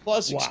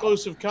 plus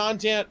exclusive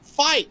content.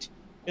 Fight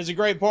is a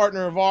great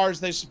partner of ours.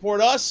 They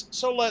support us,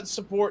 so let's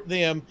support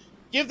them.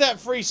 Give that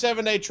free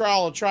 7-day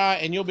trial a try,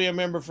 and you'll be a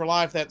member for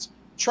life. That's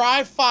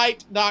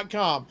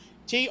tryfight.com,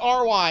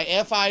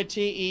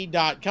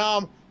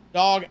 TRYFITE.com.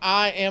 Dog,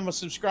 I am a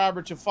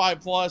subscriber to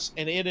Fight Plus,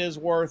 and it is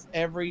worth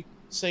every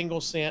single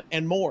cent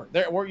and more.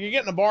 You're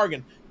getting a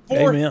bargain.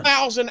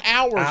 4,000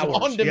 hours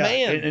on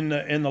demand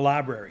in the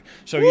library.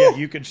 So Woo. yeah,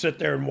 you could sit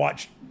there and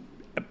watch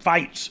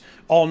fights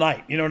all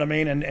night. You know what I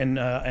mean,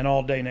 and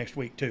all day next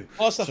week too.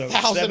 Plus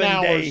 1,000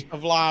 hours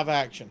of live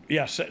action.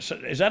 Yeah. So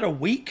is that a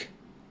week?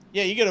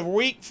 Yeah, you get a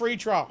week free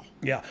trial.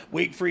 Yeah,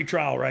 week free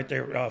trial right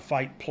there.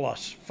 Fight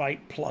Plus.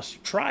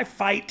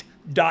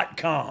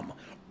 Tryfight.com.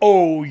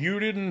 Oh, you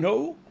didn't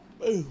know?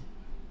 Ooh.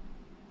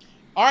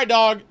 All right,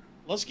 dog.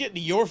 Let's get to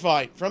your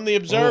fight from the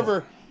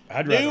Observer.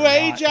 I'd rather New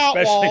Age not,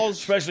 Outlaws,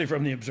 especially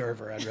from the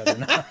Observer. I'd rather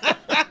not.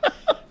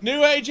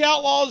 New Age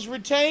Outlaws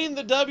retain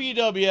the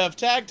WWF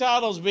tag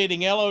titles,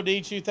 beating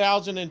LOD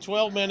 2000 in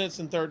 12 minutes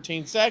and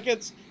 13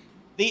 seconds.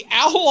 The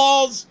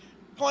Outlaws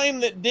claim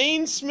that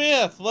Dean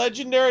Smith,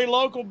 legendary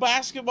local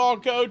basketball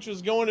coach,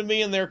 was going to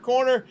be in their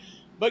corner,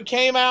 but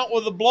came out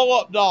with a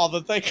blow-up doll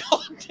that they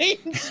called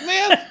Dean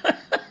Smith.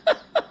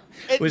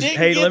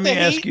 Let me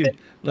ask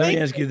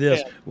you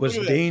this: was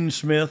Dean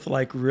Smith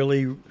like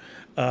really?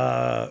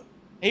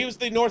 He was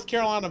the North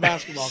Carolina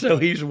basketball so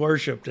coach. He's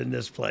worshipped in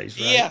this place,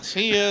 right? Yes,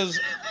 he is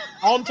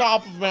on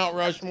top of Mount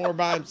Rushmore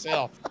by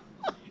himself.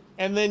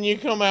 And then you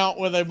come out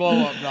with a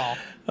blow-up doll.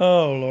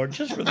 Oh, Lord,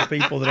 just for the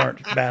people that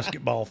aren't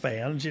basketball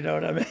fans, you know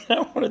what I mean?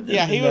 I wanted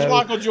them he to was know.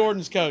 Michael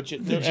Jordan's coach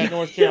at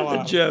North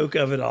Carolina. The joke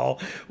of it all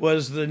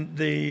was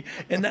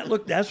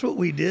that's what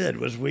we did,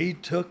 was we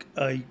took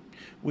a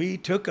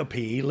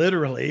pee,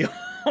 literally,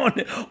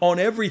 on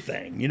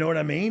everything. You know what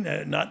I mean?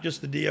 Not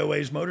just the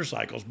DOA's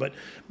motorcycles, but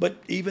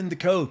even the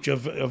coach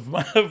of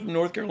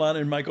North Carolina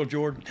and Michael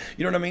Jordan.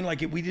 You know what I mean?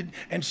 Like we did.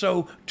 And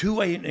so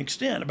to an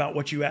extent, about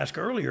what you asked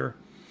earlier,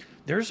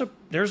 there's a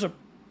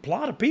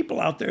lot of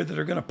people out there that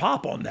are going to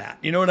pop on that.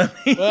 You know what I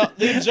mean? Well,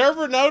 the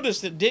Observer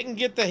noticed it didn't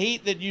get the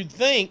heat that you'd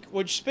think,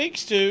 which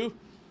speaks to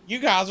you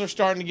guys are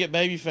starting to get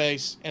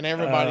babyface and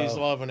everybody's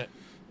loving it.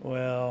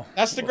 Well,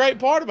 that's the great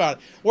part about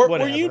it.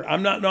 Whatever.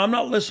 I'm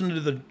not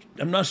listening to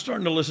I'm not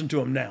starting to listen to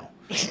them now.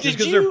 Just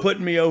because they're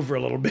putting me over a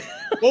little bit.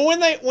 Well,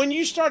 when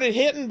you started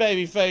hitting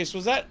babyface,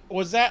 was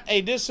that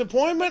a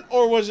disappointment,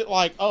 or was it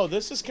like, oh,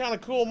 this is kind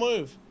of cool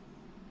move?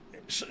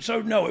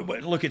 So no,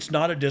 look, it's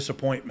not a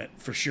disappointment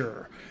for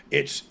sure.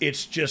 It's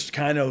just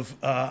kind of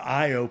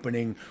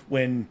eye-opening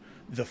when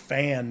the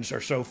fans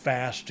are so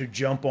fast to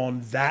jump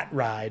on that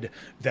ride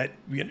that,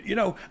 you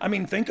know, I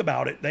mean, think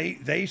about it.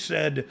 They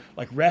said,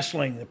 like,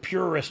 wrestling, the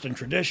purist and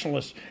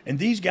traditionalists, and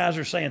these guys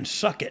are saying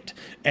suck it.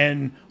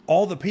 And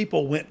all the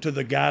people went to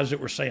the guys that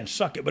were saying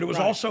suck it. But it was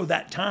also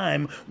that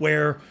time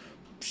where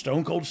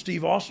Stone Cold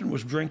Steve Austin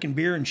was drinking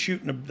beer and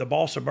shooting the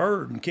boss a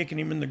bird and kicking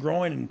him in the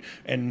groin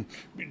and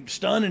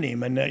stunning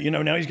him. And,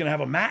 now he's going to have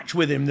a match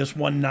with him this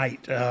one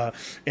night.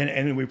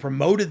 And we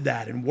promoted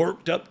that and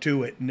worked up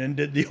to it and then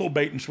did the old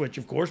bait and switch,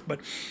 of course.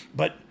 But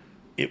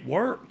it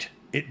worked.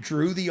 It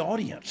drew the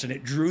audience and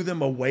it drew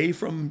them away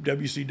from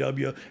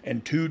WCW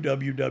and to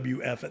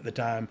WWF at the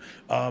time.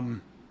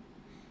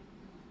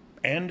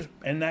 And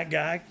that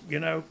guy,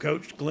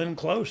 coached Glenn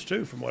Close,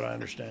 too, from what I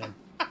understand.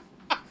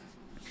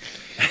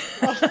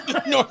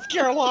 North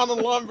Carolina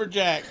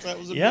Lumberjacks. That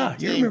was a big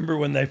team. You remember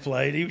when they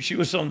played? She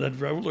was on the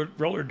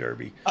roller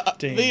derby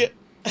team. The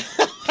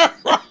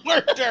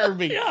roller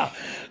derby. Yeah,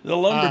 the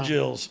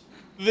Lumberjills.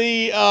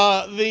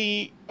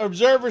 The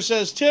Observer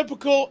says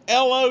typical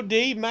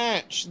LOD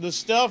match. The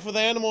stuff with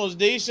Animal is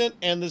decent,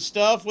 and the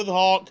stuff with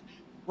Hawk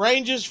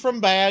ranges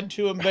from bad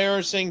to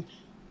embarrassing.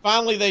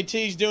 Finally, they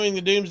teased doing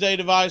the Doomsday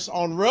Device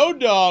on Road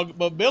Dogg,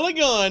 but Billy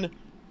Gunn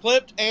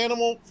clipped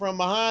Animal from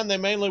behind. They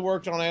mainly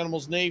worked on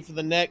Animal's knee for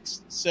the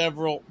next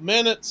several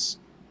minutes.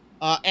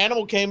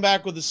 Animal came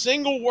back with the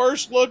single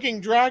worst-looking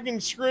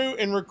dragon screw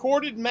in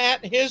recorded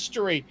mat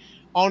history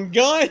on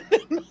Gunn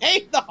and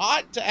made the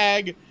hot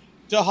tag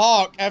to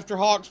Hawk after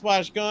Hawk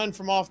splashed Gunn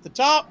from off the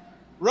top.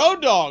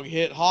 Road Dogg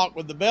hit Hawk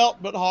with the belt,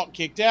 but Hawk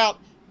kicked out.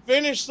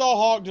 Finish saw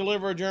Hawk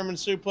deliver a German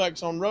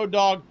suplex on Road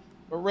Dogg,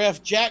 but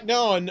ref Jack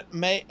Dunn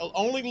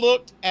only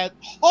looked at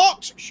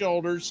Hawk's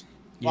shoulders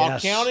while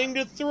counting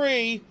to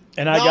 3.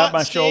 And I got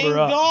my shoulder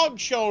up. Dog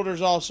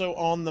shoulders also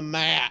on the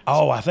mat.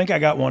 Oh, I think I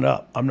got one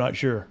up. I'm not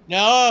sure.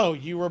 No,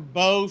 you were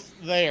both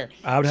there.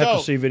 I would have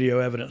to see video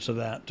evidence of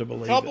that to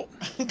believe it.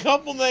 A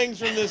couple things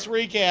from this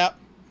recap.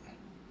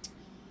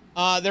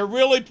 They're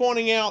really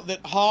pointing out that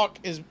Hawk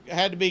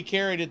had to be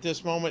carried at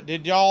this moment.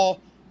 Did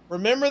y'all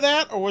remember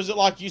that? Or was it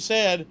like you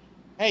said,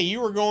 hey,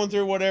 you were going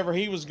through whatever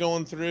he was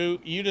going through.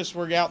 You just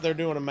were out there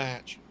doing a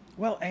match.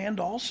 Well, and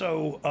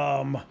also,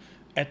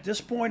 at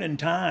this point in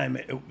time,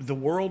 the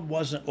world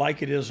wasn't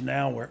like it is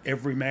now where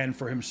every man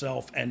for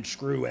himself and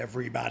screw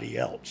everybody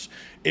else.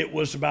 It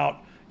was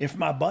about, if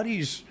my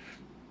buddies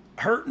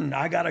hurting,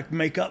 I got to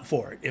make up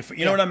for it. If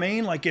you know what I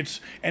mean, like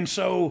and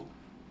so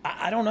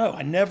I don't know.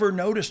 I never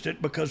noticed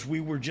it because we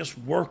were just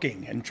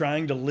working and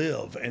trying to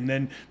live, and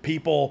then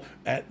people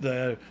at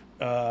the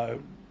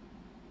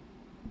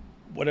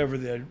whatever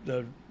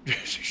the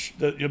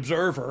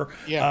Observer,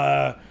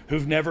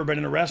 who've never been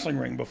in a wrestling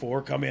ring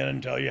before, come in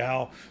and tell you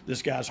how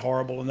this guy's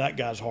horrible and that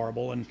guy's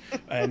horrible,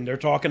 and they're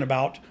talking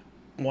about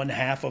one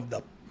half of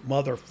the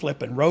mother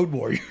flipping Road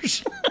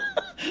Warriors.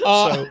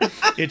 So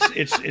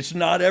it's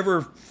not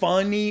ever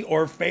funny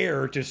or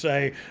fair to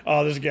say,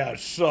 oh, this guy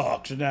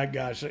sucks and that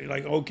guy's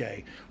like,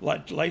 okay,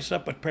 lace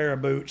up a pair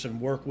of boots and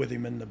work with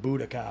him in the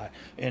Budokai,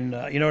 and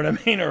you know what I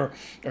mean, or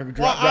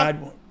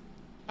ride.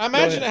 I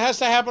imagine it has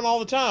to happen all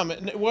the time,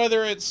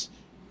 whether it's,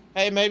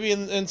 hey, maybe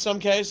in some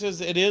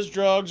cases it is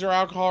drugs or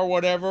alcohol or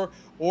whatever,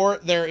 or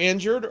they're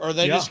injured, or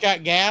they just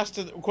got gassed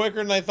quicker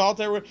than they thought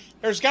they were.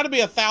 There's got to be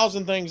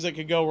 1,000 things that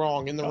could go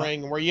wrong in the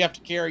ring where you have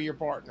to carry your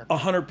partner.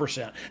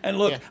 100%. And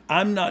look,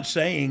 I'm not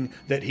saying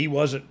that he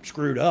wasn't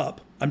screwed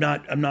up. I'm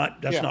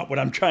not, that's not what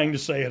I'm trying to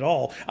say at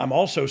all. I'm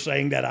also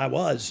saying that I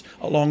was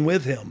along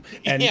with him.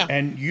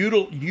 And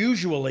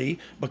usually,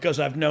 because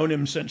I've known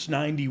him since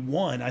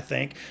 91, I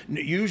think,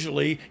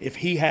 usually if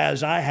he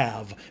has, I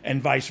have,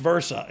 and vice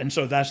versa. And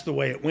so that's the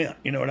way it went.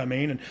 You know what I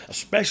mean? And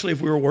especially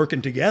if we were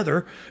working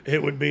together,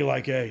 it would be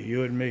like, hey,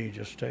 you and me,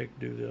 just do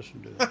this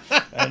and do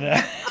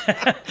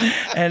that.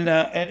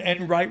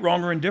 and right,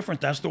 wrong, or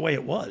indifferent, that's the way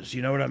it was.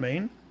 You know what I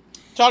mean?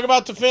 Talk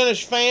about the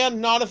finish.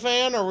 Fan, not a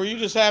fan, or were you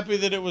just happy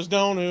that it was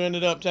Doan who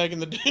ended up taking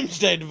the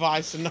Doomsday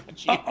device and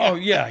not you?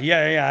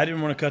 Yeah. I didn't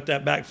want to cut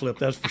that backflip,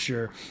 that's for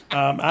sure.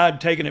 I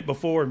had taken it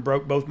before and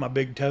broke both my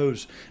big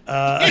toes.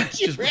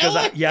 Just because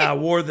I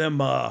wore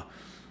them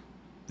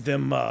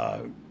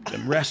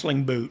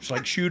wrestling boots,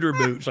 like shooter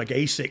boots, like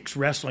Asics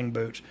wrestling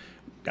boots.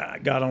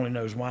 God only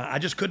knows why. I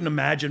just couldn't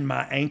imagine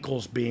my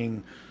ankles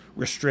being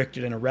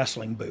restricted in a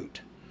wrestling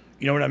boot.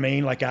 You know what I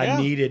mean? Like I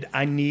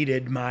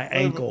needed my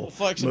ankle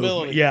flexibility.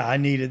 Movement. Yeah, I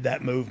needed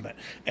that movement,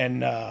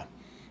 and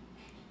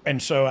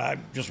so I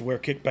just wear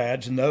kick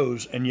pads and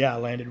those, and I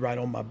landed right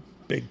on my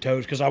big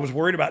toes because I was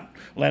worried about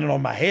landing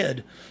on my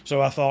head.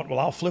 So I thought, well,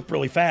 I'll flip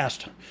really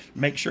fast,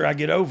 make sure I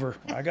get over.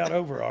 I got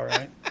over all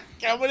right.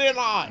 Coming in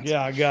hot.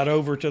 Yeah, I got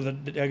over to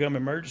the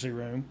emergency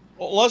room.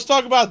 Well, let's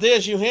talk about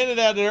this. You hinted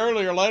at it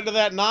earlier. Later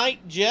that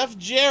night, Jeff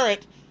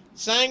Jarrett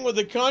sang with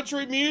the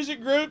country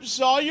music group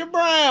Sawyer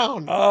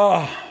Brown.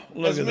 Oh,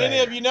 look As at many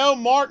that. of you know,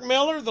 Mark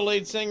Miller, the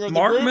lead singer of the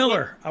group. Mark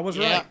Miller, I was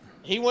right.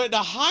 He went to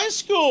high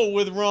school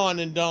with Ron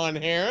and Don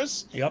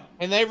Harris. Yep.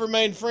 And they've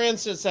remained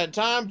friends since that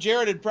time.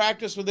 Jarrett had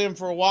practiced with them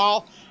for a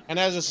while, and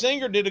as a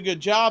singer did a good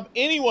job.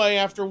 Anyway,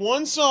 after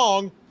one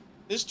song,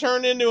 this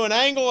turned into an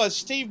angle as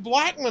Steve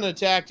Blackman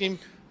attacked him.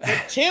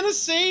 But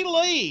Tennessee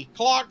Lee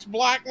clocked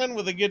Blackman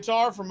with a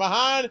guitar from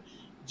behind.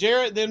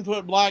 Jarrett then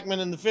put Blackman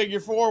in the figure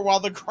four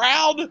while the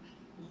crowd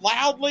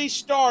loudly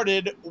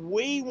started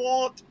 "We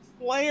Want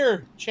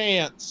Flair"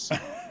 chants.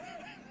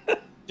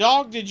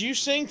 Dog, did you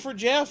sing for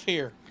Jeff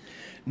here?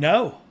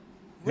 No.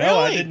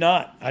 Really?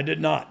 No, I did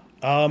not.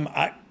 I'm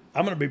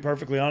going to be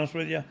perfectly honest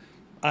with you.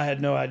 I had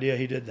no idea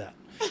he did that.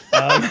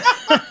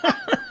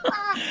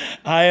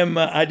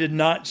 I did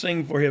not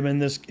sing for him in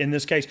this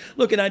case.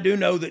 Look, and I do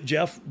know that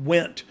Jeff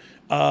went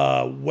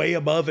way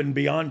above and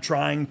beyond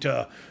trying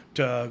to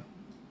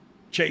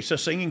chase a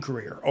singing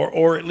career,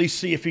 or at least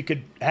see if he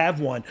could have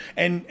one.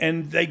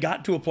 And they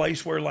got to a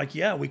place where, like,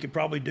 we could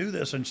probably do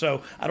this. And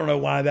so I don't know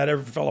why that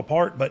ever fell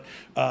apart, but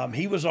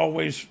he was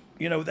always,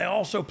 they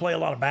also play a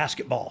lot of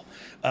basketball.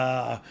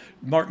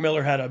 Mark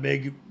Miller had a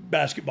big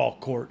basketball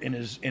court in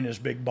his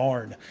big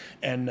barn,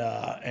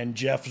 and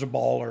Jeff's a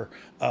baller,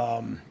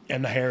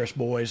 and the Harris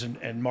boys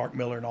and Mark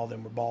Miller and all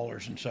them were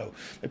ballers. And so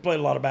they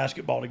played a lot of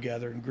basketball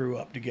together and grew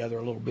up together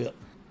a little bit.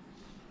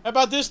 How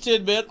about this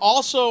tidbit?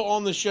 Also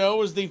on the show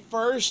was the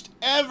first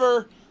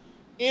ever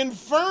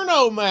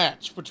Inferno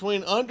match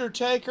between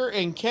Undertaker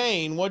and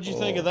Kane. What'd you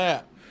think of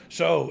that?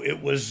 So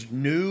it was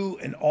new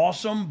and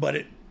awesome, but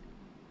it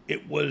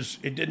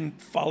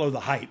didn't follow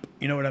the hype.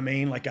 You know what I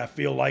mean? Like, I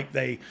feel like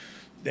they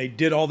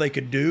did all they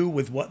could do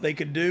with what they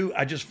could do.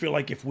 I just feel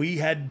like if we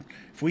had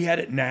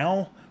it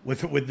now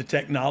with the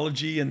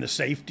technology and the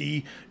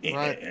safety,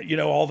 right,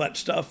 all that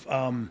stuff,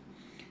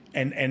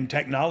 and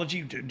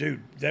technology,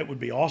 dude, that would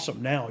be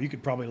awesome. Now you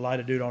could probably light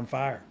a dude on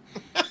fire.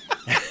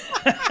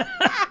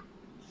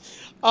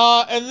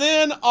 And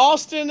then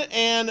Austin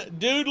and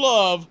Dude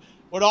Love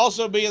would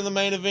also be in the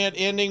main event,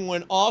 ending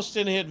when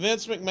Austin hit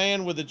Vince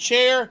McMahon with a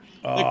chair.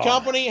 The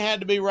company had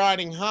to be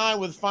riding high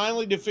with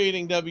finally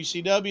defeating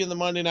WCW in the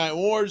Monday Night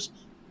Wars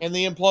and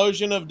the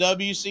implosion of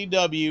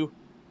WCW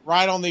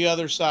right on the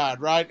other side,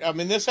 right? I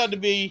mean, this had to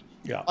be,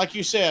 like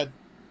you said,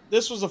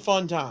 this was a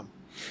fun time.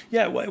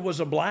 Yeah, well, it was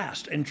a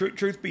blast. And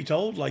truth be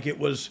told, like, it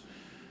was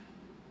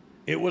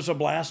a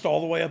blast all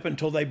the way up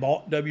until they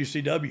bought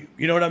WCW.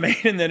 You know what I mean?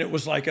 And then it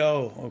was like,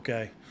 oh,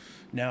 okay.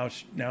 Now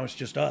it's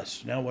just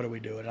us. Now what do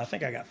we do? And I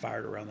think I got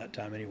fired around that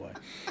time anyway.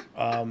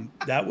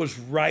 That was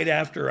right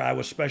after I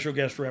was special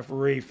guest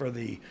referee for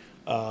the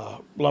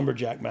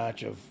lumberjack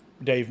match of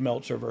Dave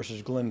Meltzer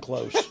versus Glenn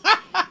Close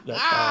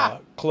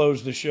that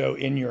closed the show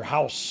in your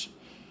house.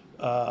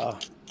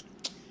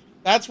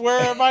 That's where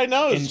everybody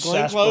knows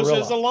Glenn Close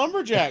is a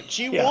lumberjack.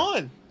 She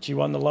won. She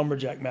won the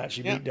lumberjack match.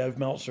 She beat Dave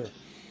Meltzer.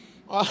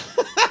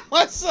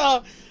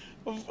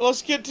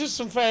 Let's get to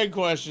some fan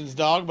questions,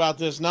 dog, about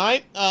this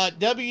night.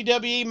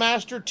 WWE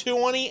Master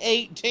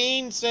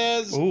 2018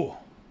 says, "Ooh,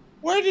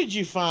 where did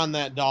you find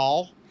that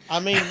doll? I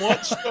mean,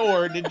 what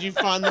store did you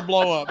find the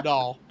blow-up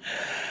doll?"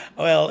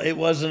 Well, it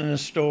wasn't in a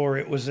store.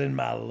 It was in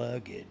my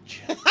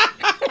luggage.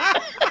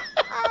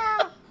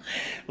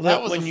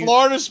 That was a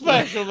Florida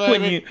special,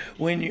 baby.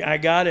 I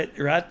got it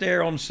right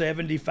there on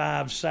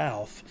 75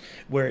 South,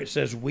 where it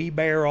says "We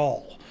Bear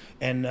All,"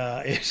 and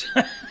it's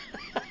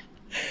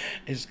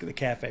it's the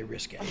Cafe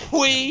Risque.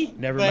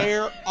 Never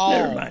all.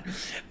 Never mind.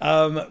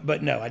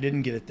 But no, I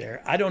didn't get it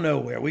there. I don't know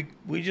where.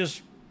 We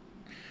just,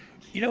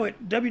 you know,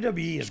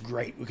 WWE is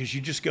great because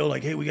you just go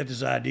like, hey, we got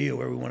this idea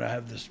where we want to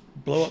have this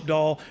blow-up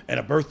doll and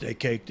a birthday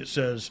cake that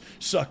says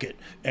 "suck it,"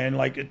 and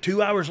like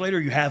 2 hours later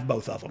you have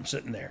both of them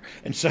sitting there.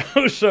 And so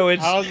it's,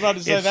 I was about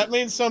to say that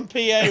means some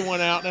PA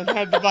went out and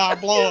had to buy a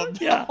blow-up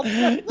doll.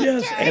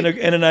 Yes, and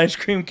an ice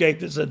cream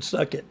cake that said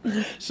 "suck it."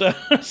 So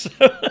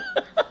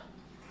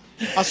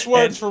I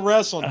swear it's for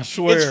wrestling. I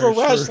swear it's for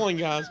wrestling,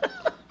 guys.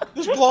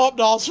 This blow-up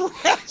doll's for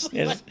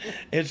wrestling.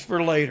 It's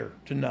for later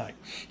tonight.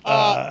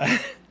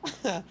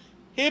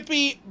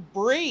 Hippie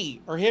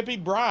Bree or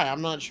Hippie Bry,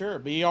 I'm not sure,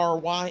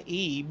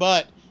 Brye,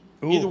 but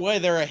either way,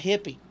 they're a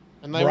hippie,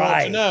 and they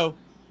want to know.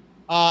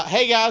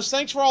 Hey guys,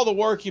 thanks for all the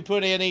work you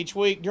put in each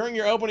week. During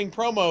your opening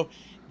promo,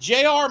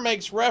 JR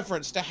makes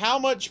reference to how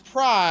much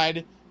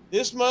pride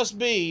this must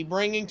be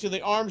bringing to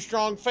the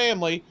Armstrong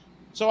family.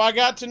 So I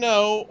got to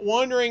know,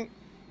 wondering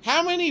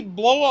how many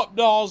blow-up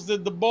dolls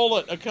did the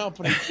Bullet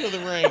accompany to the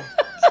ring?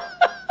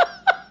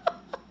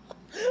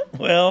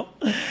 Well,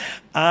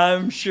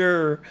 I'm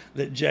sure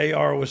that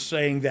JR was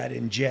saying that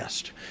in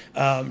jest.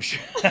 But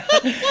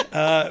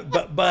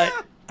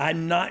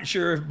I'm not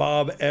sure if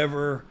Bob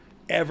ever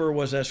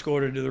was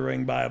escorted to the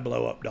ring by a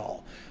blow-up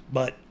doll.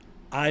 But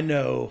I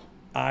know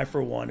I,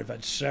 for one, have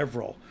had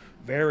several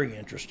very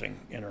interesting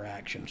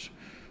interactions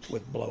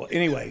with blow-up.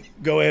 Anyway,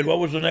 go ahead. What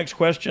was the next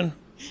question?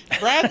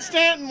 Brad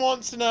Stanton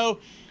wants to know,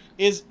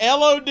 is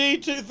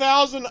LOD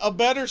 2000 a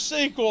better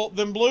sequel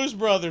than Blues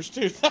Brothers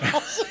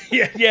 2000?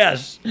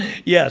 Yes,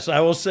 I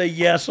will say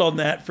yes on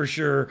that for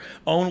sure,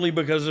 only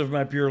because of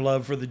my pure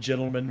love for the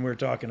gentleman we're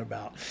talking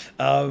about.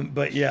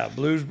 But yeah,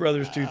 Blues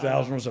Brothers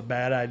 2000 was a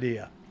bad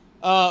idea.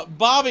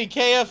 Bobby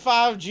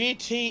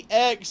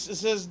KF5GTX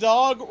says,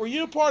 dog, were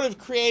you a part of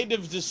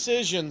creative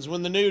decisions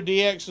when the new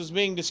DX was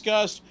being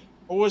discussed,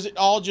 or was it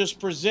all just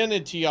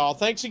presented to y'all?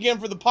 Thanks again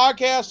for the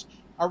podcast.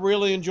 I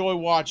really enjoy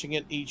watching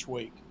it each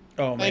week.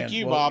 Oh, man. Thank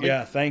you, Bobby.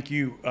 Yeah, thank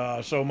you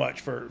so much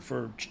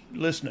for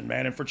listening,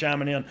 man, and for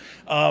chiming in.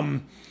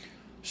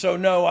 So,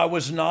 no, I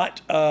was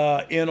not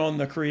in on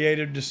the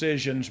creative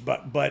decisions,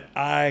 but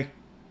I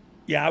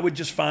would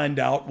just find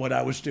out what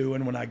I was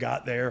doing when I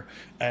got there.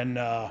 And,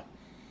 I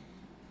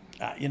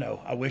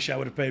wish I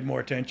would have paid more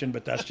attention,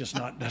 but that's just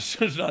not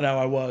how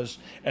I was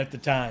at the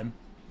time.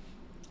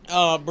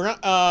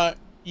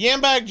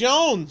 Yambag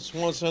Jones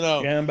wants to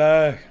know.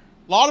 Yambag.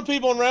 A lot of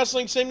people in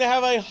wrestling seem to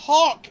have a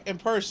Hawk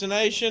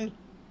impersonation.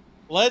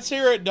 Let's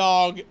hear it,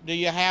 dog. Do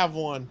you have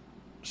one?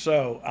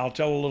 So I'll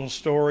tell a little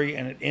story,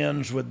 and it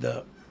ends with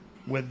the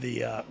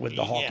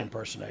Hawk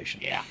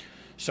impersonation. Yeah.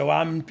 So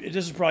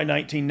this is probably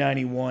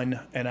 1991,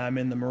 and I'm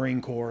in the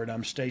Marine Corps, and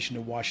I'm stationed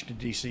in Washington,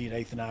 D.C. at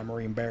 8th and I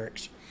Marine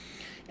Barracks.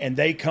 And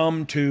they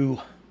come to,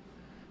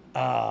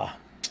 I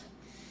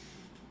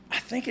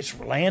think it's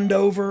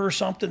Landover or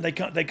something. They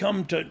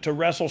come to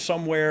wrestle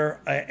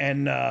somewhere,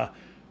 and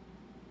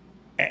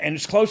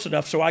it's close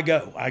enough, so I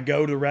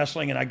go to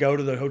wrestling, and I go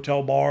to the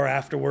hotel bar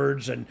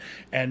afterwards, and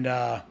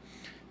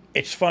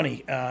it's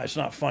funny. It's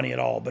not funny at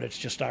all, but it's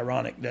just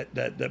ironic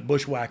that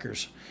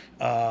Bushwhackers,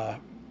 one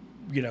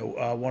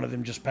of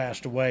them just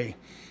passed away.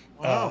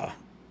 Wow.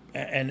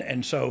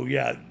 And so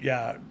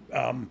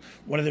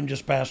one of them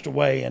just passed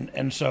away,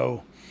 and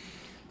so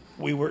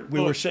we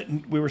were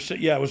sitting.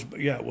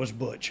 It was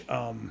Butch.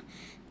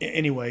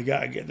 Anyway,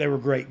 they were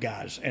great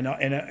guys,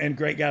 and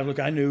great guys. Look,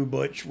 I knew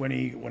Butch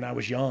when I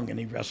was young, and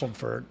he wrestled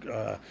for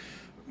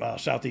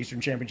Southeastern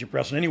Championship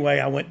Wrestling. Anyway,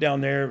 I went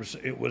down there.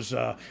 I was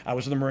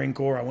in the Marine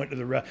Corps. I went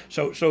to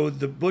so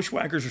the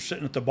Bushwhackers are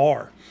sitting at the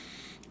bar,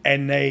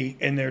 and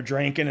they're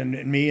drinking,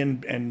 and me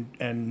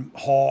and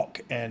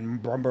Hawk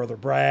and brother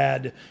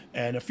Brad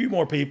and a few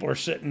more people are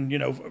sitting,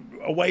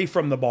 away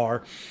from the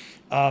bar,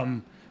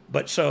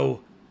 but so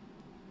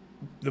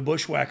the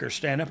Bushwhackers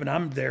stand up, and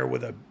I'm there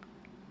with a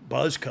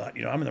buzz cut.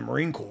 I'm in the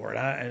Marine Corps,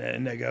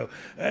 and they go,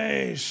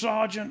 "Hey,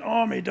 Sergeant,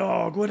 Army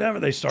Dog,"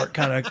 whatever. They start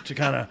kind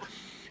of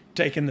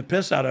taking the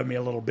piss out of me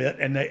a little bit,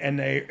 and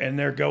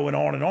they're going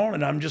on,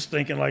 and I'm just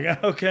thinking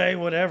like, okay,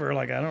 whatever.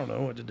 Like, I don't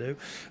know what to do.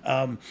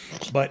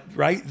 But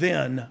right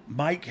then,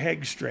 Mike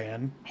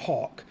Hegstrand,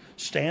 Hawk,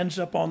 stands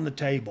up on the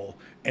table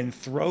and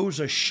throws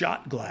a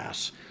shot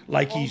glass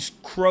like he's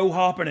crow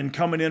hopping and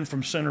coming in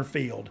from center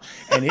field.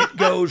 And it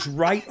goes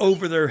right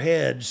over their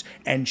heads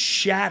and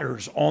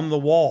shatters on the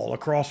wall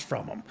across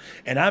from them.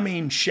 And I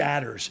mean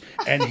shatters.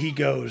 And he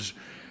goes,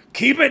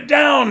 "Keep it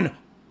down,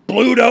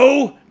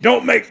 Bluto.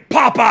 Don't make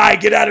Popeye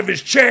get out of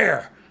his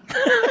chair."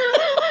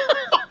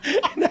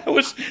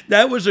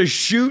 That was a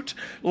shoot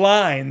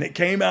line that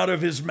came out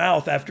of his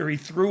mouth after he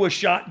threw a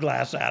shot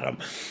glass at him.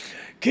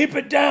 "Keep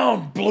it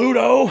down,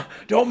 Bluto.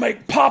 Don't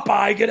make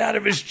Popeye get out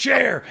of his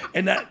chair."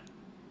 And that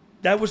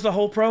was the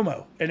whole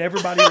promo. And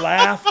everybody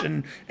laughed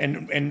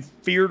and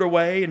feared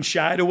away and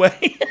shied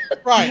away.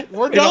 Right.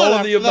 We're And done all of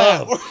after the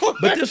above. that.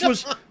 But this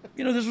was,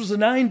 this was the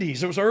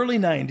 90s. It was early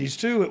 90s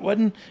too. It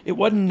wasn't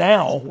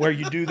now where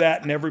you do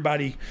that and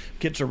everybody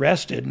gets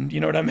arrested, and you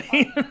know what I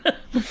mean?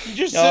 You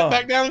just sit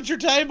back down at your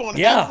table and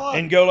have fun.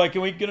 And go like,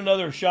 "Can we get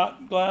another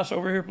shot glass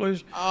over here,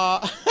 please?"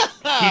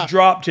 He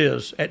dropped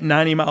his at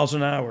 90 miles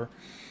an hour.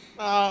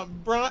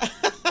 Bryant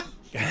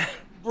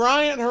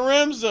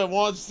Haremza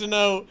wants to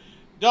know,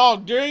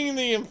 dog, during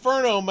the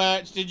Inferno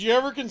match, did you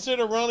ever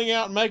consider running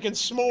out and making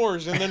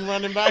s'mores and then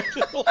running back to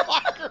the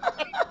locker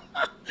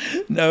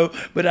room? No,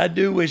 but I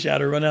do wish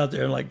I'd have run out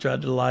there and like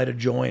tried to light a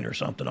joint or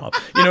something off.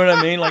 You know what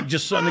I mean? Like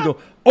just something to go,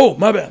 "Oh,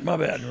 my bad,"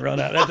 and run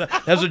out.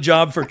 That's a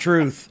job for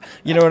truth.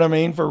 You know what I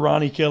mean? For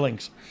Ronnie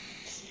Killings.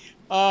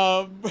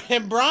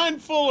 And Brian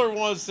Fuller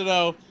wants to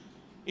know,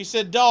 he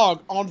said,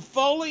 dog, on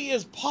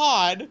Foley's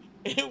pod,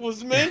 it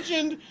was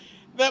mentioned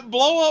that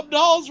blow-up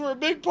dolls were a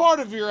big part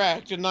of your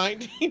act in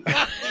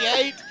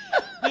 1998.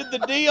 Did the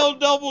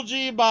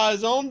DOGG buy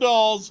his own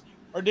dolls,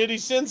 or did he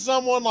send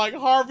someone like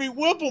Harvey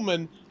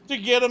Whippleman to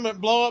get them at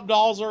Blow Up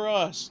Dolls or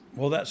Us?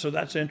 Well,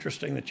 that's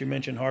interesting that you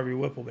mentioned Harvey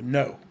Whippleman.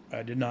 No,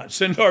 I did not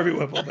send Harvey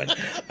Whippleman,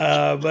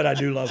 but I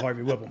do love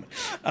Harvey Whippleman.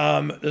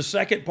 The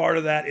second part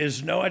of that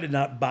is, no, I did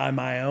not buy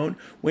my own.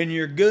 When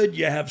you're good,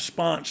 you have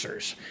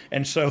sponsors.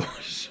 And so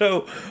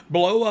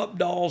Blow Up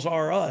Dolls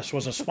R Us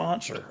was a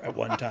sponsor at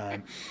one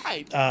time.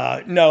 Right.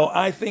 No,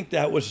 I think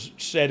that was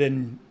said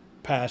in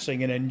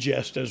passing and in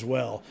jest as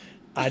well.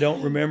 I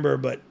don't remember,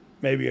 but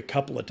maybe a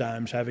couple of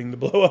times having the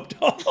Blow Up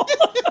Doll.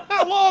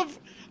 I love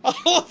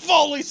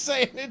Foley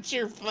saying it's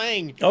your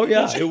thing. Oh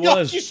yeah, it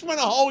was. You spent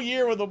a whole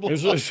year with a blow.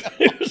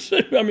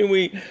 I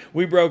mean,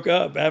 we broke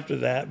up after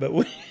that, but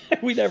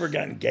we never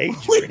got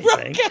engaged or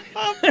anything.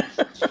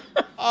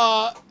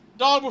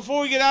 Dog,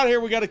 before we get out of here,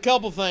 we got a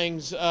couple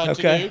things to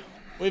do.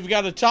 We've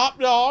got a top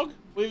dog.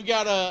 We've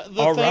got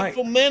the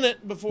thankful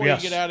minute before you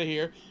get out of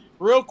here.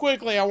 Real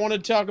quickly, I want to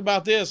talk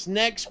about this.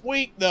 Next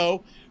week,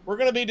 though, we're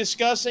going to be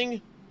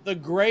discussing the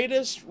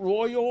greatest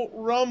Royal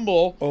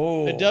Rumble,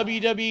 the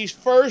WWE's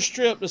first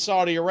trip to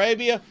Saudi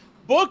Arabia,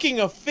 booking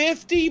a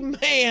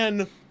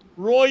 50-man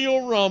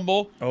Royal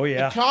Rumble. Oh,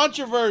 yeah. The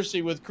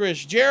controversy with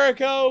Chris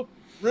Jericho,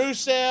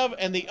 Rusev,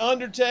 and The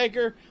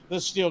Undertaker,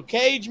 the steel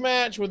cage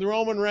match with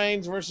Roman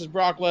Reigns versus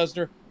Brock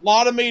Lesnar. A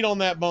lot of meat on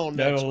that bone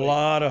next week. A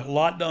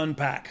lot to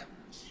unpack.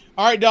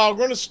 All right, dog,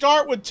 we're going to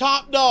start with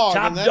Top Dog.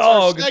 Top and that's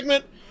Dog. our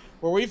segment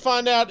where we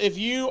find out if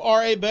you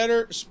are a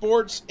better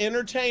sports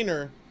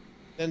entertainer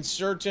than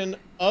certain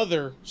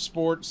other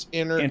sports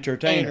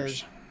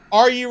entertainers.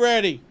 Are you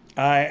ready?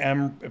 I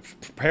am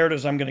prepared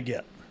as I'm going to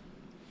get.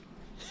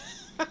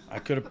 I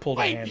could have pulled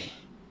a handy.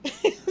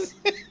 Here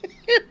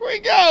we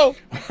go.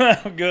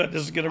 Good.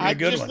 This is going to be a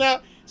good one.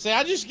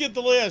 I just get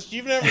the list.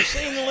 You've never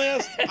seen the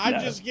list. I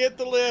just get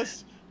the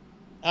list.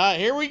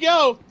 Here we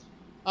go.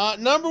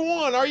 Number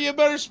one, are you a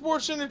better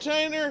sports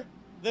entertainer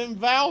than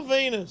Val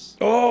Venus?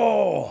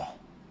 Oh.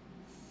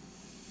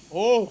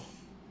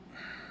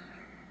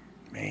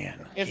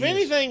 Man. If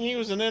anything, he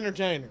was an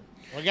entertainer.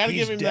 We got to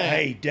give him that.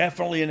 Hey,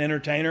 definitely an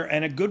entertainer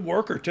and a good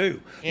worker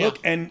too. Yeah. Look,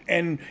 and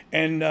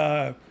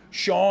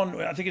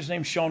Sean, I think his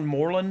name's Sean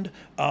Moreland,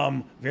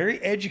 very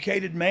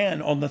educated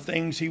man on the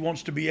things he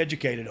wants to be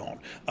educated on.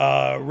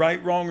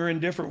 Right, wrong, or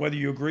indifferent, whether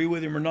you agree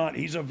with him or not.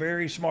 He's a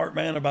very smart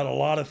man about a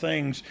lot of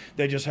things.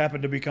 They just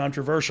happen to be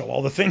controversial,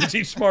 all the things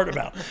he's smart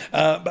about.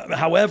 But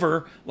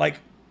however, like,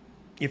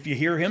 if you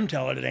hear him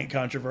tell it, it ain't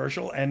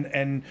controversial,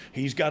 and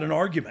he's got an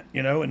argument,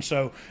 and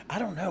so I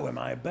don't know. Am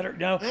I a better?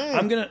 No,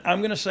 I'm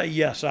gonna say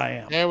yes, I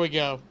am. There we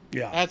go.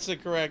 Yeah, that's the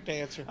correct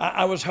answer.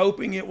 I was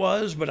hoping it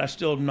was, but I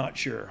still not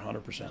sure,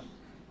 100%.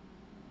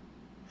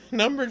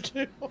 Number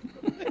two.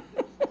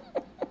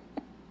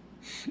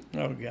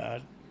 Oh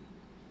God.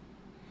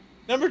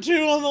 Number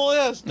two on the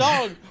list,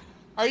 dog.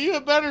 Are you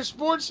a better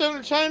sports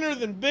entertainer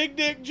than Big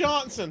Dick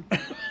Johnson?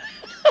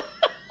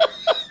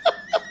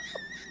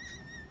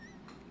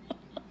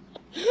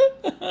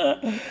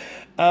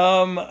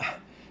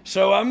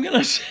 So I'm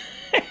gonna say.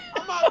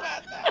 I'm not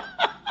bad at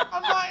that.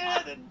 I'm not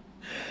headed.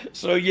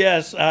 So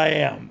yes, I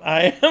am.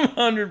 I am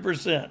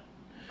 100%.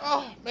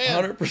 Oh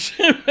man,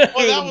 100%.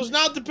 Well, that was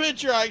not the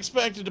picture I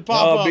expected to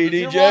pop up. BDJ.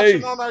 If you're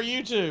watching on our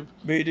YouTube,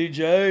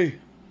 BDJ.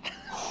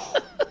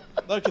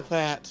 Look at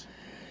that.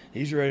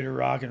 He's ready to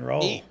rock and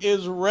roll. He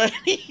is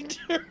ready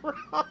to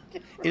rock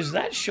and roll. Is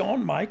that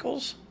Shawn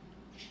Michaels?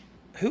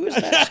 Who is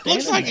that standing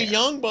Looks like there? a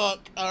young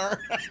buck.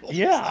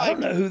 Yeah, I don't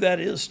know who that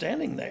is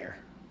standing there.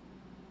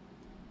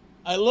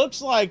 It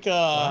looks like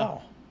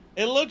Wow.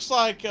 It looks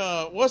like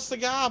what's the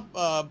guy?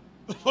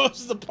 What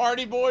was the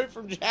party boy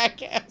from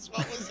Jackass?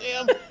 What was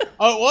him?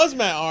 Oh, it was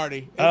Matt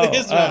Hardy. It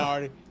is Matt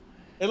Hardy.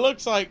 It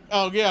looks like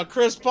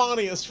Chris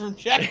Pontius from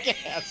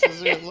Jackass is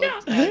who it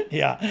looks like.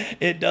 Yeah,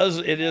 it does.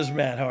 It is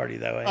Matt Hardy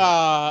though. Ain't it?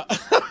 All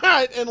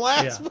right, and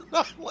last but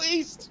not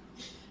least,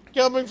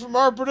 coming from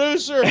our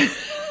producer,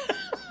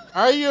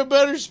 are you a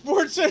better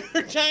sports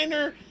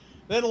entertainer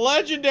than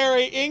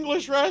legendary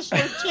English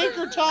wrestler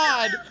Tinker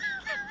Todd?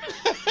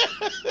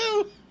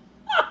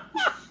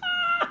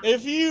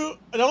 If you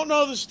don't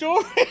know the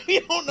story,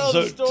 you don't know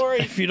the story.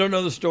 If you don't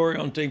know the story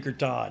on Tinker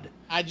Todd,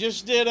 I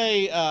just did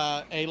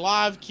a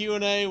live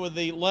Q&A with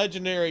the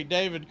legendary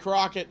David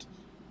Crockett,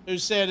 who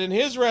said in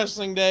his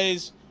wrestling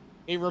days,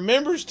 he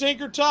remembers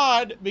Tinker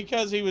Todd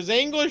because he was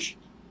English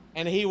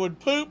and he would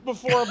poop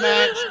before a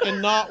match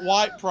and not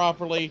wipe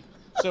properly,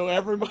 so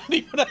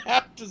everybody would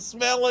have to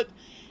smell it.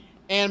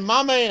 And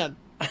my man,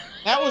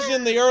 that was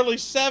in the early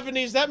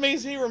 70s. That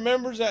means he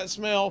remembers that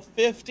smell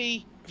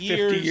 50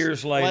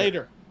 years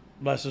later.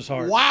 Bless his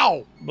heart.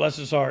 Wow. Bless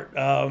his heart.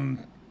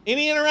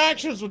 Any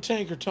interactions with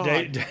Tinker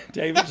Todd?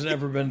 David's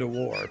never been to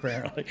war,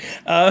 apparently.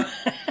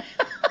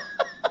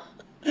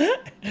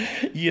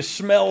 You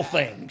smell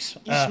things.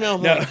 You smell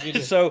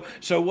things. No,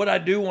 so what I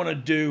do want to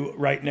do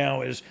right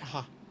now is,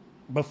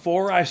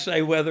 before I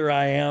say whether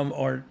I am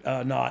or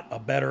not a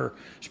better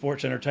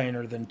sports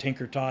entertainer than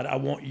Tinker Todd, I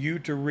want you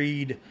to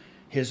read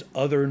his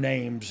other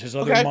names, his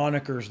other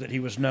monikers that he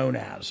was known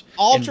as.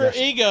 Alter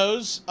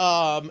egos.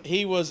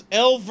 He was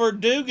El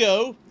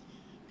Verdugo.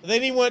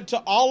 Then he went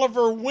to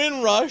Oliver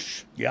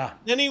Windrush. Yeah.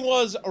 Then he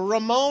was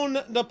Ramon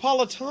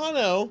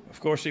Napolitano. Of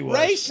course he was.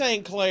 Ray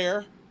St.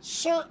 Clair.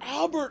 Sir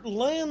Albert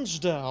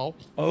Lansdowne.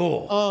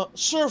 Oh.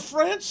 Sir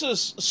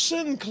Francis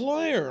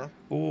Sinclair.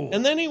 Ooh.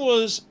 And then he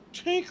was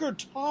Tinker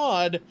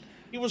Todd.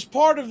 He was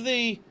part of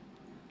the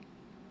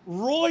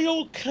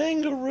Royal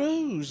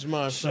Kangaroos,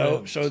 my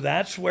friend. So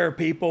that's where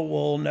people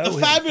will know the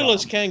him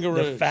Fabulous from.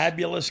 Kangaroos. The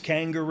Fabulous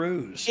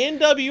Kangaroos.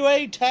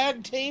 NWA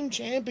Tag Team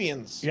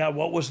Champions. Yeah,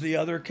 what was the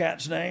other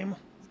cat's name?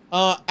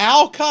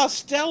 Al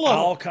Costello.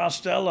 Al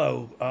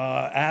Costello,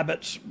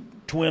 Abbott's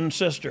twin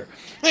sister.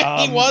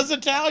 He was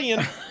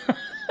Italian.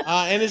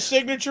 And his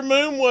signature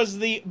move was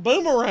the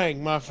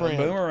boomerang, my friend.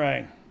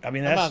 Boomerang. I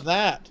mean, How about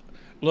that?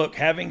 Look,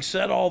 having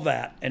said all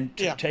that and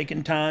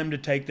taken time to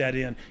take that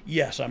in,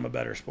 yes, I'm a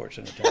better sports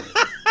entertainer.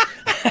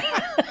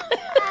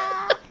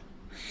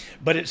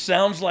 But it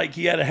sounds like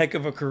he had a heck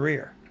of a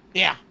career.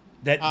 Yeah.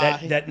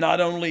 That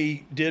not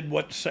only did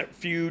what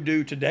few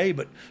do today,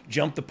 but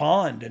jumped the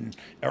pond and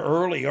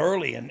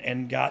early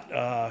and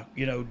got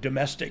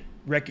domestic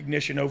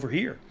recognition over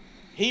here.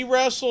 He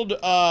wrestled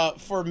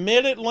for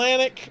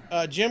Mid-Atlantic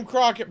Jim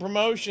Crockett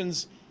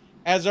Promotions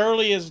as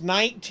early as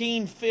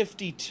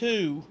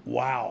 1952.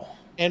 Wow.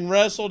 And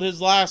wrestled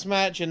his last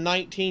match in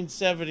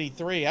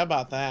 1973. How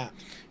about that?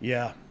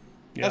 Yeah.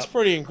 Yep. That's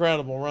pretty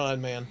incredible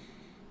run, man.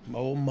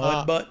 Old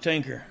mud butt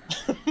Tinker.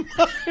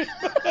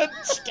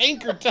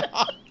 Stinker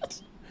Todd.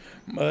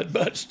 Mud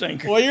butt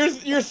Stinker. Well, you're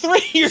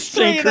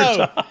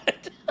 3-0.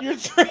 You're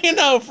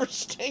 3-0 for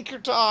Stinker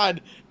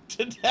Todd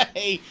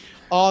today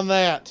on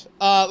that.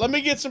 Let me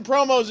get some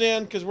promos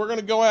in because we're going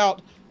to go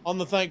out on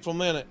the Thankful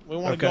Minute. We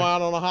want to go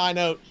out on a high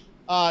note.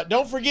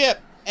 Don't forget,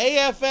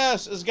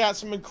 AFS has got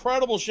some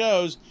incredible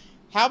shows.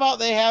 How about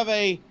they have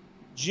a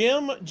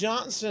Jim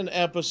Johnson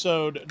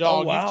episode,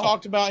 dog? Oh, wow. You've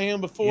talked about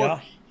him before.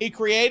 Yeah. He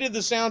created the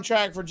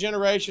soundtrack for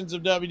generations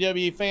of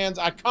WWE fans.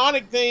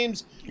 Iconic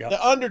themes,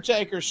 The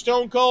Undertaker,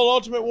 Stone Cold,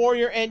 Ultimate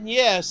Warrior, and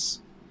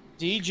yes,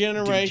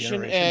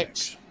 D-Generation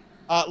X.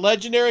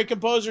 Legendary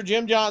composer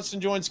Jim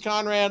Johnson joins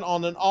Conrad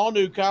on an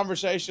all-new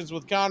Conversations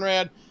with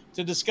Conrad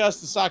to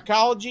discuss the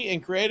psychology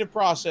and creative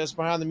process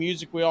behind the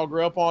music we all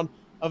grew up on.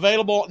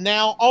 Available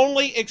now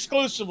only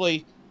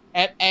exclusively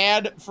at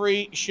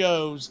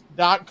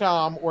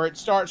adfreeshows.com, where it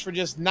starts for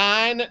just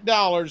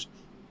 $9.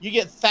 You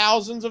get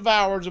thousands of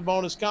hours of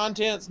bonus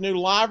contents, new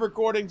live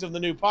recordings of the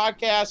new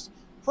podcast,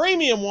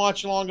 premium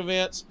watch-along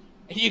events,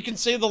 and you can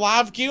see the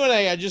live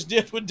Q&A I just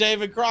did with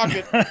David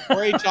Crockett,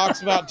 where he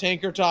talks about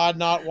Tinker Todd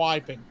not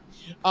wiping.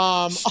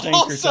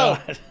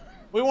 Todd.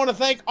 We want to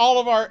thank all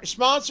of our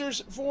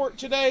sponsors for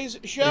today's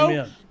show.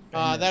 Amen.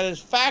 That is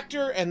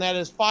Factor, and that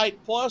is Fight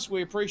Plus.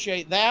 We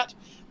appreciate that.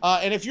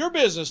 And if your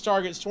business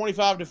targets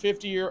 25 to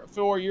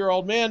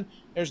 54-year-old men,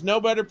 there's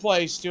no better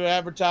place to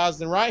advertise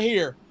than right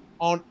here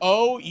on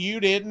Oh You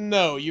Didn't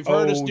Know. You've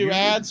heard us do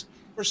ads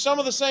for some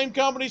of the same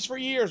companies for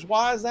years.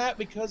 Why is that?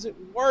 Because it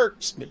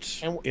works.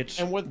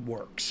 It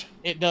works.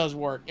 It does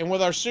work. And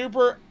with our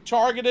super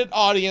targeted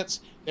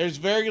audience, there's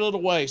very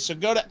little waste. So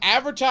go to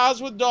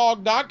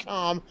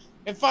advertisewithdog.com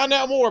and find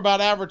out more about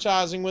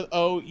advertising with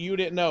Oh You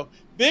Didn't Know.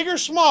 Big or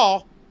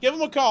small, give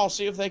them a call.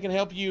 See if they can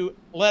help you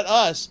let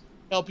us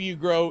help you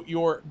grow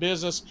your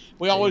business.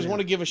 We always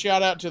want to give a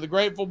shout out to The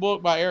Grateful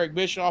Book by Eric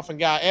Bischoff and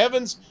Guy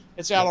Evans.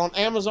 It's out on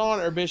Amazon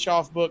or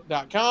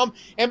bischoffbook.com.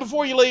 And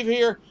before you leave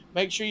here,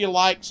 make sure you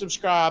like,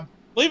 subscribe,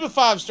 leave a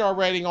 5-star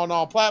rating on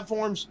all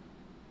platforms,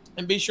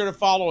 and be sure to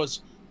follow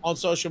us on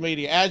social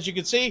media. As you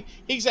can see,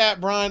 he's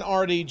at Brian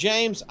R.D.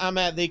 James. I'm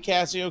at the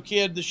Casio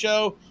Kid. The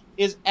show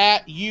is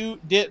at You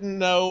Didn't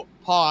Know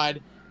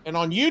Pod. And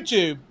on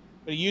YouTube,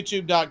 go to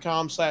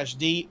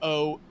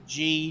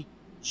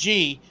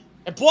youtube.com/DOGG.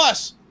 And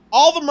plus,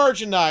 all the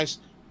merchandise.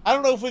 I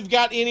don't know if we've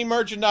got any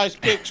merchandise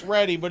picks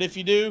ready, but if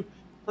you do,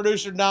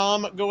 producer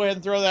Dom, go ahead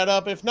and throw that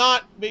up. If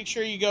not, make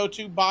sure you go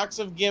to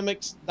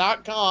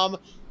boxofgimmicks.com.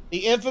 The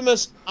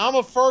infamous I'm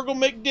a Fergal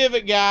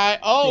McDivitt guy.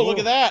 Oh, look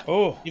at that.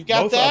 Oh, you've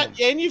got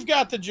that, and you've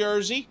got the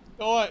jersey.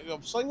 Go ahead,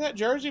 sling that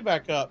jersey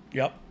back up.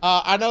 Yep.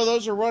 I know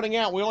those are running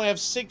out. We only have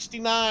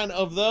 69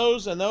 of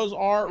those, and those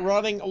are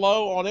running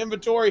low on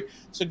inventory.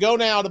 So go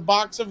now to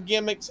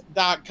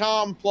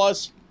boxofgimmicks.com.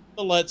 Plus,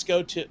 the Let's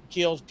Go to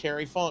Kill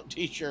Terry Funk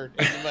t-shirt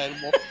is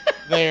available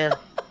there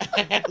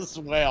as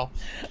well.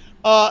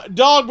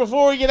 Dog,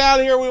 before we get out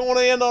of here, we want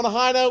to end on a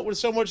high note. With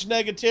so much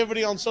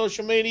negativity on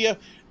social media,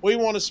 we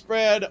want to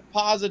spread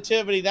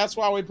positivity. That's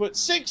why we put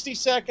 60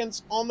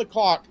 seconds on the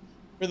clock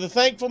for the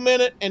Thankful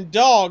Minute. And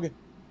Dog,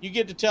 you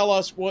get to tell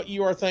us what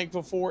you are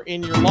thankful for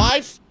in your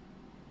life.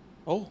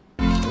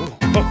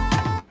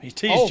 He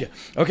teased you.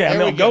 Okay,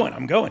 I'm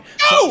going.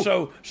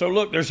 So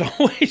look, there's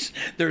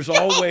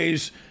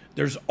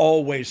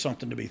always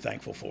something to be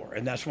thankful for.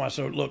 And that's why,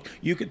 so look,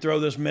 you could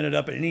throw this minute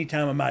up at any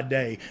time of my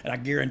day, and I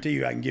guarantee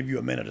you I can give you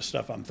a minute of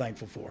stuff I'm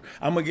thankful for.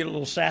 I'm going to get a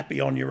little sappy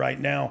on you right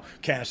now,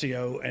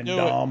 Casio and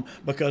Dom,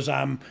 because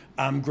I'm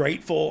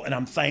grateful and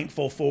I'm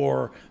thankful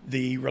for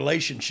the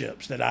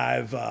relationships that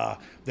I've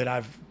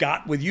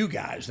got with you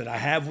guys, that I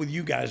have with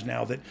you guys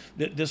now, that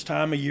this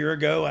time a year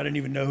ago, I didn't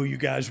even know who you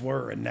guys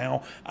were. And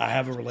now I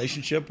have a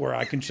relationship where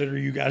I consider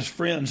you guys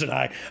friends, and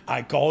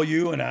I call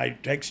you and I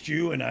text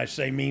you and I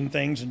say mean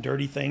things and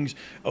dirty things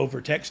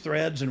over text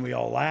threads, and we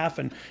all laugh.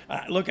 And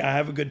look, I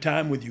have a good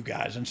time with you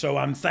guys. And so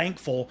I'm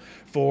thankful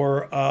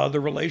for the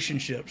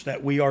relationships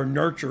that we are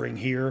nurturing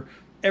here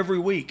every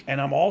week.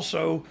 And I'm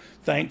also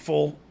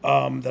thankful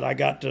that I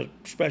got to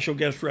special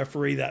guest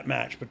referee that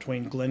match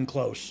between Glenn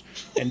Close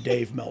and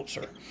Dave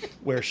Meltzer,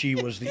 where she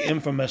was the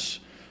infamous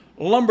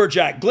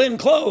lumberjack Glenn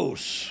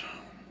Close.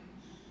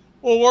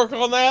 We'll work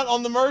on that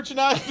on the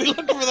merchandise. Be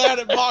looking for that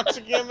at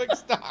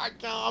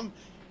boxofgimmicks.com.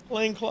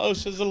 Glenn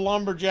Close is a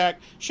lumberjack.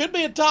 Should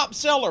be a top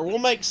seller. We'll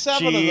make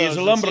 7 of those. She's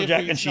a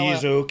lumberjack and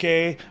she's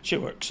okay. She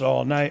works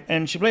all night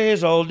and she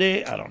plays all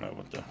day. I don't know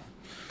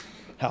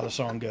how the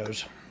song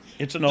goes.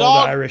 It's an old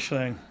Irish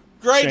thing.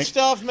 Great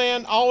stuff,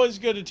 man. Always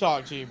good to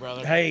talk to you,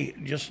 brother. Hey,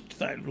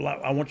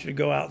 I want you to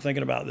go out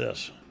thinking about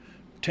this.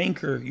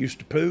 Tinker used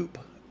to poop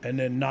and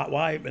then not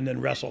wipe and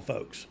then wrestle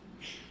folks.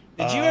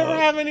 Did you ever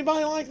have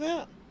anybody like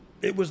that?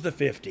 It was the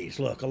 50s.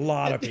 Look, a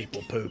lot of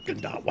people pooped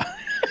and not wiped.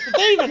 Did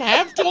they even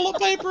have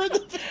toilet paper in the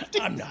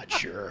 50s? I'm not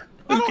sure.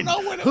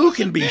 Who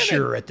can be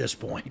sure at this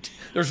point?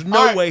 There's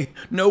no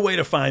way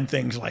to find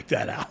things like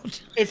that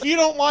out. If you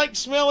don't like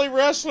smelly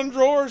wrestling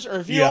drawers, or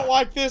if you don't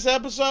like this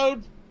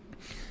episode,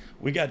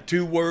 we got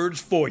 2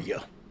 words for you.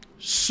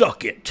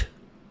 Suck it.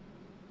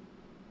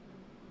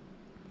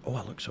 Oh,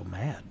 I look so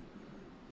mad.